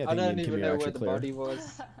and Kimmy, I I think me don't and even Kimmy are know actually where the clear. body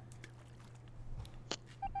was.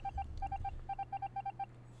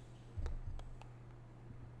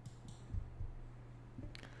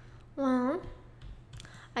 Well,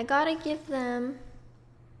 I gotta give them.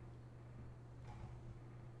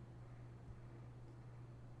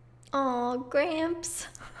 Oh, Gramps.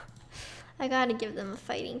 I gotta give them a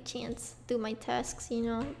fighting chance. Do my tasks, you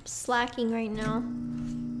know. I'm slacking right now.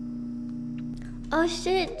 Oh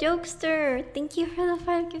shit, Jokester! Thank you for the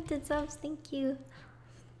 5 gifted subs. Thank you.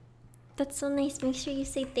 That's so nice. Make sure you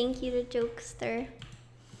say thank you to Jokester.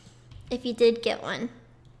 If you did get one.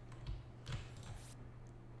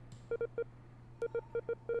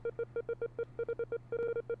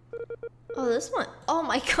 Oh, this one. Oh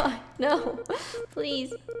my god, no.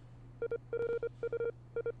 Please.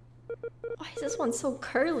 Why is this one so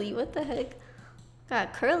curly? What the heck? Got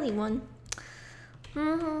a curly one.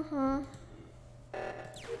 Pew,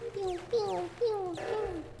 pew, pew, pew,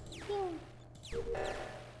 pew.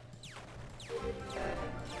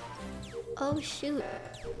 Oh shoot.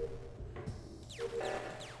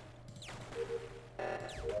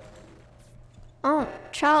 Oh,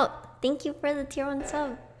 Trout, thank you for the tier 1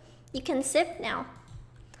 sub. You can sip now.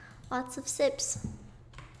 Lots of sips.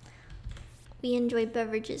 We enjoy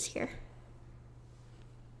beverages here.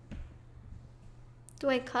 Do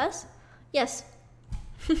I cuss? Yes.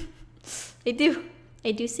 I do.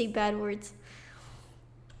 I do say bad words.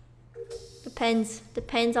 Depends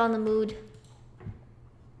on the mood.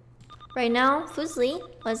 Right now, Leslie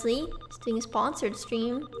is doing a sponsored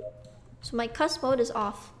stream. So my cuss mode is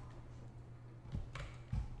off.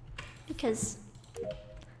 Because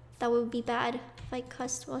that would be bad if I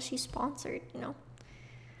cussed while she's sponsored, you know.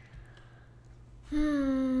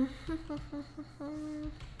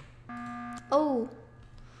 Oh.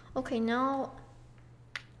 Okay, now.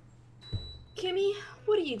 Kimmy,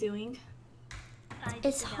 what are you doing?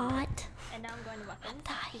 It's hot. And now I'm going to weapons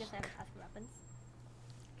because I have a task for weapons.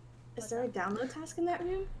 Is there a download task in that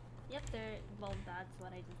room? Yep, well, that's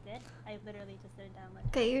what I just did. I literally just did a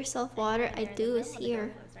download. Get yourself water. I do is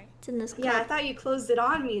here. It's in this cup. Yeah, I thought you closed it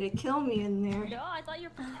on me to kill me in there. No, I thought you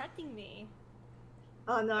were protecting me.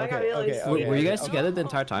 Oh no, I got really scared. Were you guys together the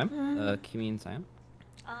entire time? Kimmy and Cyan?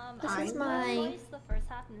 This is I my voiced the first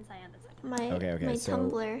half and then Cyan the second. my so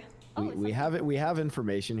Tumblr. we have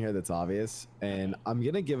information here that's obvious, and I'm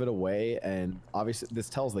gonna give it away. And obviously, this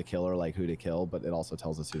tells the killer like who to kill, but it also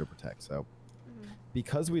tells us who to protect. So,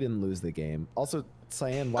 because we didn't lose the game, also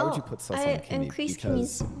Cyan, why would you put sus on Kimmy? I increased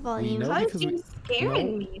Kimmy's volume.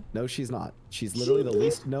 No, she's not. She's literally the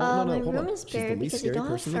least. No, my hold room on. is She's bare the least because we scary don't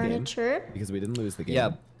have person in the game furniture. because we didn't lose the game.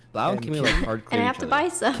 Yeah, Blau and Kimmy like hard And I have to buy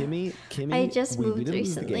some. Kimmy, I just we moved didn't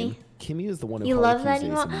lose the recently. game. Kimmy is the one who You love that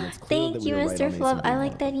hard-accused emote? Asim, and it's clear Thank that you, we were right Mr. on Flub. Asim I being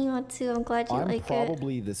like that emote too. I'm glad you I'm like it.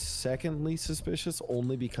 probably the second least suspicious,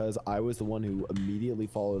 only because I was the one who immediately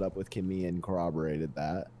followed up with Kimmy and corroborated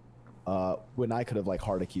that. When I could have like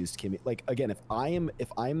hard accused Kimmy. Like again, if I am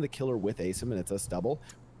the killer with Asim and it's us double,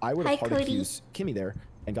 I would have hard accused Kimmy there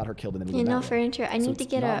and got her killed and then You know furniture. I need to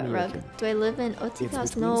get a rug. Do I live in Otik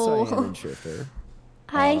House? No. Cyan and Shifter.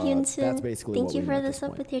 Hi, That's Yunsun. basically Thank what you we for know at the this sub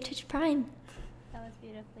point. with your Twitch Prime. That was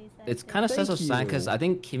beautifully said. It's kind of sus of Cyan because I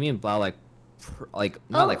think Kimmy and Blau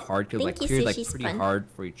not like hard killed, like thank you, cleared like Sushi's pretty fun. hard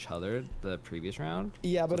for each other the previous round.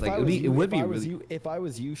 Yeah, but So, if like, I was it you, would if be I was really. you, if I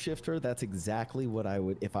was you, Shifter, that's exactly what I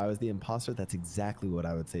would. If I was the imposter, that's exactly what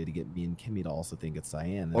I would say to get me and Kimmy to also think it's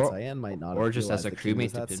Cyan. And Cyan might not. Or have just as realized a that Kimmy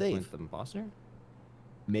was crewmate to that pinpoint safe. the imposter.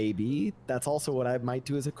 Maybe that's also what I might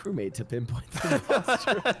do as a crewmate to pinpoint the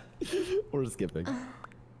imposter. We're skipping.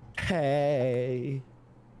 Hey.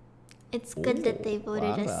 It's good that they voted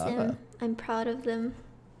us wow. in. I'm proud of them.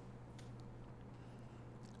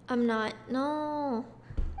 I'm not. No.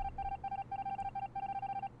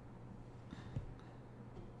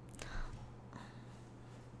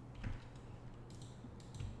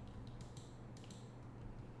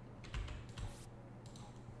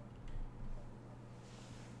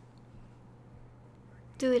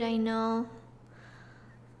 Dude, I know.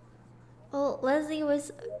 Well, Leslie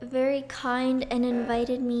was very kind and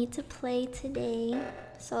invited me to play today,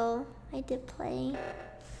 so I did play.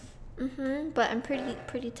 But I'm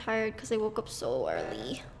pretty tired because I woke up so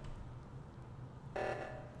early.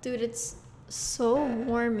 Dude, it's so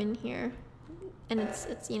warm in here, and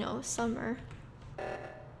it's you know, summer.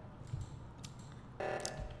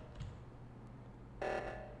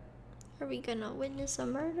 Are we gonna witness a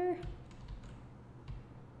murder?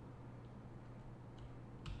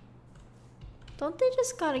 Don't they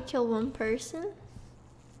just gotta kill one person?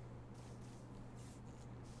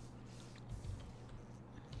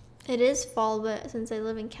 It is fall, but since I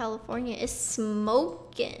live in California, it's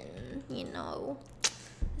smoking, you know.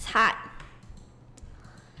 It's hot.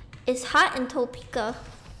 It's hot in Topeka.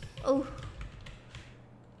 Oh.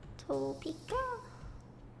 Topeka.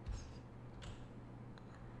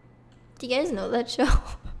 Do you guys know that show?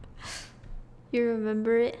 You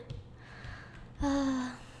remember it?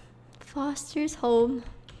 Foster's Home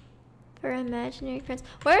for Imaginary Friends.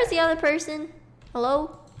 Where's the other person?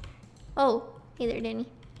 Hello? Oh, hey there, Danny.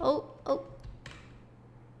 Oh.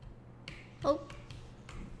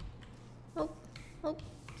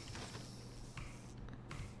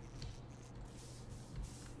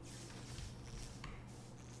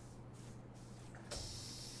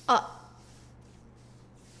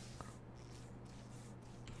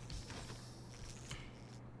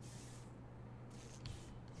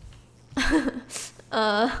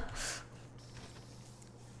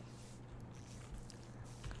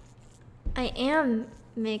 I am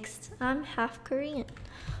mixed. I'm half Korean.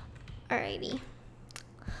 Alrighty.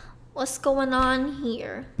 What's going on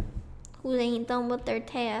here? Who ain't done with their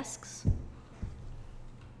tasks?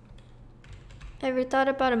 Ever thought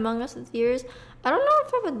about Among Us with viewers? I don't know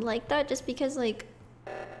if I would like that just because like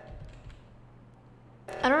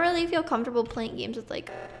I don't really feel comfortable playing games with like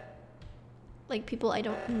people I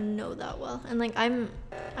don't know that well. And like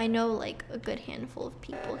I know like a good handful of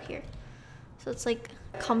people here. So it's like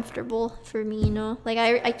comfortable for me, you know? Like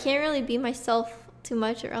I can't really be myself too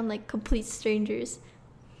much around like complete strangers,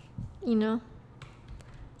 you know?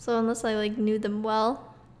 So unless I like knew them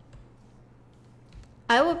well,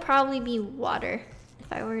 I would probably be water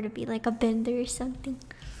if I were to be like a bender or something.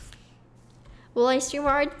 Will I stream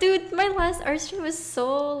more art? Dude, my last art stream was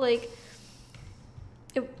so like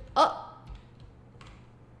oh.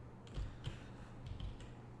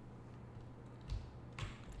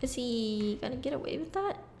 Is he gonna get away with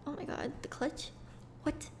that? Oh my god, the clutch.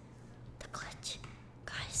 What? The clutch.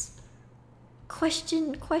 Guys.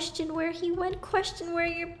 Question where he went. Question where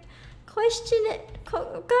you're. Question it.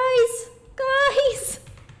 Guys.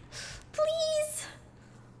 Please.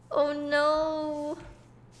 Oh no.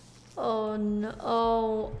 Oh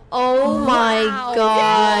no. Oh my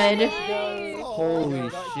god. Holy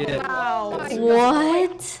shit. Wow.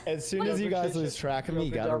 What? As soon as you guys lose track of me,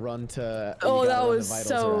 you gotta run to. Oh, that was Vitals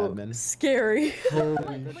so or admin. scary.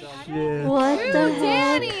 Holy shit. What the heck?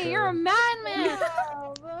 Danny, you're a madman.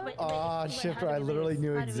 Ah, Shifter, I literally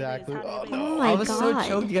knew exactly. Oh, Oh my I was so god.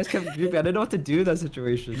 choked. You guys kept grouping. I didn't know what to do in that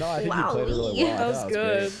situation. No, I think you played it really well. That was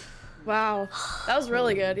good. Wow. That was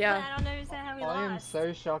really good, yeah. I don't understand how we I am lost.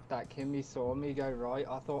 so shocked that Kimmy saw me go right.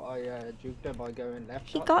 I thought I juked her by going left.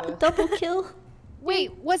 He at got first. double kill.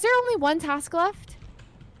 Wait, was there only one task left?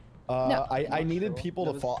 No. I needed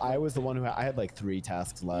people to fall. I was the one who I had like 3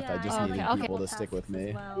 tasks left. I just needed people to stick with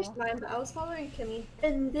me. It's fine, but I was following Kimmy,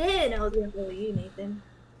 and then I was gonna follow you, Nathan.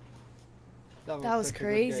 That was such a good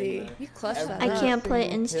crazy. game, though. You clutched that. I up. can't play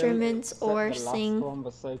Single kill, instruments except or the last sing. one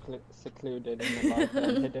was so secluded in the like,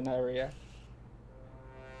 hidden area.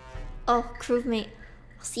 Oh, crewmate.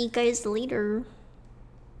 I'll see you guys later.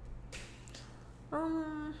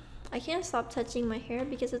 I can't stop touching my hair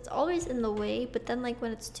because it's always in the way, but then like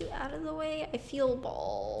when it's too out of the way, I feel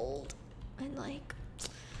bald. And like,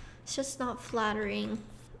 it's just not flattering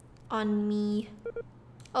on me.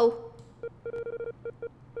 Oh.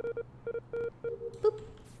 Boop.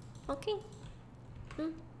 Okay.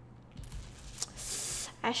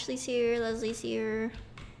 Ashley's here, Leslie's here.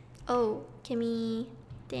 Oh, Kimmy,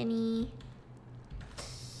 Danny.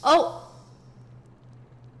 Oh!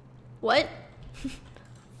 What?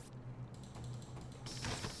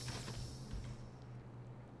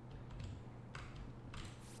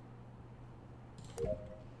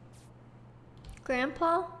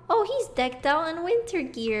 Grandpa? Oh, he's decked out in winter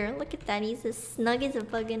gear. Look at that. He's as snug as a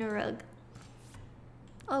bug in a rug.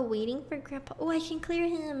 Oh, waiting for Grandpa. Oh, I can clear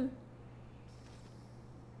him.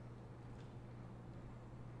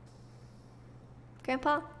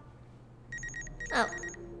 Grandpa? Oh.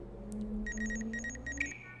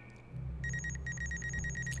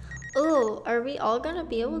 Oh, are we all gonna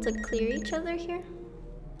be able to clear each other here?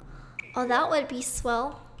 Oh, that would be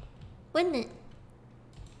swell, wouldn't it?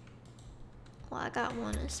 Well, I got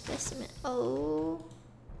one a specimen. Oh.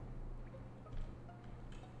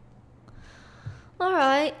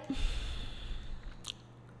 Alright.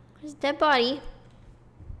 There's a dead body.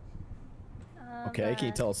 Okay, can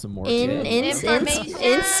you tell us some more? In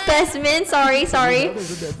specimen. Sorry.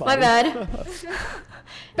 My bad.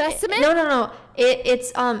 Specimen? No.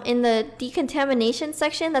 It's in the decontamination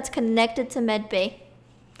section that's connected to medbay.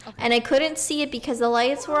 Okay. And I couldn't see it because the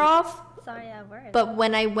lights were off. Sorry, where is But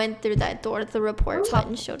when I went through that door, the report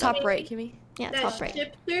button showed up. Top right, Kimmy. Yeah, That top right.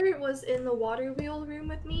 shifter was in the water wheel room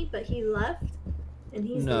with me, but he left, and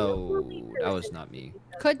he's No, that was not me.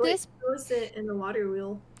 Could this sit in the water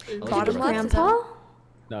wheel? Bottom Grandpa?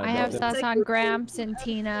 No, I have sus on Gramps and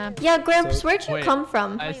Tina. Yeah, Gramps, where'd you come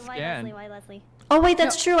from? I scanned. Why Leslie? Oh wait,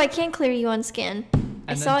 that's true. I can't clear you on scan.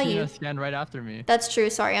 I saw And then Tina you. scanned right after me. That's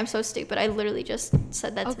true. Sorry, I'm so stupid. I literally just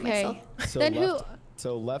said that to myself. So Then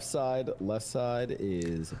So left side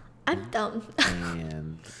is. I'm dumb.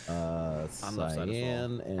 And I'm left side as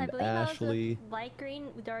Cyan I and believe Ashley. I was light green,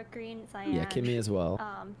 dark green, cyan. Yeah, Kimmy as well.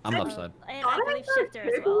 I'm left side. And I believe shifter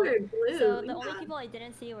as well. Blue. So the only people I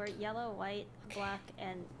didn't see were yellow, white, black,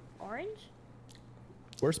 and orange.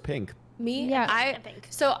 Where's Pink? Me? Yeah.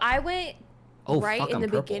 So I went Oh, right fuck, in I'm the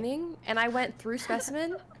purple. beginning, and I went through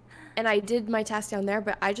specimen, and I did my task down there,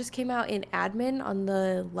 but I just came out in admin on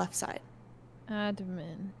the left side.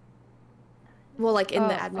 Admin. Well, like in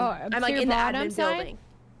the Oh, admin. oh, I'm like to in the your bottom admin side? building.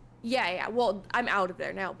 Yeah. Well, I'm out of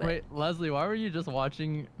there now, but. Wait, Leslie, why were you just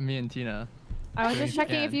watching me and Tina? I was Doing just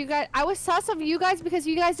checking if scans? you guys. I was sus of you guys because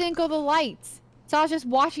you guys didn't go the lights. So I was just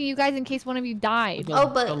watching you guys in case one of you died. The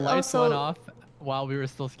lights went off while we were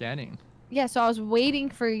still scanning. Yeah, so I was waiting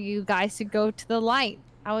for you guys to go to the light.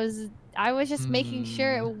 I was just making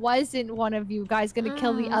sure it wasn't one of you guys gonna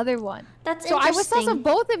kill the other one. That's so I was sus interesting. of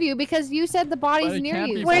both of you because you said the body's it near can't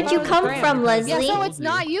you. be Where'd both you of come them. from, Leslie? Yeah, so it's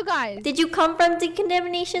not you guys. Did you come from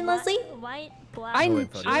decontamination, Leslie? White, black.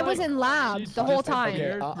 I was in lab the whole time.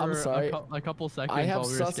 Okay, I'm sorry. A couple seconds I have while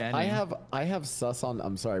we were sus. scanning. I have sus on.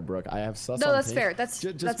 I'm sorry, Brooke. I have sus No, on. that's pink fair. That's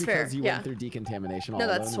just that's because fair. you Yeah. went through decontamination. No, all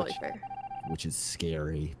that's alone, totally fair. Which is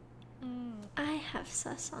scary. I have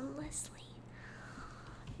sus on Leslie.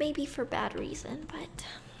 Maybe for bad reason, but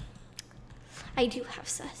I do have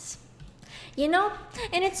sus. You know?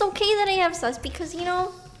 And it's okay that I have sus because, you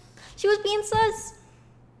know, she was being sus.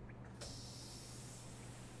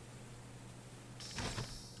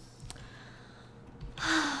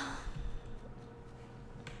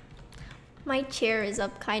 My chair is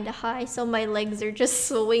up kind of high, so my legs are just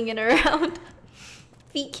swinging around.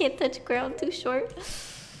 Feet can't touch ground, too short.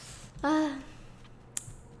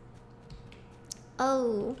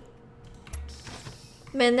 Oh.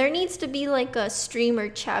 Man, there needs to be like a streamer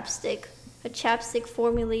chapstick. A chapstick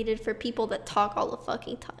formulated for people that talk all the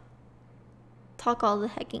fucking time. Talk all the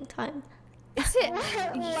hecking time. Is it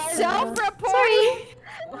self-reporting?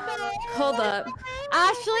 Sorry. Hold up.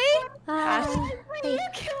 Ashley? Hey,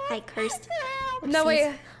 I cursed. No,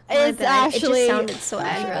 wait. My It's bad. It Ashley. just sounded so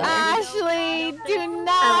aggro there. Ashley, do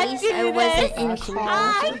not At least do I this. wasn't in Ashley, call.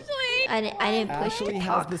 Ashley. I didn't push Ashley to has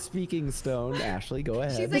talk. the speaking stone. Ashley, go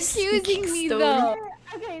ahead. She's accusing me though.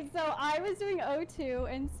 Okay, so I was doing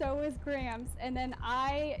O2 and so was Gramps, and then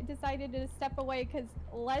I decided to step away because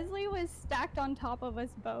Leslie was stacked on top of us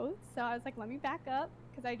both. So I was like, let me back up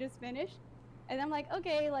because I just finished. And I'm like,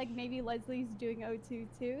 okay, like maybe Leslie's doing O2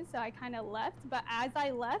 too. So I kind of left, but as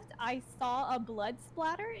I left, I saw a blood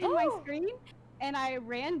splatter in my screen, and I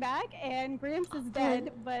ran back, and Gramps is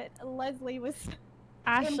dead, but Leslie was in the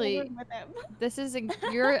Ashley, room with him. this is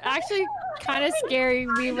you're actually kind of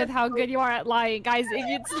scaring me with how good you are at lying, guys.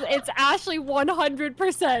 It's Ashley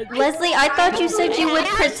 100%. Leslie, I thought you said you would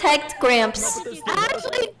protect Gramps.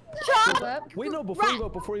 Ashley, shut up. Wait, no, before you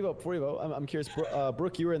vote, I'm curious.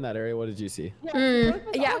 Brooke, you were in that area. What did you see?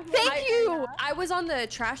 Yeah. Thank you. I was on the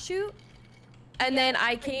trash chute, and then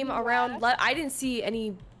I came around. I didn't see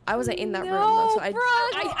any. I wasn't in that room though, so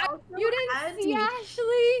You didn't see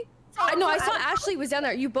Ashley? No, I saw Ashley was down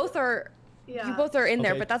there. You both are. Yeah. You both are in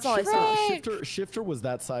there, Okay, but that's all I saw. Shifter was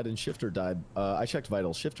that side, and Shifter died. I checked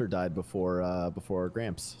vitals. Shifter died before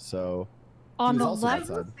Gramps. So on he was the also left.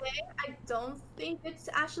 that side. I don't think it's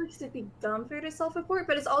Ashley because it'd be dumb for her to self-report,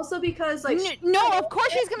 but it's also because like No, of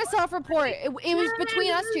course she's gonna self-report. It was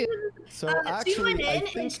between us two. So she actually, went I in and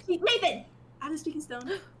think she Nathan. I have a speaking stone.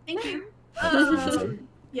 Thank you.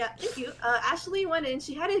 Yeah, thank you. Ashley went in.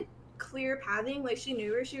 She had a clear pathing, like she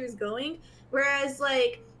knew where she was going, whereas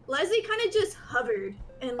like Leslie kind of just hovered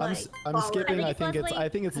and like. I'm skipping. I think it's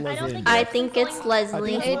Leslie. and I Brooke. think it's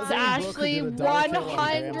Leslie. It's Ashley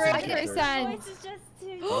 100%.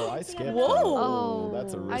 Oh, I skipped. Whoa. Oh,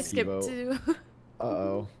 that's a risky I skipped vote. too.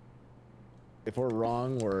 Uh-oh. If we're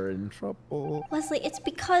wrong, we're in trouble. Leslie, it's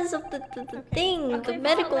because of the thing, the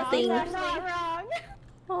medical thing. I'm not wrong.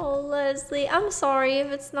 Oh, Leslie, I'm sorry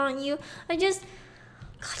if it's not you. God, you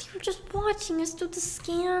were just watching us do the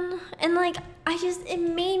scan, and like, it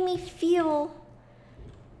made me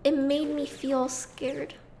feel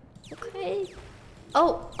scared. Okay.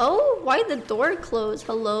 Oh, why'd the door close?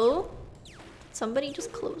 Hello? Did somebody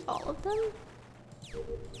just close all of them?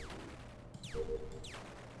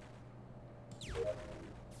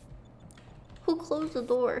 Who closed the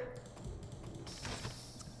door?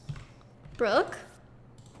 Brooke?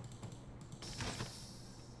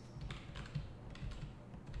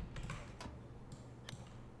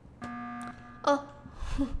 Oh.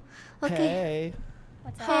 Okay. Hey.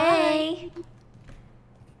 What's up? Hey.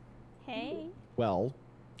 Hey. Well,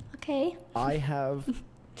 Okay. I have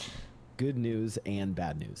good news and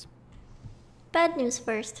bad news. Bad news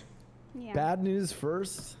first. Yeah. Bad news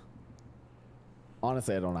first.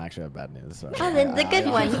 Honestly, I don't actually have bad news. So Oh, then the good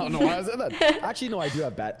one. I don't know why I said that. Actually, no, I do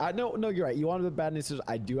have bad. No, you're right. You wanted the bad news.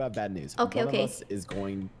 I do have bad news. Okay, One okay. of us is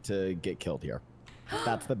going to get killed here.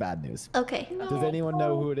 That's the bad news. Okay. Does anyone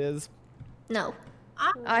know who it is? No.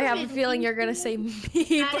 I have a feeling you're gonna say me,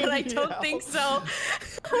 but I don't think so.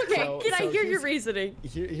 Okay, So- can I so hear your here's- reasoning?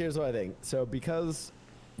 Here's what I think. So because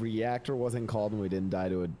reactor wasn't called and we didn't die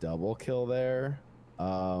to a double kill there.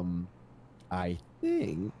 I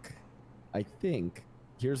think.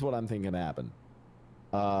 Here's what I'm thinking happened.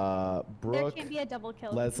 There Brooke, can't be a double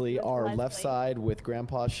kill. Leslie with are Leslie. left side with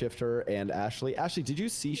Grandpa, Shifter, and Ashley. Ashley, did you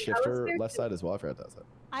see Shifter left side as well? I forgot that side.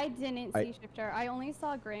 I didn't see Shifter. I only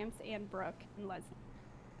saw Gramps and Brooke and Leslie.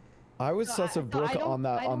 I was sus of Brooke on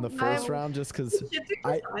the first round just because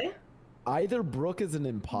either Brooke is an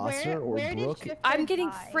imposter or Brooke. I'm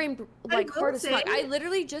getting framed like hard as fuck. I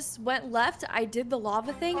literally just went left. I did the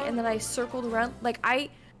lava thing and then I circled around. Like I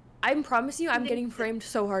promise you, I'm getting framed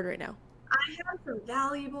so hard right now. I have some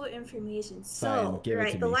valuable information. Fine, So, give it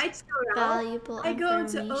right, to the me. lights go out. Valuable I go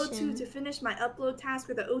to information. O2 to finish my upload task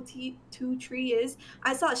where the OT2 tree is.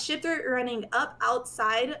 I saw Shifter running up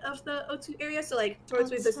outside of the O2 area, so like towards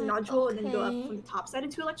where there's a nodule, and then go up from the top side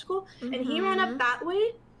into electrical. And he ran up that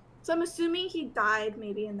way. So I'm assuming he died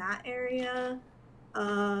maybe in that area.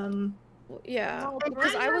 Yeah, No,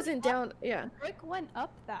 because I Brooke wasn't down. Yeah. Brooke went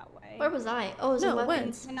up that way. Where was I? Oh, it was in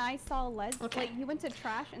weapons. And I saw Leslie. Okay. Like, he went to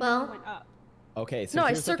trash and Well, then he went up. Okay, so No, I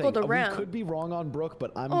here's the circled thing. around. We could be wrong on Brooke,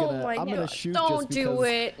 but I'm Oh gonna my I'm gonna God. shoot Don't just do because.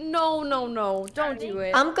 it. No, don't do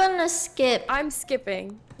it. I'm gonna skip. I'm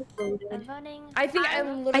skipping. I'm voting. I think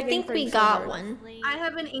I'm literally I think we getting framed so got hard. one. I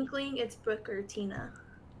have an inkling it's Brooke or Tina.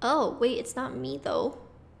 Oh, wait, it's not me though.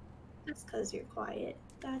 Just because you're quiet.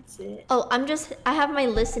 That's it. Oh, I have my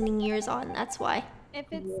listening ears on, that's why. If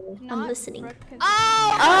it's I'm listening. Brooke, 'cause-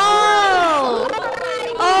 Oh!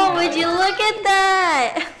 Oh, would you look at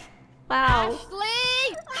that? Wow.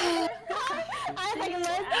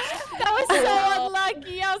 That was so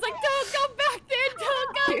unlucky. I was like, don't go back there. Don't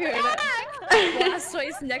go back. Last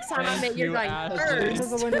choice. Next time I'm at your guy first.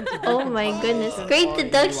 Oh my goodness. Great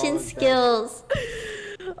deduction skills.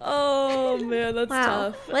 Oh man, that's Wow.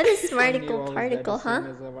 tough. What is I knew I Smarticle was Particle, dead as huh?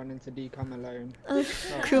 soon as I went into decom alone. Oh, Oh.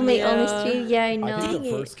 crewmate only Yeah. stream. Yeah, I know. I think the Dang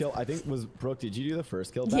it. first kill. I think was Brooke. Did you do the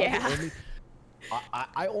first kill? That was Yeah. only-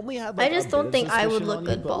 I only had. I Like, just a don't bit of think I would suspicion look on you,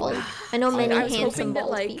 good but, bald. like, I know many I was handsome hoping that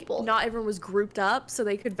bald like people. not everyone was grouped up so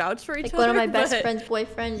they could vouch for each Like other. one of my best but- friend's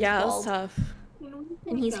boyfriend is Yeah, it bald. was tough.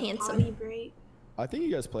 And he's Potty handsome. break. I think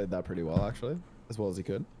you guys played that pretty well, actually, as well as you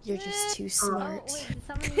could. You're just too Oh, smart. wait, did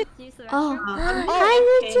someone need to use the Oh, restroom?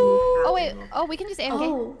 hi, Richard. Oh, wait. Oh, we can just AFK.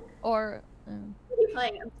 Oh. Or.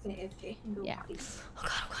 Playing. I'm just gonna AFK and go Yeah. potty. Oh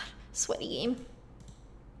god, sweaty game.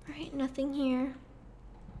 Alright, nothing here.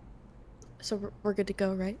 So we're good to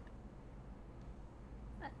go, right?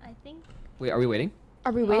 I think. Wait, are we waiting?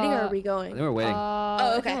 Are we waiting or Uh, are we I going? think we're waiting. Oh,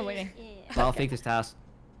 I think okay. we're waiting. I'll fake this task.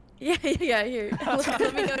 Yeah, here.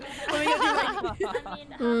 let me go. I mean,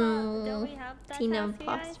 don't we have that Tina task, you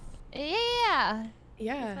guys? imposter. Yeah.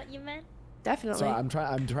 Yeah, Is what you meant? definitely. So I'm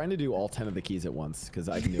trying to do all 10 of the keys at once because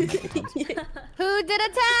I can do it multiple times. Who did a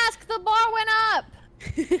task? The bar went up.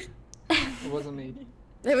 It wasn't me.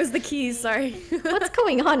 It was the keys. Sorry. What's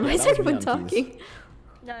going on? Why Yeah, is that was me everyone on keys. talking?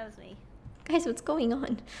 No, it was me. Guys, what's going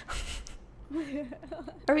on?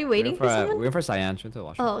 Are we waiting for someone? We're for Cyan. She went to the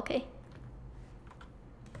washroom. Oh, okay.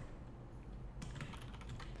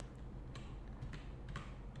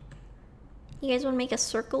 You guys want to make a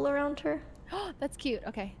circle around her? That's cute.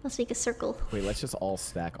 Okay. Let's make a circle. Wait, let's just all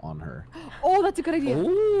stack on her. Oh, that's a good idea.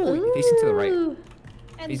 Ooh, facing to the right. Ooh.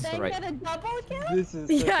 And Face to then the right. get a double kill? This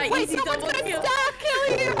is Yeah, such a- easy double kill. Stack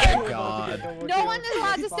kill you. Oh God. No one is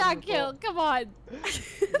allowed to stack kill. Come on.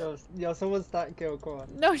 Yo, someone stack kill, come on.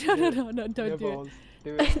 No, don't No do balls.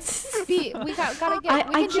 Do it. it. See, we gotta get. I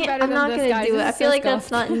we can do can't. better I'm than not this, gonna guys. do it. This I is feel so like that's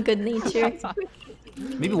scuffed. not in good nature.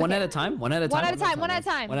 Maybe one at a time. One at a time. One at a time. One at a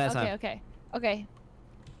time. One at a time. Okay.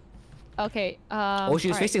 Okay. Oh, she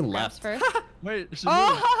was alright, facing Gramps left. First. Wait, she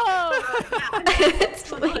Oh! It's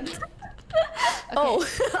fine. Oh.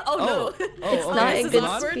 Oh no. It's okay, not a game good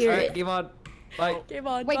on. spirit. Alright, game on. Bye. Game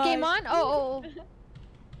on. Wait, bye. game on? Oh.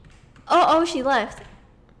 Oh, she left.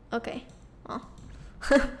 Okay. Oh.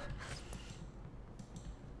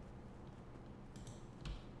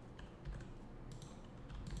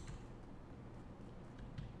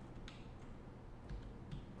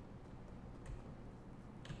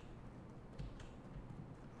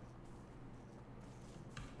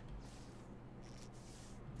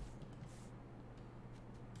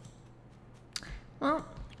 Well,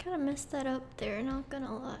 I kind of messed that up there, not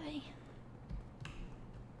gonna lie.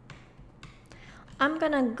 I'm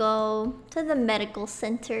gonna go to the medical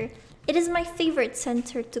center. It is my favorite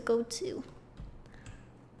center to go to.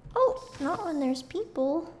 Oh, not when there's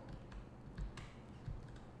people.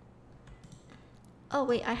 Oh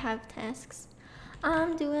wait, I have tasks.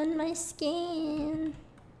 I'm doing my scan.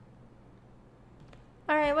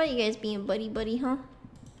 Alright, why you guys being buddy-buddy, huh?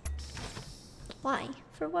 Why?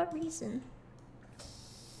 For what reason?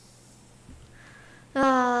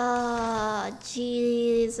 Ah,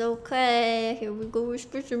 jeez. Okay, here we go.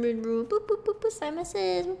 Specimen room. Boop boop boop boop.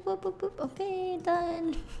 Simuses. Boop boop boop boop. Okay,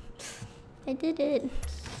 done. I did it.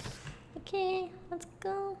 Okay, let's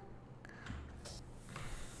go.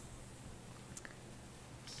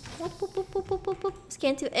 Boop boop boop boop boop boop boop.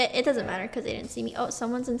 Scan to. It doesn't matter because they didn't see me. Oh,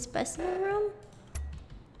 someone's in specimen room.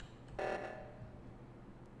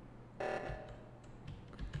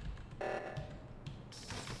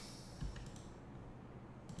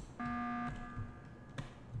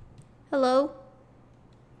 Hello?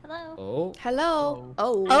 Hello? Oh. Hello.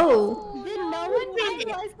 Oh. Oh. Did no one find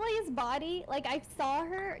Leslie's body? Like, I saw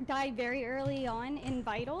her die very early on in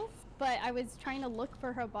Vitals, but I was trying to look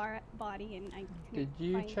for her body and I couldn't Did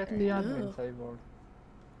you find check her. the admin table?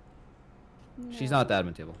 She's not at the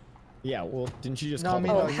admin table. Yeah, well, didn't you just No, call I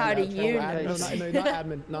mean, the like, how do you no, know? not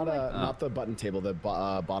admin, not the button table, the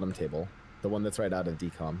bottom table, the one that's right out of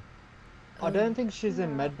decom. I don't think she's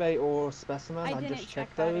in medbay or specimen. I didn't just check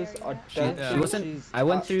checked that those. I area. don't She think wasn't. she's I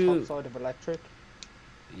went at through. top side of electric.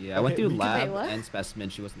 Yeah, I went Okay, through we can- lab Wait, what? and specimen.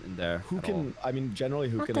 She wasn't in there. Who at can? all. I mean, generally,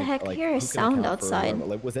 who What can? the heck? Like, I hear a who can sound account for outside. whoever-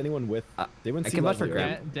 Like, was anyone with? They wouldn't I see can vouch for Leslie, right?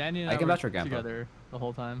 Grant. Danny and I I can were vouch for Grandpa. together the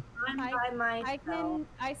whole time. I'm by myself.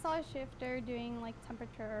 I saw a shifter doing like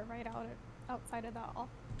temperature right outside of that office.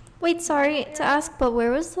 Wait, sorry to ask, but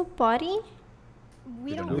where was the body?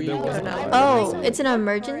 We don't We know. don't know. I was Oh, trying to it's an look for it,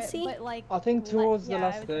 emergency? but, like, I think towards the yeah,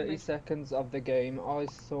 last it was 30 emergency. seconds of the game, I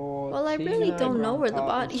saw Well, I really Tina, don't know where the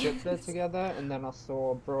Grandpa, and body Shifter is. together, and then I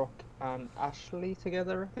saw Brooke and Ashley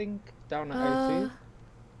together, I think, down at O2.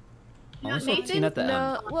 I only saw Tina at the end.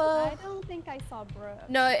 No, well, I don't think I saw Brooke.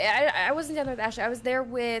 no, I wasn't down there with Ashley. I was there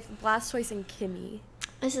with Blastoise and Kimmy.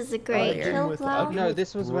 This is a great yeah. kill, With- Blau. No,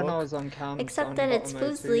 this was when I Brooke. was on cam. Except on that it's bottom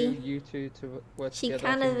O2, Foozly. You two were She together.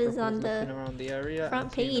 kind I of think is Brooke on was the looking around the area, front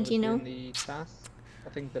and Tina page, was you know. doing the task. I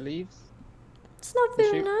think the leaves. It's not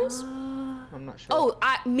Did very she? nice. I'm not sure. Oh,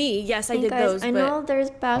 me. Yes, I Hey did guys, those. I but know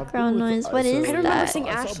there's background with- noise. What so- is I don't remember that? seeing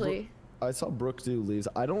I saw Ashley. I saw Brooke do leaves.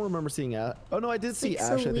 I don't remember seeing Ash. Oh no, I did see like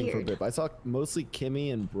so Ash. I think for a weird. bit. I saw mostly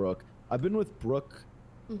Kimmy and Brooke. I've been with Brooke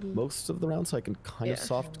most of the round, so I can kind of Yeah.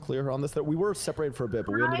 soft clear her on this. We were separated for a bit,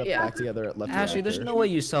 but we ended up Yeah. back together at left. Ashley, there's reactor. no way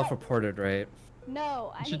you self-reported, right?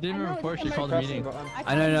 No, She I didn't know it's report, an she called a emergency. meeting.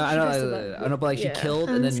 I know, but like Yeah. she killed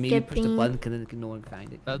I'm and then me pushed the skipping. button and then no one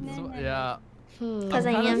find it. That's No, no, yeah. Because I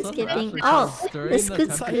I'm kinda am sus of skipping. Ashley, Oh, 'cause during this the could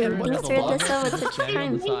temperature screw. when Thanks the for lava this out was with the just standing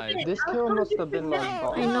on the time. side. This kill must have been like No,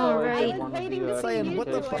 bottom I know, side right? of one of waiting the, to see Saying, you what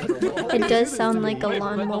the do fuck? it. It does sound like a Wait, but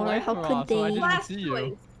the lawnmower. lights How were could off, so I they? didn't see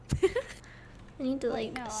you. I need to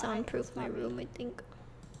Wait, like no, soundproof my room, I think.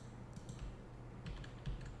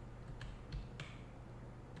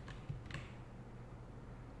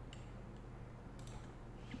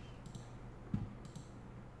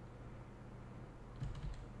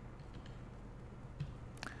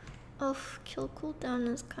 Oh, kill cooldown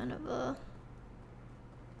is kind of a.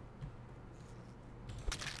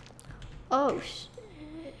 Oh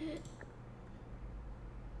shit.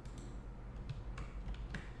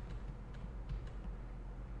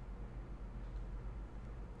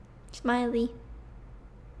 Smiley.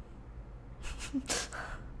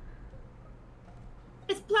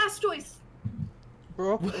 It's Blastoise.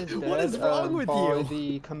 Brooke is dead What is wrong with by you?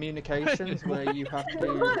 the communications where you have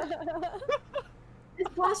to. It's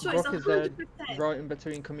Blastoise, Brooke is dead 100%. right in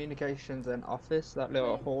between communications and office, that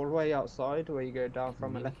little hallway outside where you go down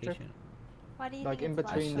from electric. Why do you Like think in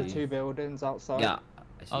it's between the Blastoise? two buildings outside. Yeah.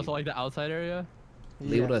 I see. Also like the outside area.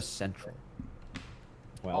 Labeled Yes. as central.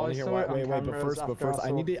 Well, I wanna I hear saw why, it on wait, but cameras first, after I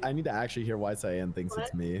I need to actually hear why Cyan thinks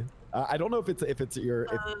it's me. I don't know if it's your.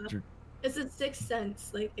 If your It's a sixth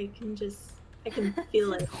sense. Like I can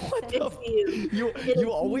feel it. It's you. you It's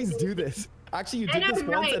always you. do this. Actually, you And did this I'm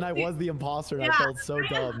once, right. and I was the imposter, and I Yeah, felt so I am.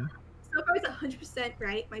 dumb. So far, it's 100%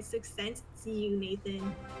 right. My sixth sense. It's you,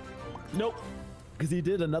 Nathan. Nope. Because you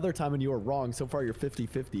did another time and you were wrong. So far, you're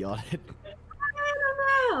 50-50 on it.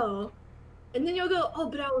 I don't know. And then you'll go, oh,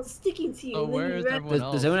 but I was sticking to you. Oh, and then where you is read-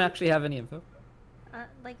 everyone Does anyone actually have any info?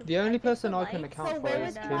 Like The only fixed person the I can lights, account So for where is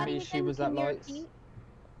was the Kimmy. body She again? was at Can you lights. repeat?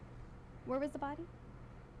 Where was the body?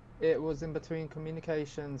 It was in between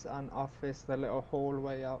communications and office, the little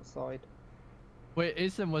hallway outside. Wait,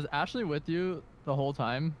 Asim, was Ashley with you the whole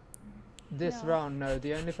time? This No. round, no.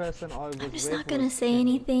 The only person I was I'm just with not gonna was say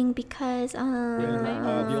anything because the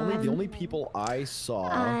only people I saw.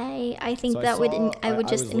 I think so that would saw- I would I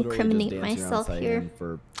just was literally incriminate dancing around myself Cyan here.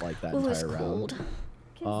 for like that It was entire cold.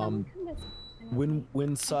 round.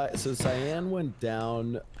 So Cyan went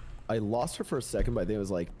down. I lost her for a second, but I think it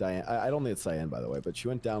was like Diane. I don't think it's Cyan, by the way, but she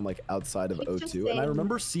went down like outside of It's just O2, and I saying-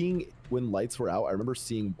 remember seeing when lights were out. I remember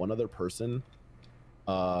seeing one other person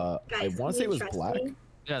I Guys, want to say it was trust black. me.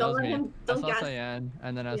 Yeah, that Don't was let me. him- I don't saw gas- Cyan,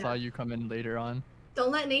 and then I saw you come in later on.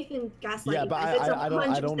 Don't let Nathan gaslight Yeah, you but guys. It's I don't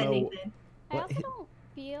 100% know. Nathan. I also don't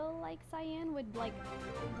feel like Cyan would like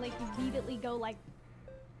immediately go like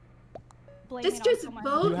blame Just it on someone.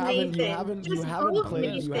 vote You haven't vote played. Nathan. You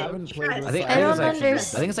haven't played with I think Cyan. it's actually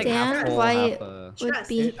just- I think it's like half understand full, why half, it would Trust.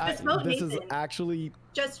 be. Just vote This is Nathan. actually.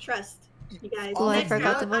 Just trust, you guys. Oh, I Next forgot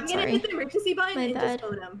round, to vote, I'm gonna sorry. hit the emergency button My and bad.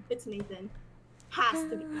 just vote him. It's Nathan. Has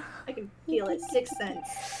to be. I can feel it. Sixth sense.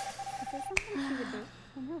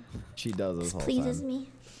 She does this This whole pleases time. me.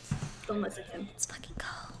 Don't listen to him. Let's fucking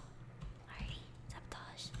go. Alrighty,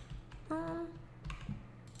 sabotage.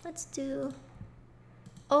 Let's do.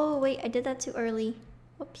 Oh wait, I did that too early.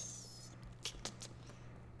 Whoops.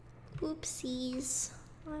 Oopsies.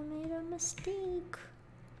 I made a mistake.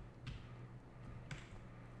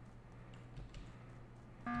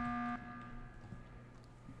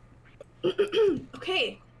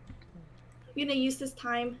 Okay. I'm gonna use this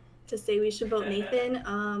time to say we should vote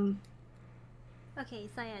Nathan. Okay,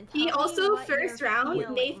 Cyan. He tell me also what you're first round.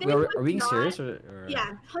 feeling. Nathan Wait, was are we being not, serious or?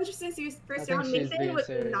 Yeah, 100% serious. I First think round, she's Nathan being was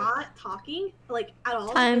serious. not talking like at all.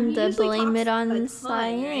 Time He to usually blame talks it on a ton, right?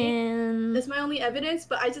 Cyan. That's my only evidence,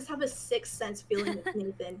 but I just have a sixth sense feeling with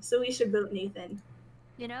Nathan, so we should vote Nathan.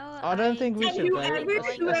 You know, I don't think we And should whoever- vote,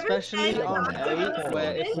 whoever especially said on not to vote 8,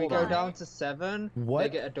 where if we go Nathan- down to 7, they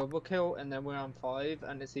What? get a double kill, and then we're on 5,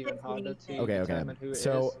 and it's even harder to Okay. determine who it is.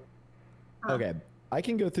 So, okay, I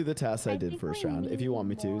can go through the tasks I did first round if you want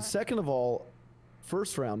me to. Second of all,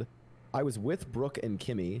 first round, I was with Brooke and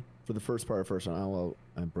Kimmy for the first part of first round. Oh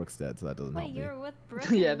well, Brooke's dead, so that doesn't help Wait, me. you're with Brooke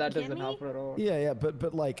Yeah, and that doesn't Kimmy? help her at all. Yeah,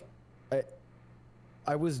 but like,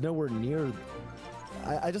 I was nowhere near.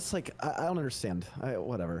 I just like I don't understand.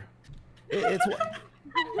 Whatever. It's.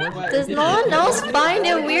 Does no one else find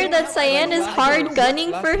it weird that Cyan is hard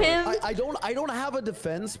gunning for him? I don't have a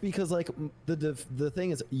defense because like the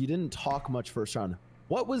thing is you didn't talk much first round.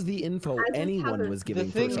 What was the info anyone was The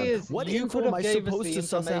giving thing first round? is, What you info could am have I gave us supposed the to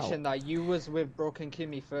suss out? information that you was with Brooke and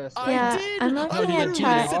Kimmy first. Yeah, I'm not looking at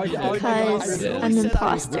chat because I'm an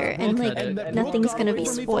imposter and like nothing's gonna be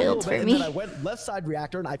spoiled for And me. then I went left side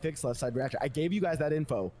reactor and I fixed left side reactor. I gave you guys that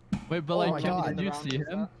info. Wait, but Oh like, my Kimmy, God. did you see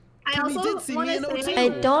him? I Kimmy also did see me in wanna say- O2.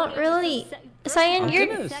 I don't really. Cyan, Oh, you're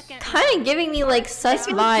goodness. kind of giving me like sus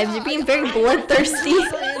vibes. You're being very bloodthirsty.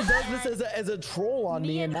 Cyan does this as a troll on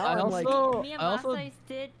me, and now I'm like. Me and Masa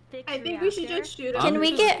did fix I think we should just shoot him. Can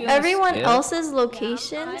we get everyone else's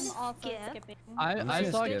locations? I saw skip.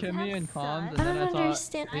 Kimmy in comms, and I then don't I saw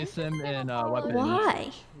understand. Asim in weapons.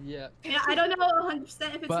 Why? Yeah. Yeah, I don't know 100%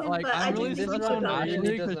 if it's But him, like, but I I'm do really think we sus should on vote Ashley him.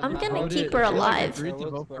 because I'm gonna voted- keep her I, like, alive. agreed to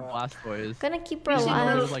vote for Blast Boys. Gonna keep her Even though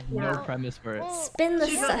alive. there's like no premise for it. Spin the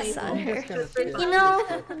Should vote sus Nathan. on her. Just for You fun. know,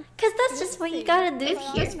 cause that's just what you gotta do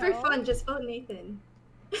It's here. just for fun. Just vote Nathan.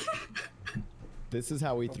 This is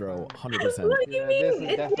how we throw 100%. What do you Yeah, mean? this is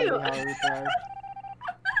It's definitely you. how we throw.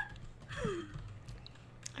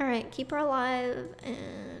 All right, keep her alive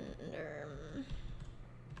and.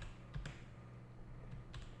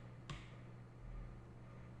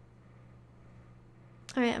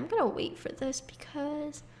 All right, I'm gonna wait for this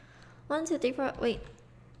because 1, 2, 3, 4. Wait,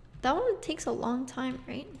 that one takes a long time,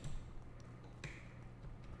 right?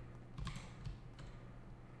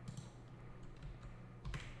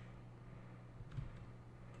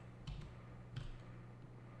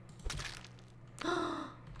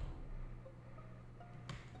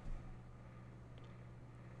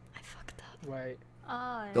 Wait.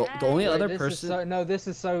 The only other this is person. so, no, this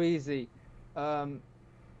is so easy.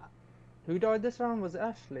 Who died this round? Was it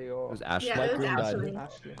Ashley or? It was Ashley. Yeah, it was Ashley.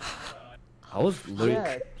 Ashley. I was literally.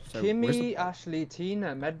 Yeah, Sorry, where's Kimmy, the- Ashley,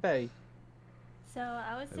 Tina, Medbay. So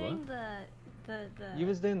I was Wait, doing what? the You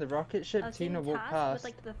was doing the rocket ship. I was doing Tina the walked task past. with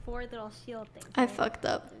like the 4 little shield things. I right? fucked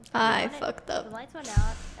up. So I when fucked The up. lights went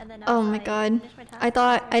out, and then Oh as my I god. finished my task, I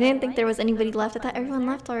thought I didn't think there was light, anybody the left. I thought button was everyone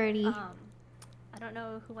there. left already. I don't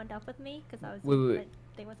know who went up with me because I was. Wait, wait, the wait.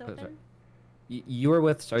 thing was Oh, open. sorry. You were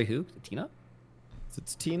with who? Tina?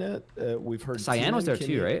 It's Tina. We've heard. Cyan Tina was and there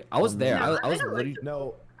too, Kimmy right? I was on there. the- I was literally.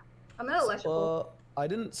 No. I'm at electrical. I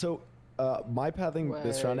didn't. So, my pathing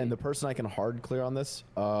this round, and the person I can hard clear on this,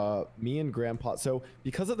 me and Grandpa. So,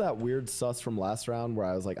 because of that weird sus from last round, where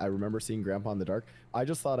I was like, I remember seeing Grandpa in the dark. I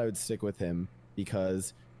just thought I would stick with him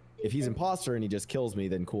because if he's imposter and he just kills me,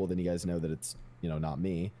 then cool. Then you guys know that it's not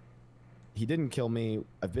me. He didn't kill me.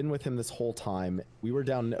 I've been with him this whole time. We were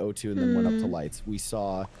down in O2 and then went up to lights. We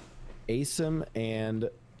saw Asim and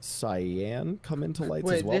Cyan come into lights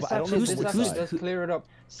Wait, as well. this But I don't know actually, which this actually side. does clear it up.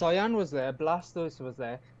 Cyan was there, Blastos was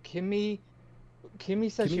there, Kimmy,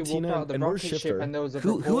 Kimmy said Kimmy, she walked Tina, out of the and where's rocket ship Shifter? and there was a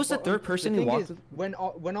Who report was the button. third person The who thing walked? is,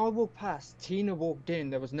 when I walked past, Tina walked in.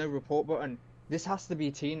 There was no report button. This has to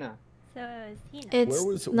be Tina. So it was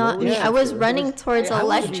Tina. It's not me. I was running towards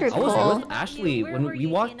electrical. I was with Ashley when we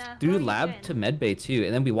walked through lab to medbay too,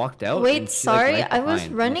 and then we walked out. Wait, and she, sorry, like, I was behind, and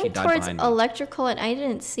she running died towards behind me. electrical and I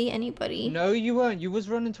didn't see anybody. No, you weren't. You was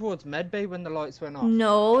running towards medbay when the lights went off.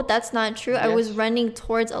 No, that's not true. I was Yes. running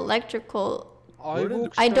towards electrical.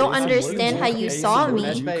 walked I don't straight- understand how you saw me.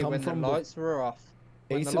 Medbay when the lights were off.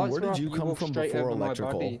 When the Asen, lights where were did off, you come walked from straight before over my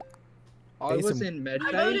electrical? body. I was Asen- in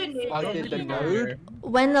medbay. I did the node.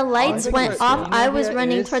 When the lights went off, I was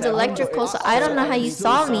running towards electrical, so I don't know how you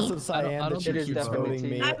saw me. It is definitely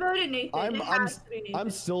Tina. I voted Nathan. It has to be Nathan. I'm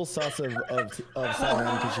still sus of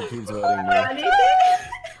Cyan because she keeps voting me. Yeah, Nathan?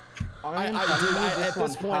 At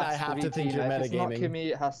this point, I have to think you're If it's not metagaming. Kimmy,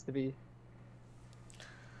 it has to be.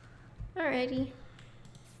 Alrighty.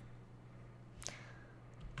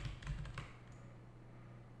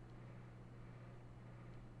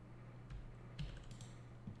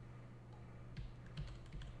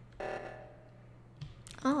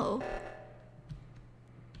 Oh.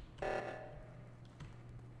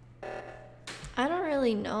 I don't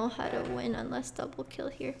really know how to win unless double kill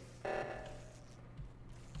here.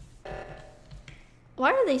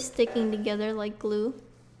 Why are they sticking together like glue?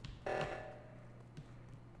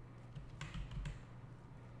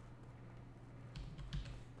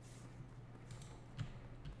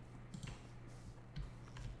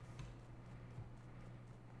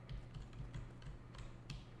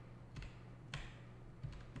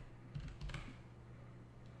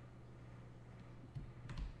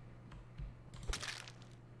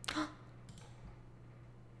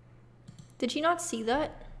 Did you not see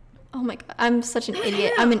that? Oh my god, I'm such an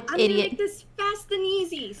idiot. I'm an I'm gonna idiot. make this fast and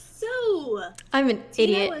easy. So, I'm an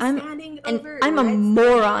Tina idiot. was I'm standing and over I'm a Red's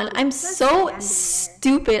moron. body. I'm Just so standing there.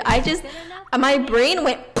 stupid. I just my brain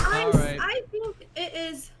went. I think it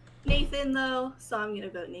is Nathan though, so I'm gonna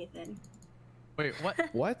vote Nathan. Wait, what?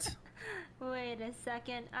 What? Wait a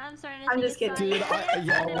second. I'm starting to I'm think just kidding. it's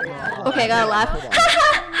Dude, Okay, I gotta laugh.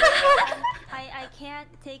 I can't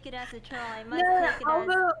take it as a troll. I must No, take it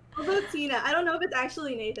I'll as... vote Tina. I don't know if it's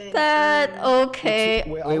actually Nathan. That okay.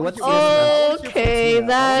 Wait, what's Tina's defense? Okay, Yeah,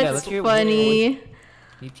 that's let's hear- funny.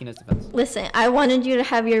 Need Tina's defense. Listen, I wanted you to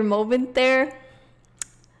have your moment there,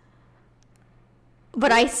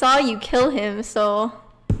 but I saw you kill him, so.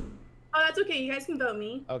 Oh, that's okay. You guys can vote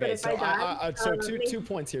me. but Okay, if so I die, so Nathan- two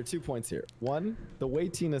points here. 2 points here. One, the way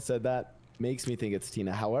Tina said that makes me think it's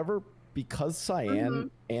Tina. However, because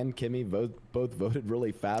Cyan and Kimmy both voted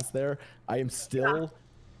really fast there, I am still.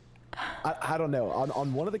 I don't know.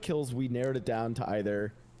 On one of the kills, we narrowed it down to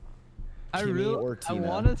either Kimmy or I Tina.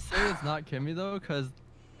 want to say it's not Kimmy though, because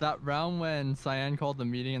that round when Cyan called the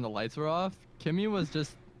meeting and the lights were off, Kimmy was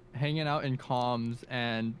just hanging out in comms,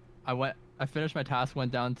 and I finished my task,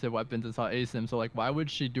 went down to weapons and saw Asim. So like, why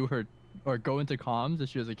would she do her or go into comms if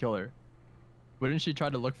she was a killer? Wouldn't she try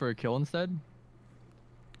to look for a kill instead?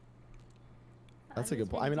 That's a good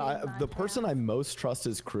point. I mean, the person I most trust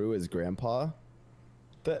as crew is Grandpa.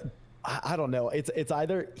 I don't know. It's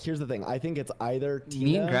either. Here's the thing. I think it's either Tina.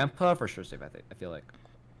 Me and Grandpa for sure safe. I feel like.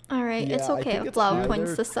 All right, it's Yeah, I okay. think it's Flower either-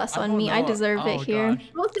 points to sus I on don't me. I know. deserve it Oh, here. gosh.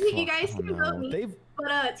 Well, so you guys I can don't vote know. me. They've-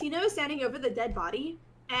 But Tina was standing over the dead body.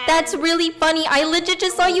 And... That's really funny. I legit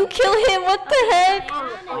just saw you kill him. What the heck?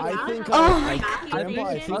 I think. Oh my my God. Grandpa,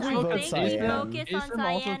 I think we vote Cyan. Focus on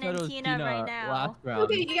Cyan and Tina right now. Last round.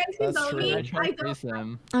 Okay, you guys can That's vote true. me. I I tried don't.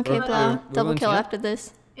 Asim. Okay, We're- Blau. we're Double voting kill Tina? after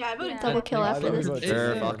this. Yeah, I voted Double kill I after think we this. vote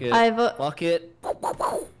Sure, Tina. fuck it. I vote. Fuck it.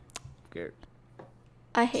 Okay.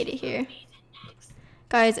 I hate it here.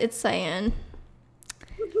 Guys, it's Cyan.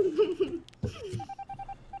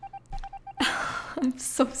 I'm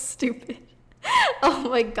so stupid. Oh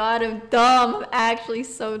my god, I'm dumb. I'm actually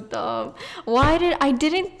so dumb. Why did I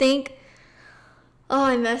didn't think. Oh,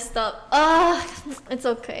 I messed up. It's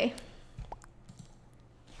okay.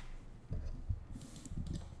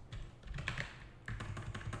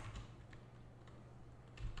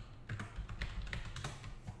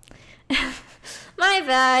 My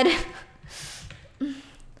bad.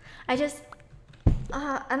 I just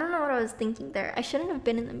I don't know what I was thinking there. I shouldn't have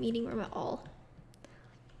been in the meeting room at all,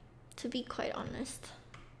 to be quite honest.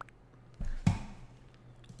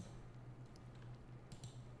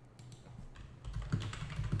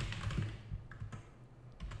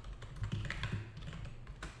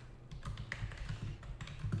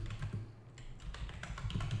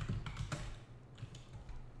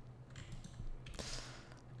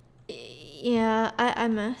 Yeah, I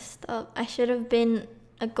messed up. I should have been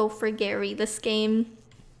a Go for Gary this game.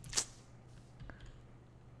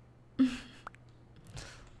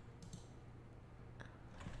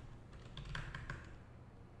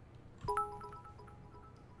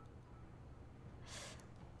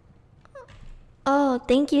 Oh,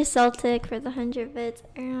 thank you, Celtic, for the 100 bits.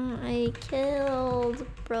 I killed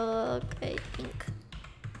Brooke, I think.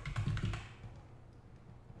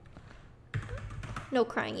 No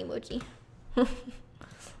crying emoji.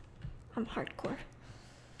 I'm hardcore.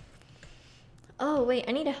 Oh, wait,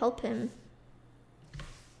 I need to help him.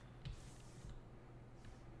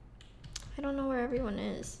 I don't know where everyone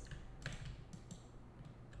is.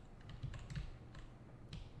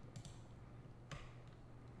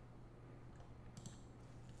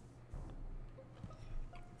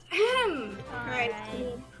 Alright,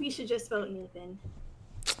 we should just vote Nathan.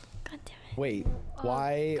 God damn it. Wait,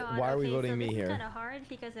 why are we voting me This is here? kind of hard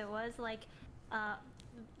because it was like,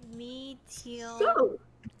 me, teal, So,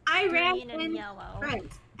 I ran green, and in yellow.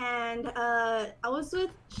 front, and I was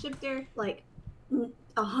with Shifter like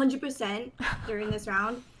 100% during this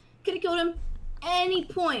round. Could have killed him any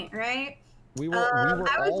point, right? We were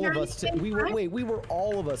all of us. We were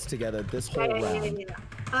all of us together this whole round.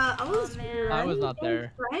 I was not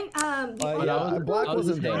there. Black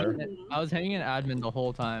wasn't there. I was hanging in admin the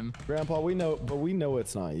whole time. Grandpa, we know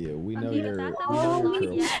it's not you. We know you're.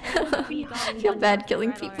 I feel bad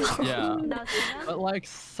killing people. Yeah. But like,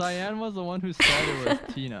 Cyan was the one who said it was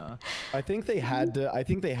Tina. I think they had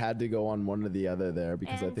to go on one or the other there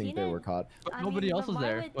because I think they were caught. But nobody else was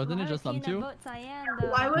there. Wasn't it just them two?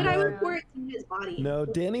 Why would I report Tina's body? No,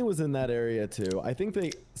 Danny was in that area too. I think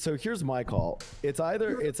they. So here's my call. It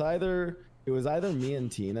was either me and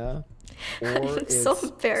Tina, or it's so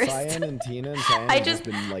embarrassed. Cyan and Tina. And Cyan have just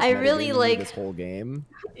been like. I really metagaming like this whole game.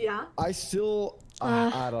 Yeah. I still.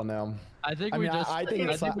 I don't know. I think I think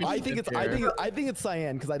it's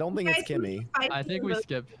Cyan because I don't think it's Kimmy. I think we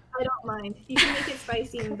skip. I don't mind. You can make it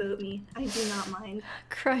spicy and vote me. I do not mind.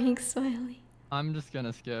 Crying Smiley. I'm just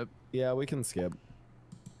gonna skip. Yeah, we can skip.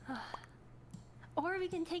 Or we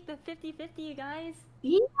can take the 50-50, you guys.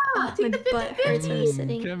 Yeah, my butt hurts when I'm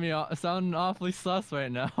sitting. Kimmy, sounding awfully sus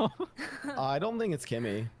right now. I don't think it's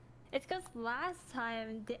Kimmy. It's because last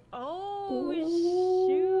time,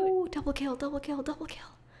 Ooh, double kill.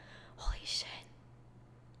 Holy shit.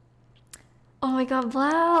 Oh my god,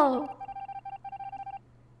 wow.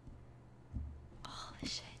 Holy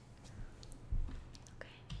shit. Okay.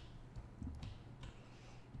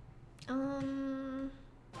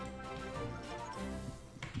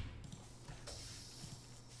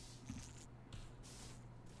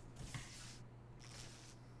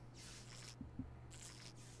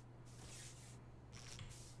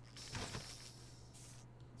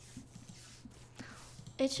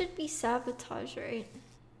 It should be sabotage, right?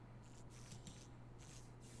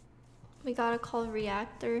 We gotta call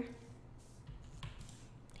reactor.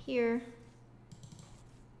 Here.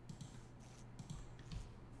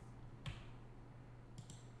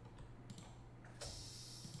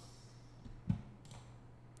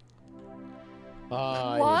 What?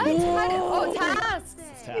 Oh, tasks.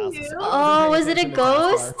 Oh, was it a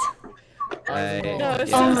ghost?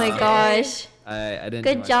 Oh my gosh. I didn't.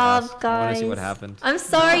 Good job, guys. I want to see what happened. I'm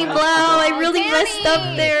sorry, Blau. I really messed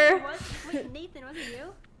up there. Wait, Nathan, was it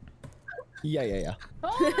you? Yeah.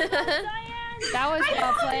 That was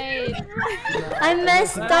well played. I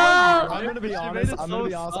messed up. I'm gonna be honest.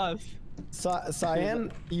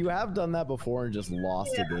 Cyan, you have done that before and just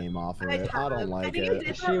lost a game off of it. I don't like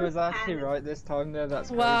it. She was actually right this time though. That's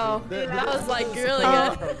crazy. Wow, that was like really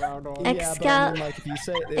good.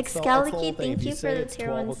 Excaliki, thank you for the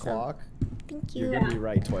tier 1 sub. Thank you. You're gonna be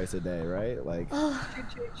right twice a day, right? Like.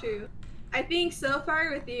 True. I think so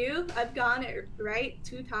far with you, I've gotten it right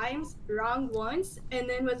 2 times, wrong once, and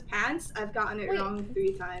then with Pants, I've gotten it wrong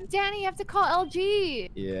 3 times. Danny, you have to call LG.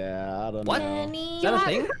 Yeah, I don't What? know. Danny. Is that a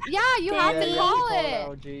thing? Yeah, you have to call it.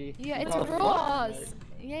 LG. Yeah, it's What the rules.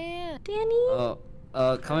 Yeah. Danny.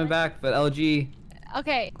 Coming back, but LG.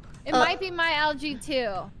 Okay, it might be my LG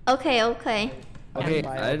too. Okay. Okay,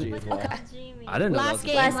 I didn't know. Last Oh,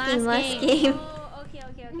 game. okay.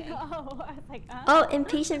 No, I was like, Oh,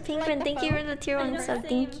 Impatient Penguin, thank you for the tier 1 sub.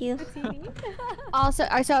 Thank you. Also,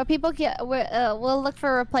 so people will look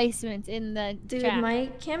for replacements in the Dude, chat. my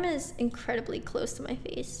cam is incredibly close to my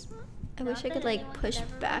face. I wish I could like push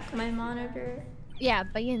back my monitor. Yeah,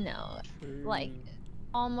 but you know, like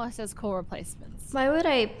almost as cool replacements. Why would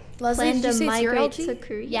I Leslie, plan did you to say it's your migrate LG? to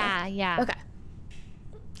Korea? Yeah. Okay.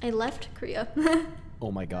 I left Korea.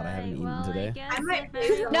 Oh my god, I haven't eaten today.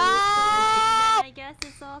 I guess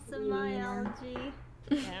it's also my LG.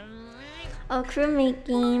 Oh,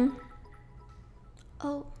 crewmaking.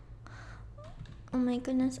 Oh my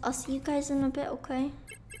goodness. I'll see you guys in a bit, okay?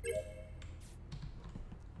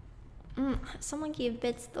 Someone gave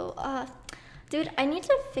bits though. Dude, I need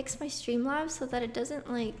to fix my Streamlabs so that it doesn't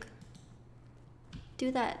like do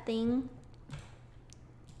that thing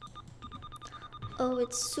Oh,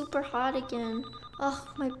 it's super hot again. Oh,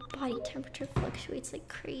 my body temperature fluctuates like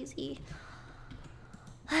crazy.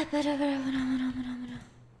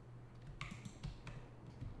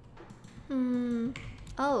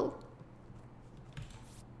 Oh.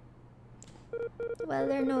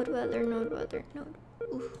 Weather node, weather node, weather node.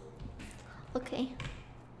 Oof. Okay.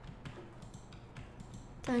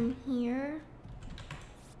 Done here.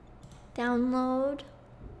 Download.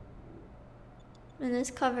 And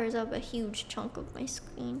this covers up a huge chunk of my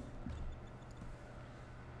screen.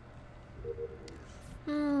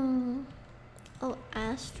 Oh,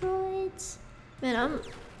 asteroids? Man, I'm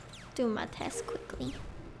doing my test quickly.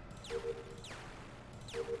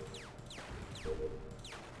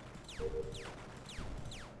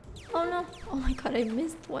 Oh no. Oh my god, I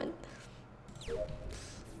missed one.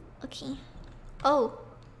 Okay. Oh.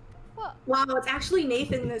 What? Wow, it's actually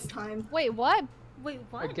Nathan this time. Wait, what? Wait,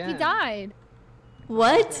 what? Again. He died.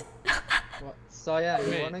 What? What? So yeah, you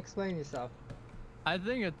Wait. want to explain yourself? I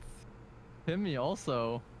think it's Kimmy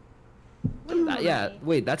also. Yeah,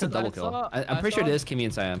 wait, that's a 'Cause I double kill. saw- I'm I pretty sure it saw- is Kimmy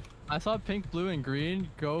and Cyan. I saw pink, blue, and green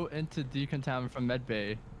go into decontam from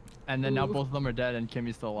medbay, and then now both of them are dead and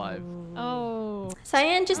Kimmy's still alive. Oh.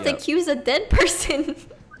 Cyan just Yeah. accused a dead person.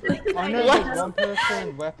 I know What? there's one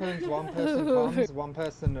person weapons, one person comms, one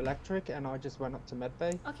person electric, and I just went up to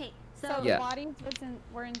medbay. Okay, So so the Yeah. bodies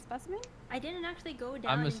were in specimen? I didn't actually go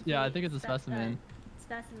down. Yeah, I into think it's a specimen.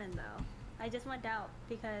 Specimen though. I just went out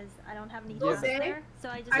because I don't have any Yeah. tabs there, so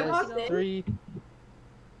I just I went walked to go. in. 3.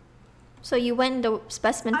 So you went into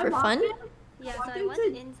specimen for walked fun? in, Yeah, so walked I went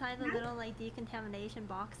into- inside the little like decontamination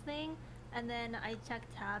box thing, and then I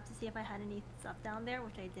checked tabs to see if I had any stuff down there,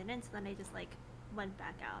 which I didn't. So then I just like went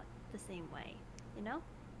back out the same way, you know?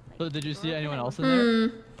 Like, So did you see door anyone open, else in there?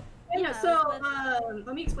 Yeah, Yeah, so I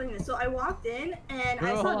let me explain this. So I walked in and I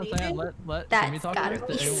Wait, saw hold on, Nathan. Cyan, let That's Kimmy talk gotta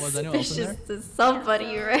first. be Was anyone else in there? suspicious to somebody,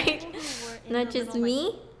 Yeah, so right? people who were in Not the just little, me?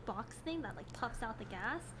 like, box thing that like puffs out the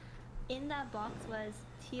gas. In that box was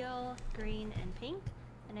teal, green, and pink,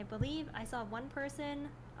 and I believe I saw one person.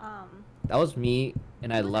 That was me,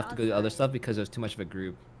 and I Who was left to go to other outside? stuff because there was too much of a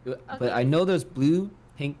group. But Okay. I know there's blue,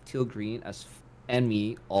 pink, teal, green, and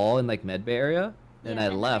me all in like medbay area, and yeah, I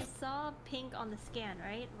and left. I saw pink on the scan,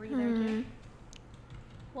 right? Were you there too?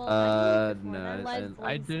 Well, No,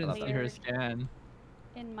 I didn't see her scan.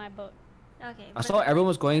 in my boat. Okay. I but saw then- everyone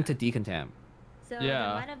was going to decontam. So Yeah.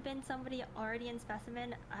 there might have been somebody already in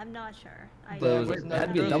specimen. I'm not sure. I But it was- There it was had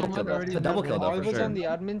to be a no- double kill though. It's a double kill though I for was sure. on the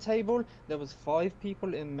admin table. There was 5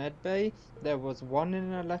 people in medbay. There was 1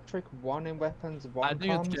 in electric, 1 in weapons, 1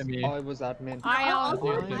 think it's comms. Kimmy. I was admin.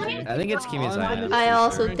 I think it's Kimmy and Cyan. I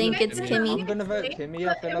also Sure. think it's Kimmy. I'm gonna vote Kimmy.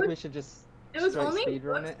 I feel like we should just It was straight only speedrun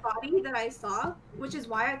Brooke's it. body that I saw, which is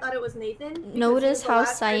why I thought it was Nathan. because he Notice was the how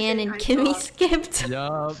last Cyan person and I Kimmy saw. skipped.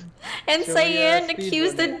 Yup. And Shall we, Cyan speed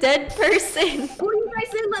accused run a it? dead person. Well, you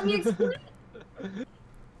guys didn't let me explain.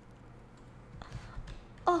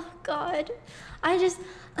 Oh god. I just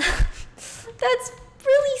that's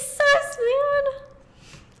really sus, man.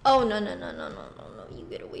 Oh no no no no no no no, you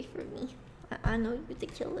get away from me. I know you're the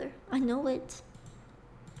killer. I know it.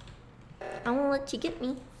 I won't let you get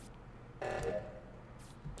me.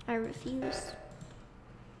 I refuse.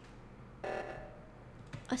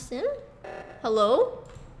 A sin? Hello?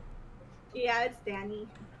 Yeah, it's Danny.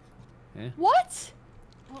 Yeah. What?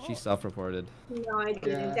 She self-reported. No, I didn't.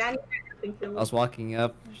 Yeah. Danny had nothing to I me. was walking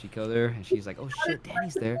up, she killed her, and she's like, "Oh shit,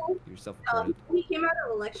 Danny's there." You're self-reported. He came out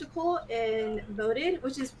of electrical and voted,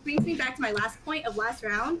 which is brings me back to my last point of last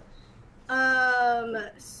round. So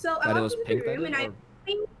I That it walked was into pink the room that and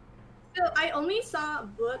did, I only saw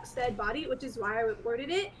Brooke's dead body, which is why I reported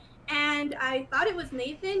it. And I thought it was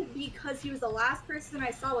Nathan because he was the last person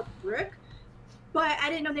I saw with Brooke. But I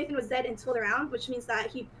didn't know Nathan was dead until the round, which means that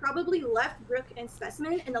he probably left Brooke and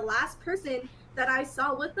Specimen. And the last person that I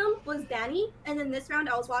saw with them was Danny. And then this round,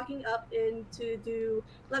 I was walking up in to do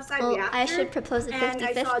left side Well, reactor. I should propose a and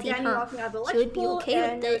I saw 50-50, Danny huh? walking out of She would be electrical. okay with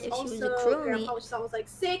and it there's if she was a also crewmate. Grandpa, which I was like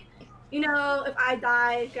sick. You know, if I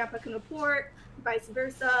die, Grandpa can report, vice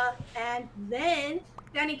versa. And then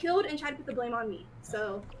Danny killed and tried to put the blame on me.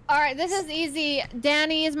 So. All right, this is easy.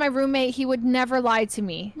 Danny is my roommate. He would never lie to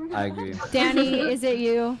me. I agree. Danny, is it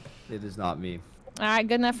you? It is not me. All right,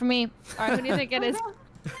 good enough for me. All right, who do you think it is?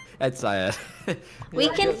 That's Cyan. We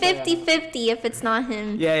can 50-50 if it's not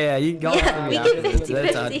him. Yeah, you got Yeah, it. we Yeah, can that's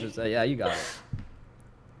 50-50. 100%. Yeah, you got it.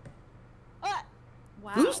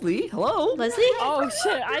 Wow. Leslie, hello. Leslie? Oh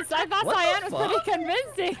shit! I thought What Cyan the was pretty fuck?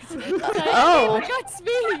 convincing. Oh. I got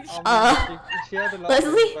speech. She had a lot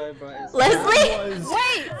Leslie? of info, but it's- Leslie?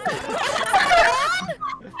 Wait.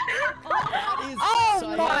 is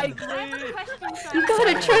Oh my You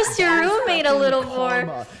gotta trust your roommate a little more.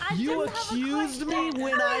 Karma. You accused me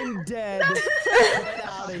when I'm dead. Get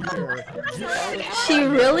out of here. She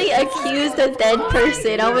really accused a dead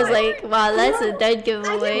person. I was like, wow, that's a dead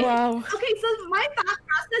giveaway. Wow. Okay, so my thought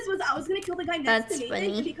process was I was gonna kill the guy next That's to Nathan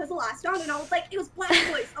funny. because of last round, and I was like, it was black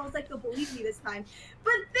voice. I was like, they'll believe me this time.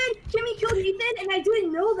 But then Kimmy killed Nathan, and I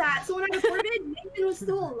didn't know that. So when I reported, Nathan was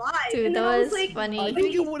still alive. Dude, and then that I was like, funny. I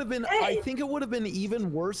think it would have been. I think it would have been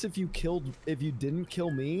even worse if you didn't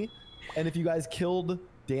kill me, and if you guys killed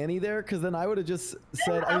Danny there, because then I would have just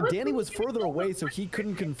said. I mean, Danny was further away, so he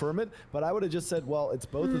couldn't confirm it. But I would have just said, well, it's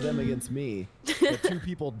both of them against me. But 2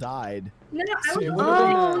 people died. No, I So was. it would've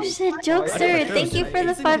been, Oh shit, Jokester! Thank you for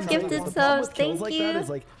the 5 gifted subs. Thank like you. that is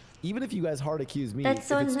like, even if you guys hard accuse me, That's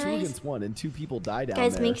so if it's 2 nice. against 1 and 2 people die down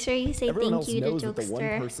Guys, there, make sure you say everyone thank else you to knows that the one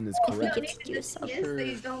Jokester person is if he correct. gifted you a sub. Yes,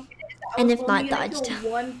 they don't get it. I And was if not, only gonna kill dodged.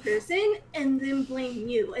 one person and then blame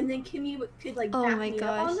you, and then Kimmy could like Oh back my me up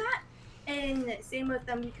gosh. on that. And same with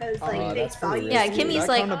them because Oh, like they that's saw pretty you. Yeah, risky. Kimmy's That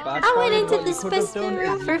like, kinda I went backfired. into What the you could have specimen done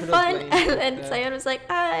room is for you could have fun, blamed and the- Cyan was like, you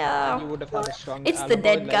ah, would have had a strong it's the alibi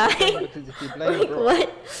dead later guy. on, because if you blame Like, Brooke,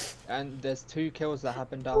 what? and there's 2 kills that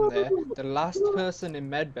happened down there, the last person in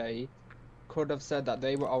medbay could have said that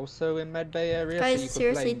they were also in medbay area. so you Guys, could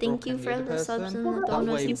seriously, blame thank Brooke you and for other the subs person. and the That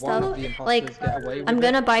donuts way and one of stuff. the imposters Like, get away with I'm it.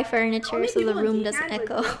 gonna buy furniture Only so the people in room D doesn't had was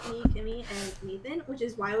echo. Brooke, me, Kimmy, and Nathan, which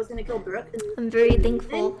is why I was gonna kill Brooke. And I'm very Nathan,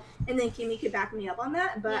 thankful. And then Kimmy could back me up on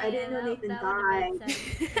that, but I didn't know Nathan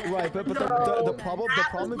died. Right, but the No, problem that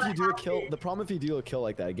if was you do a kill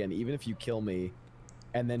like that again, even if you kill me,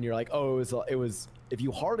 and then you're like, oh, it was if you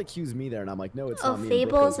hard accuse me there, and I'm like, no, it's Oh, not me. Brooke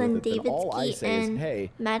Fables goes with and it, then David all I Skeet say is, and hey,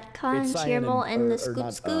 Madcon, it's Cyan Cheermole, and the or Scoop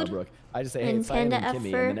not, Scoot, Brooke. I just say, hey, and it's Cyan Panda and Kimmy,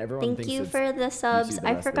 and then Effer. everyone Thank thinks you it's for the subs. two the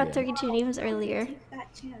I rest of the forgot to game. read your names earlier. That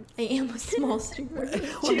chance. I am a small streamer.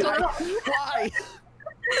 Why?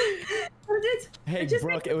 Hey, just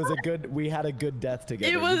Brooke, it was a good. We had a good death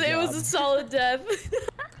together. It was Good a job. solid death.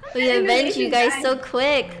 We avenged you guys so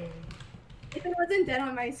quick. If it wasn't dead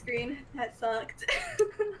on my screen, that sucked.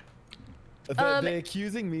 The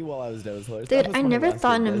accusing me while I was dead was hilarious. Dude, That was I one of never the last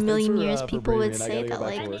thought in a good days. million Thanks years for people would bringing me in. I say gotta that go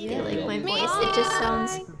back like to work. they Yeah, like yeah. my voice. It just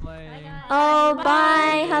sounds. Oh,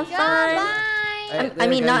 bye. Have fun. I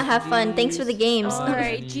mean, not have fun. Thanks for the games.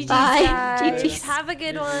 Alright, GG's Bye. guys. GG's. Have a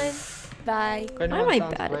good one. Bye. Why am I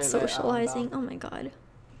bad at socializing? Oh my god.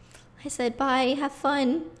 I said bye. Have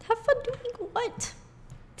fun. Have fun doing what?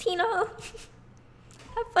 Tina.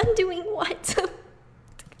 Have fun doing what?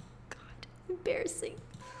 God, embarrassing.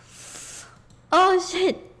 Oh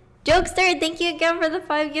shit. Jokester, thank you again for the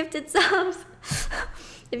 5 gifted subs.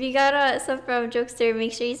 If you got a sub from Jokester,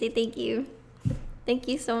 make sure you say thank you. Thank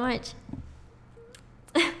you so much.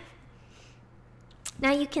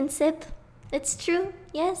 Now you can sip. It's true.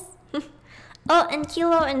 Yes. Oh, and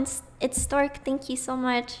Kilo and it's Stark. Thank you so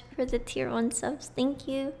much for the tier 1 subs. Thank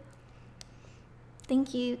you.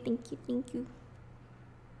 Thank you. Thank you. Thank you.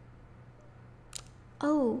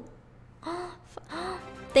 Oh.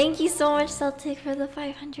 Thank you so much, Celtic, for the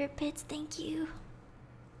 500 bits. Thank you.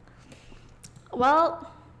 Well,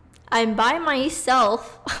 I'm by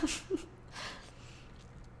myself.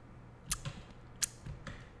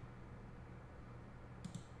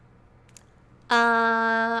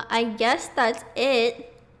 I guess that's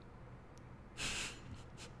it.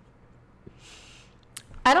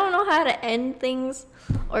 I don't know how to end things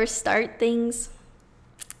or start things.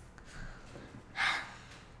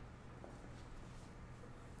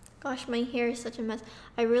 Gosh, my hair is such a mess.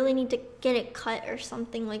 I really need to get it cut or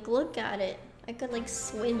something. Like, look at it. I could like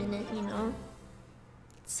swim in it, you know?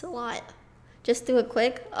 It's a lot. Just do it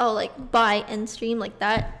quick. Oh, like buy end stream like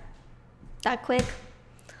that. That quick.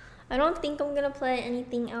 I don't think I'm gonna play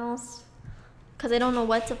anything else because I don't know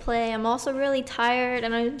what to play. I'm also really tired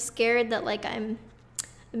and I'm scared that like I'm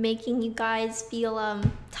making you guys feel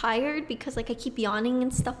tired because like I keep yawning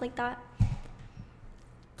and stuff like that.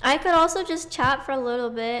 I could also just chat for a little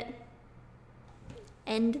bit.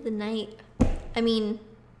 End the night. I mean,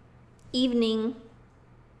 evening.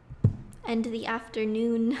 End the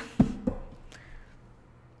afternoon.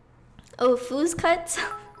 Oh, Foo's cuts?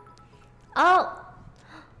 Oh!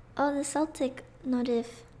 Oh, the Celtic notif.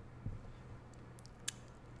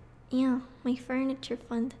 Yeah, my furniture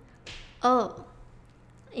fund. Oh.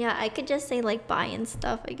 Yeah, I could just say like buy and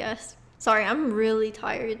stuff, I guess. Sorry, I'm really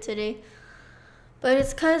tired today. But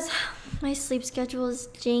it's cause my sleep schedule is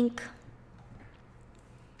jank.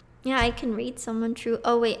 Yeah, I can read someone true.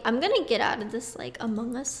 Oh wait, I'm gonna get out of this like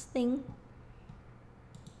Among Us thing.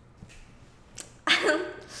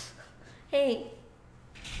 Hey.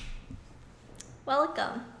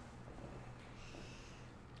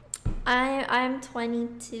 I'm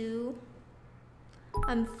 22.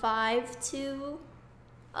 I'm 5'2".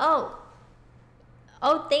 Oh.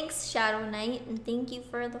 Oh, thanks, Shadow Knight, and thank you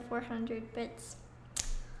for the 400 bits.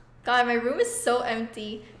 God, my room is so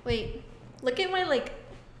empty. Wait, look at my like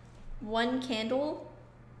one candle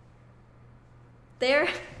there.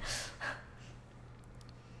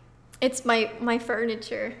 It's my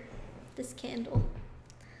furniture. This candle.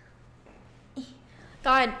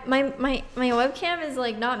 God, my webcam is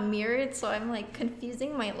like not mirrored, so I'm like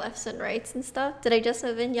confusing my lefts and rights and stuff. Did I just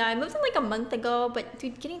move in? Yeah, I moved in like a month ago, but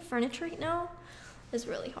dude, getting furniture right now is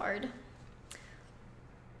really hard.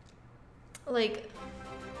 Like,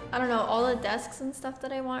 I don't know, all the desks and stuff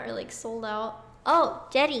that I want are like sold out. Oh,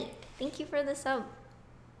 Jetty, thank you for the sub.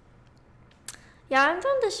 Yeah, I'm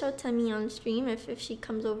down to show Temmie on stream if she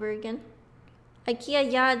comes over again.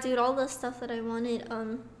 IKEA, yeah, dude, all the stuff that I wanted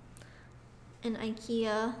in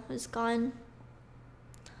IKEA was gone.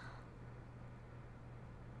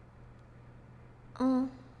 Oh,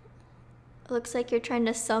 it looks like you're trying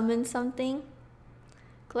to summon something.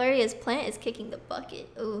 Gloria's plant is kicking the bucket.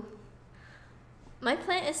 Ooh. My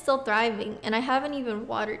plant is still thriving, and I haven't even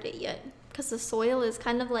watered it yet because the soil is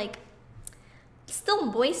kind of like still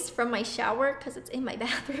moist from my shower because it's in my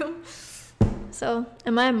bathroom. So,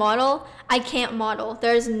 am I a model? I can't model.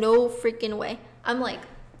 There's no freaking way. I'm like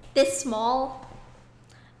this small,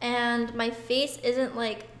 and my face isn't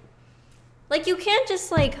like you can't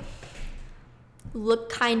just like look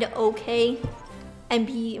kind of okay and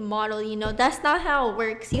be a model, you know? That's not how it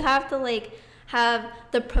works. You have to like have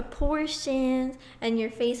the proportions, and your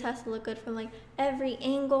face has to look good from like every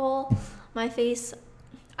angle. My face,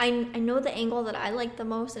 I know the angle that I like the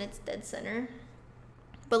most, and it's dead center.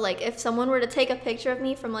 But like if someone were to take a picture of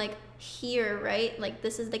me from like here, right? Like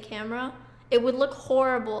this is the camera, it would look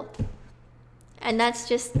horrible. And that's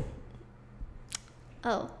just,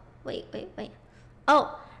 oh, wait.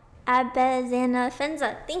 Oh, Abezana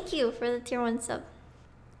Fenza, thank you for the tier 1 sub.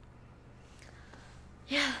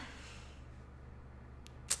 Yeah.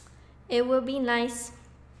 It would be nice.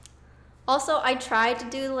 Also, I tried to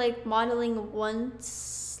do like modeling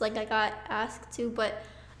once, like I got asked to, but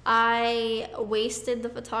I wasted the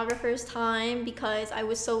photographer's time because I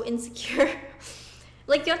was so insecure.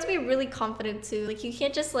 Like you have to be really confident too. Like you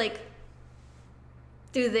can't just like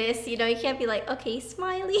do this, you know, you can't be like, okay,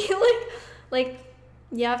 smiley. like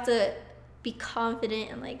you have to be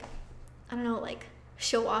confident and like, I don't know, like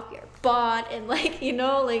show off your bod and like, you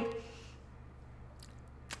know, like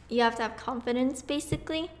you have to have confidence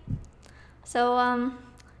basically. So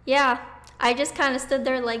yeah, I just kind of stood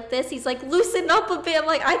there like this. He's like, loosen up a bit. I'm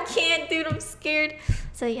like, I can't, dude, I'm scared.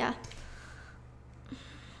 So yeah,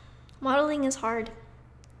 modeling is hard.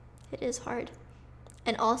 It is hard.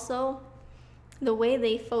 And also the way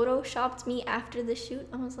they photoshopped me after the shoot,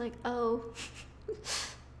 I was like, oh,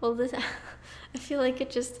 well, this, I feel like it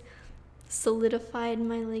just solidified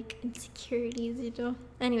my like insecurities, you know?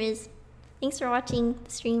 Anyways, thanks for watching the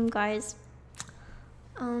stream, guys.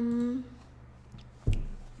 Oh,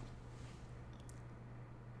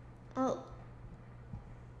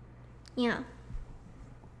 yeah.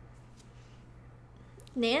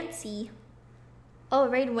 Nancy. Oh,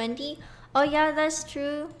 raid Wendy. Oh yeah, that's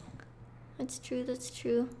true. That's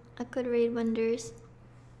true. I could raid Wonders,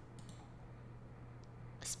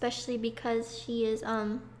 especially because she is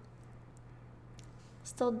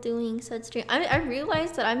still doing said stream. I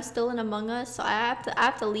realized that I'm still in Among Us, so I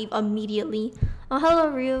have to leave immediately. Oh, hello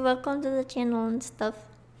Ryu, welcome to the channel and stuff.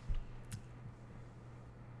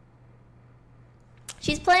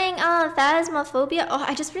 She's playing Phasmophobia. Oh,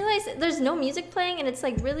 I just realized there's no music playing and it's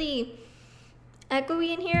like really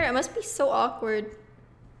echoey in here. It must be so awkward.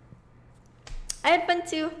 I had fun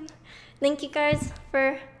too. Thank you guys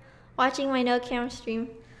for watching my no cam stream.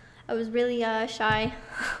 I was really shy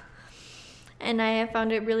and I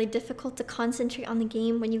found it really difficult to concentrate on the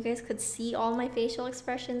game when you guys could see all my facial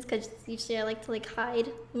expressions, because usually I like to like hide,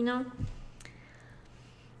 you know.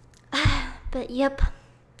 But yep,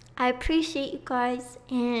 I appreciate you guys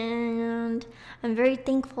and I'm very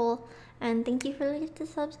thankful, and thank you for the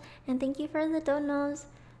subs and thank you for the donos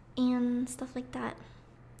and stuff like that.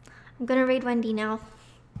 I'm gonna raid Wendy now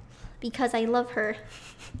because I love her.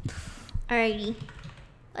 Alrighty,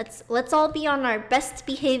 let's all be on our best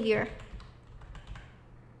behavior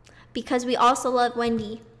because we also love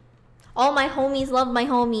Wendy. All my homies love my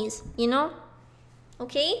homies, you know?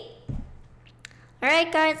 Okay?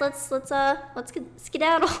 Alright guys, let's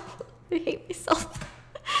skedaddle. I hate myself.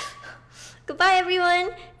 Goodbye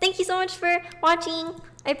everyone. Thank you so much for watching.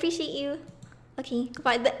 I appreciate you. Okay,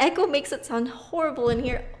 goodbye. The echo makes it sound horrible in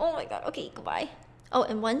here. Oh my god. Okay, goodbye. Oh,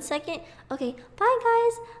 and 1 second. Okay, bye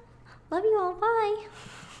guys. Love you all. Bye.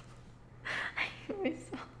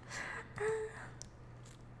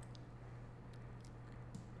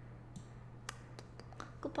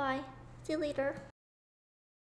 Goodbye. See you later.